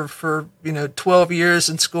people for 12 years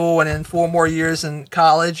in school and then 4 more years in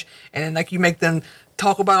college, and then like you make them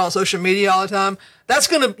talk about it on social media all the time,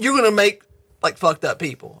 you're gonna make like fucked up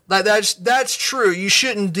people. That's true. You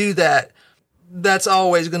shouldn't do that. That's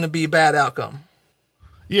always gonna be a bad outcome.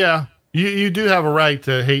 Yeah. You do have a right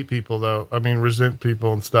to hate people, though. I mean, resent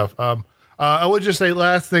people and stuff. I would just say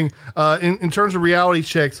last thing, in terms of reality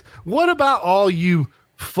checks, what about all you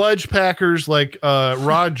fudge packers like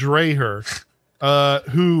Rod Dreher,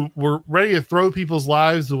 who were ready to throw people's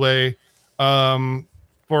lives away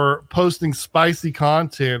for posting spicy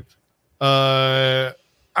content?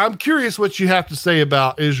 I'm curious what you have to say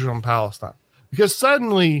about Israel and Palestine, because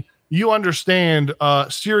suddenly you understand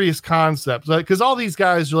serious concepts, because all these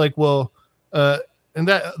guys are like, well, and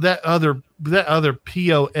that other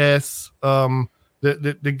POS,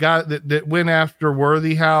 the guy that went after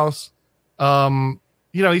Worthy House,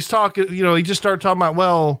 he's talking, he just started talking about,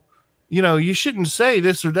 well, you shouldn't say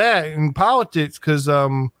this or that in politics because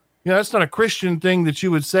that's not a Christian thing that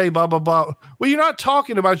you would say, blah blah blah. Well, you're not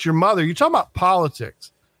talking about your mother. You're talking about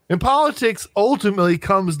politics, and politics ultimately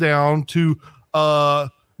comes down to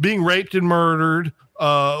being raped and murdered,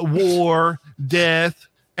 war, death.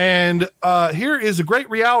 And here is a great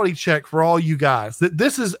reality check for all you guys that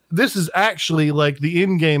this is actually like the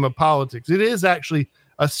end game of politics. It is actually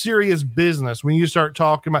a serious business when you start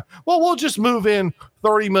talking about, well, we'll just move in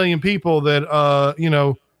 30 million people that,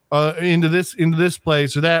 into this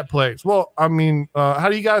place or that place. Well, I mean, how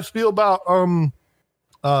do you guys feel about,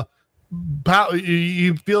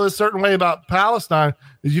 you feel a certain way about Palestine?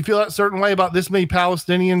 Did you feel that certain way about this many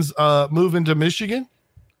Palestinians moving to Michigan?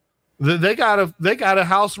 They got a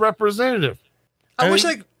House representative. I wish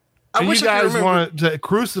you guys want to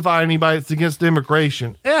crucify anybody that's against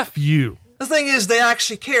immigration. F you. The thing is, they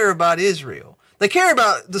actually care about Israel. They care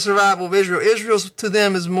about the survival of Israel. Israel to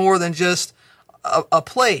them is more than just a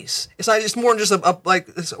place. It's not just more than just like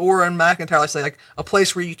this Orrin McIntyre say, like a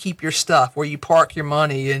place where you keep your stuff, where you park your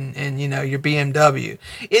money and your BMW.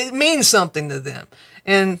 It means something to them,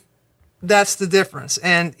 and that's the difference.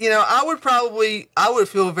 And I would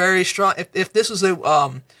feel very strong if this was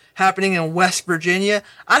happening in West Virginia.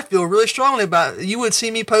 I feel really strongly about it. You would see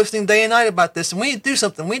me posting day and night about this, and we need to do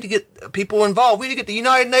something. We need to get people involved. We need to get the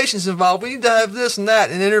United Nations involved. We need to have this and that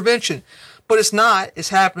and intervention. But it's not. It's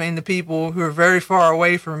happening to people who are very far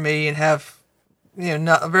away from me and have,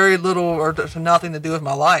 very little or nothing to do with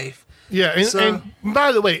my life. Yeah, and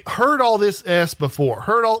by the way, heard all this before.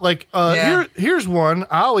 Heard all here's one.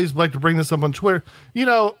 I always like to bring this up on Twitter.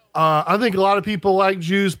 I think a lot of people like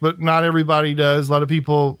Jews, but not everybody does. A lot of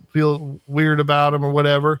people feel weird about them or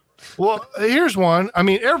whatever. Well, here's one. I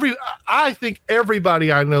mean, I think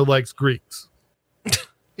everybody I know likes Greeks.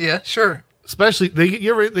 Yeah, sure. Especially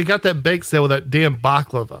they got that bake sale with that damn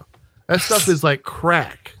baklava. That stuff is like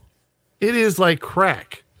crack. It is like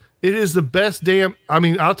crack. It is the best damn. I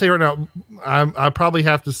mean, I'll tell you right now. I probably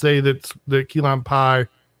have to say that key lime pie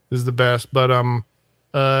is the best, but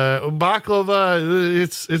baklava,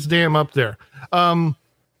 it's damn up there.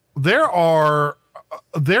 There are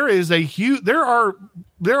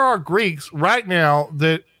Greeks right now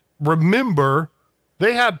that remember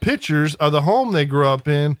they have pictures of the home they grew up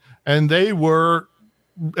in, and they were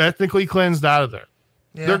ethnically cleansed out of there.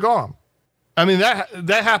 Yeah. They're gone. I mean, that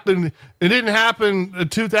happened. It didn't happen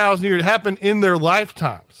 2,000 years. It happened in their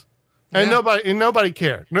lifetimes, and nobody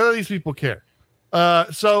cared. None of these people care.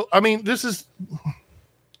 So I mean, this is.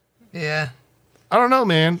 Yeah. I don't know,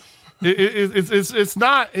 man. It's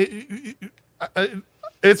not.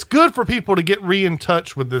 It's good for people to get in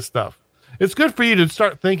touch with this stuff. It's good for you to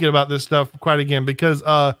start thinking about this stuff quite again, because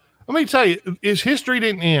let me tell you, history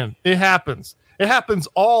didn't end. It happens. It happens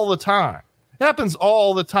all the time. It happens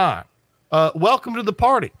all the time. Welcome to the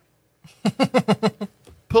party.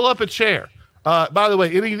 Pull up a chair. By the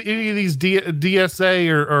way, any of these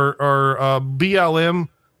DSA or BLM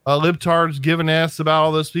libtards giving s about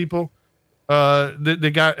all those people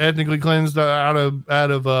that got ethnically cleansed out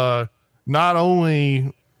of not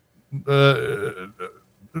only the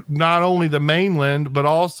mainland, but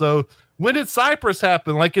also when did Cyprus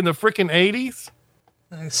happen? Like in the freaking 80s,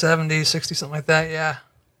 70s, 60s, something like that. Yeah.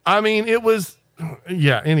 I mean, it was.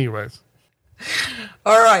 Yeah. Anyways.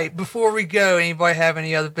 All right. Before we go, anybody have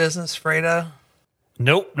any other business, Fredo?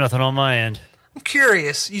 Nope, nothing on my end. I'm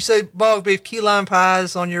curious. You say bog beef, key lime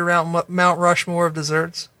pies on your Mount Rushmore of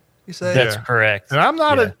desserts. You say That's correct. And I'm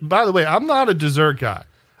not by the way, I'm not a dessert guy.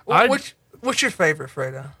 What's your favorite,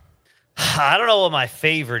 Fredo? I don't know what my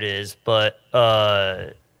favorite is, but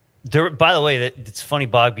by the way, it's funny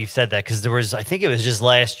Bog Beef said that because I think it was just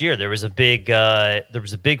last year, there was a big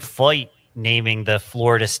fight naming the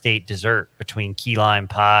Florida state dessert between key lime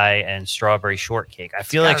pie and strawberry shortcake. I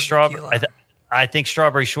feel like I think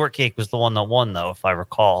strawberry shortcake was the one that won, though, if I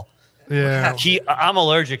recall. Yeah. I'm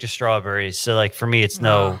allergic to strawberries, so like for me, it's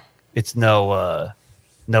no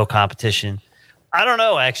competition. I don't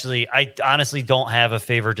know, actually. I honestly don't have a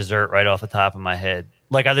favorite dessert right off the top of my head.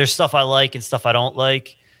 Like, there's stuff I like and stuff I don't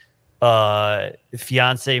like.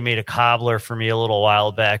 Fiance made a cobbler for me a little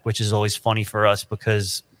while back, which is always funny for us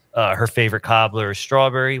because her favorite cobbler is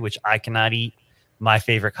strawberry, which I cannot eat. My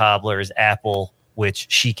favorite cobbler is apple, which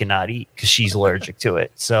she cannot eat because she's allergic to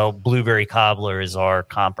it. So blueberry cobbler is our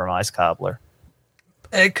compromise cobbler.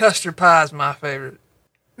 Egg custard pie is my favorite.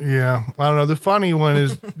 Yeah, I don't know. The funny one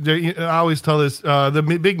is, I always tell this,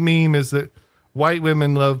 the big meme is that white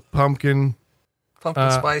women love pumpkin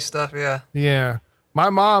spice stuff, yeah. Yeah. My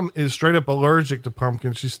mom is straight up allergic to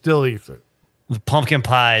pumpkin. She still eats it. Pumpkin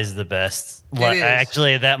pie is the best. Is.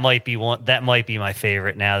 Actually, that might be my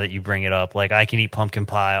favorite now that you bring it up. Like, I can eat pumpkin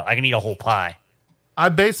pie. I can eat a whole pie. I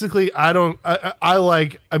don't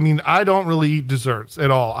really eat desserts at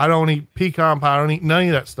all. I don't eat pecan pie. I don't eat none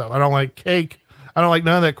of that stuff. I don't like cake. I don't like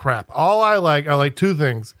none of that crap. All I like two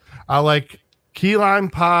things. I like key lime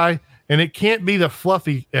pie, and it can't be the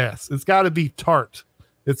fluffy S. It's got to be tart.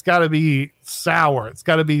 It's got to be sour. It's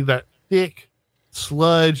got to be that thick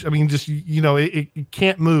sludge. I mean, just, it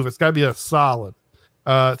can't move. It's got to be a solid.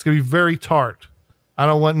 It's going to be very tart. I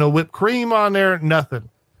don't want no whipped cream on there, nothing.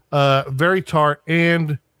 Very tart,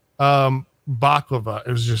 and baklava.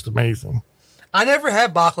 It was just amazing. I never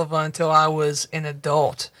had baklava until I was an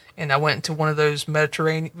adult, and I went to one of those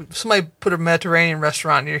somebody put a Mediterranean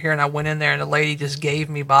restaurant near here, and I went in there, and the lady just gave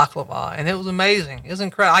me baklava, and it was amazing. It was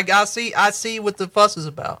incredible. I see what the fuss is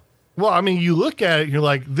about. Well, I mean, you look at it, you're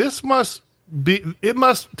like, it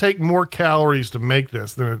must take more calories to make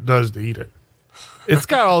this than it does to eat it. It's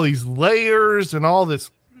got all these layers and all this.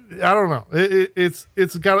 I don't know. It's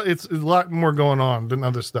a lot more going on than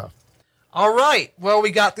other stuff. All right. Well, we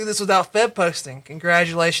got through this without Fed posting.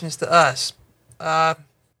 Congratulations to us.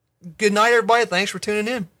 Good night, everybody. Thanks for tuning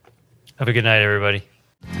in. Have a good night, everybody.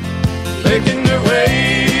 Making their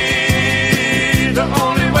way the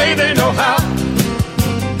only way they know how.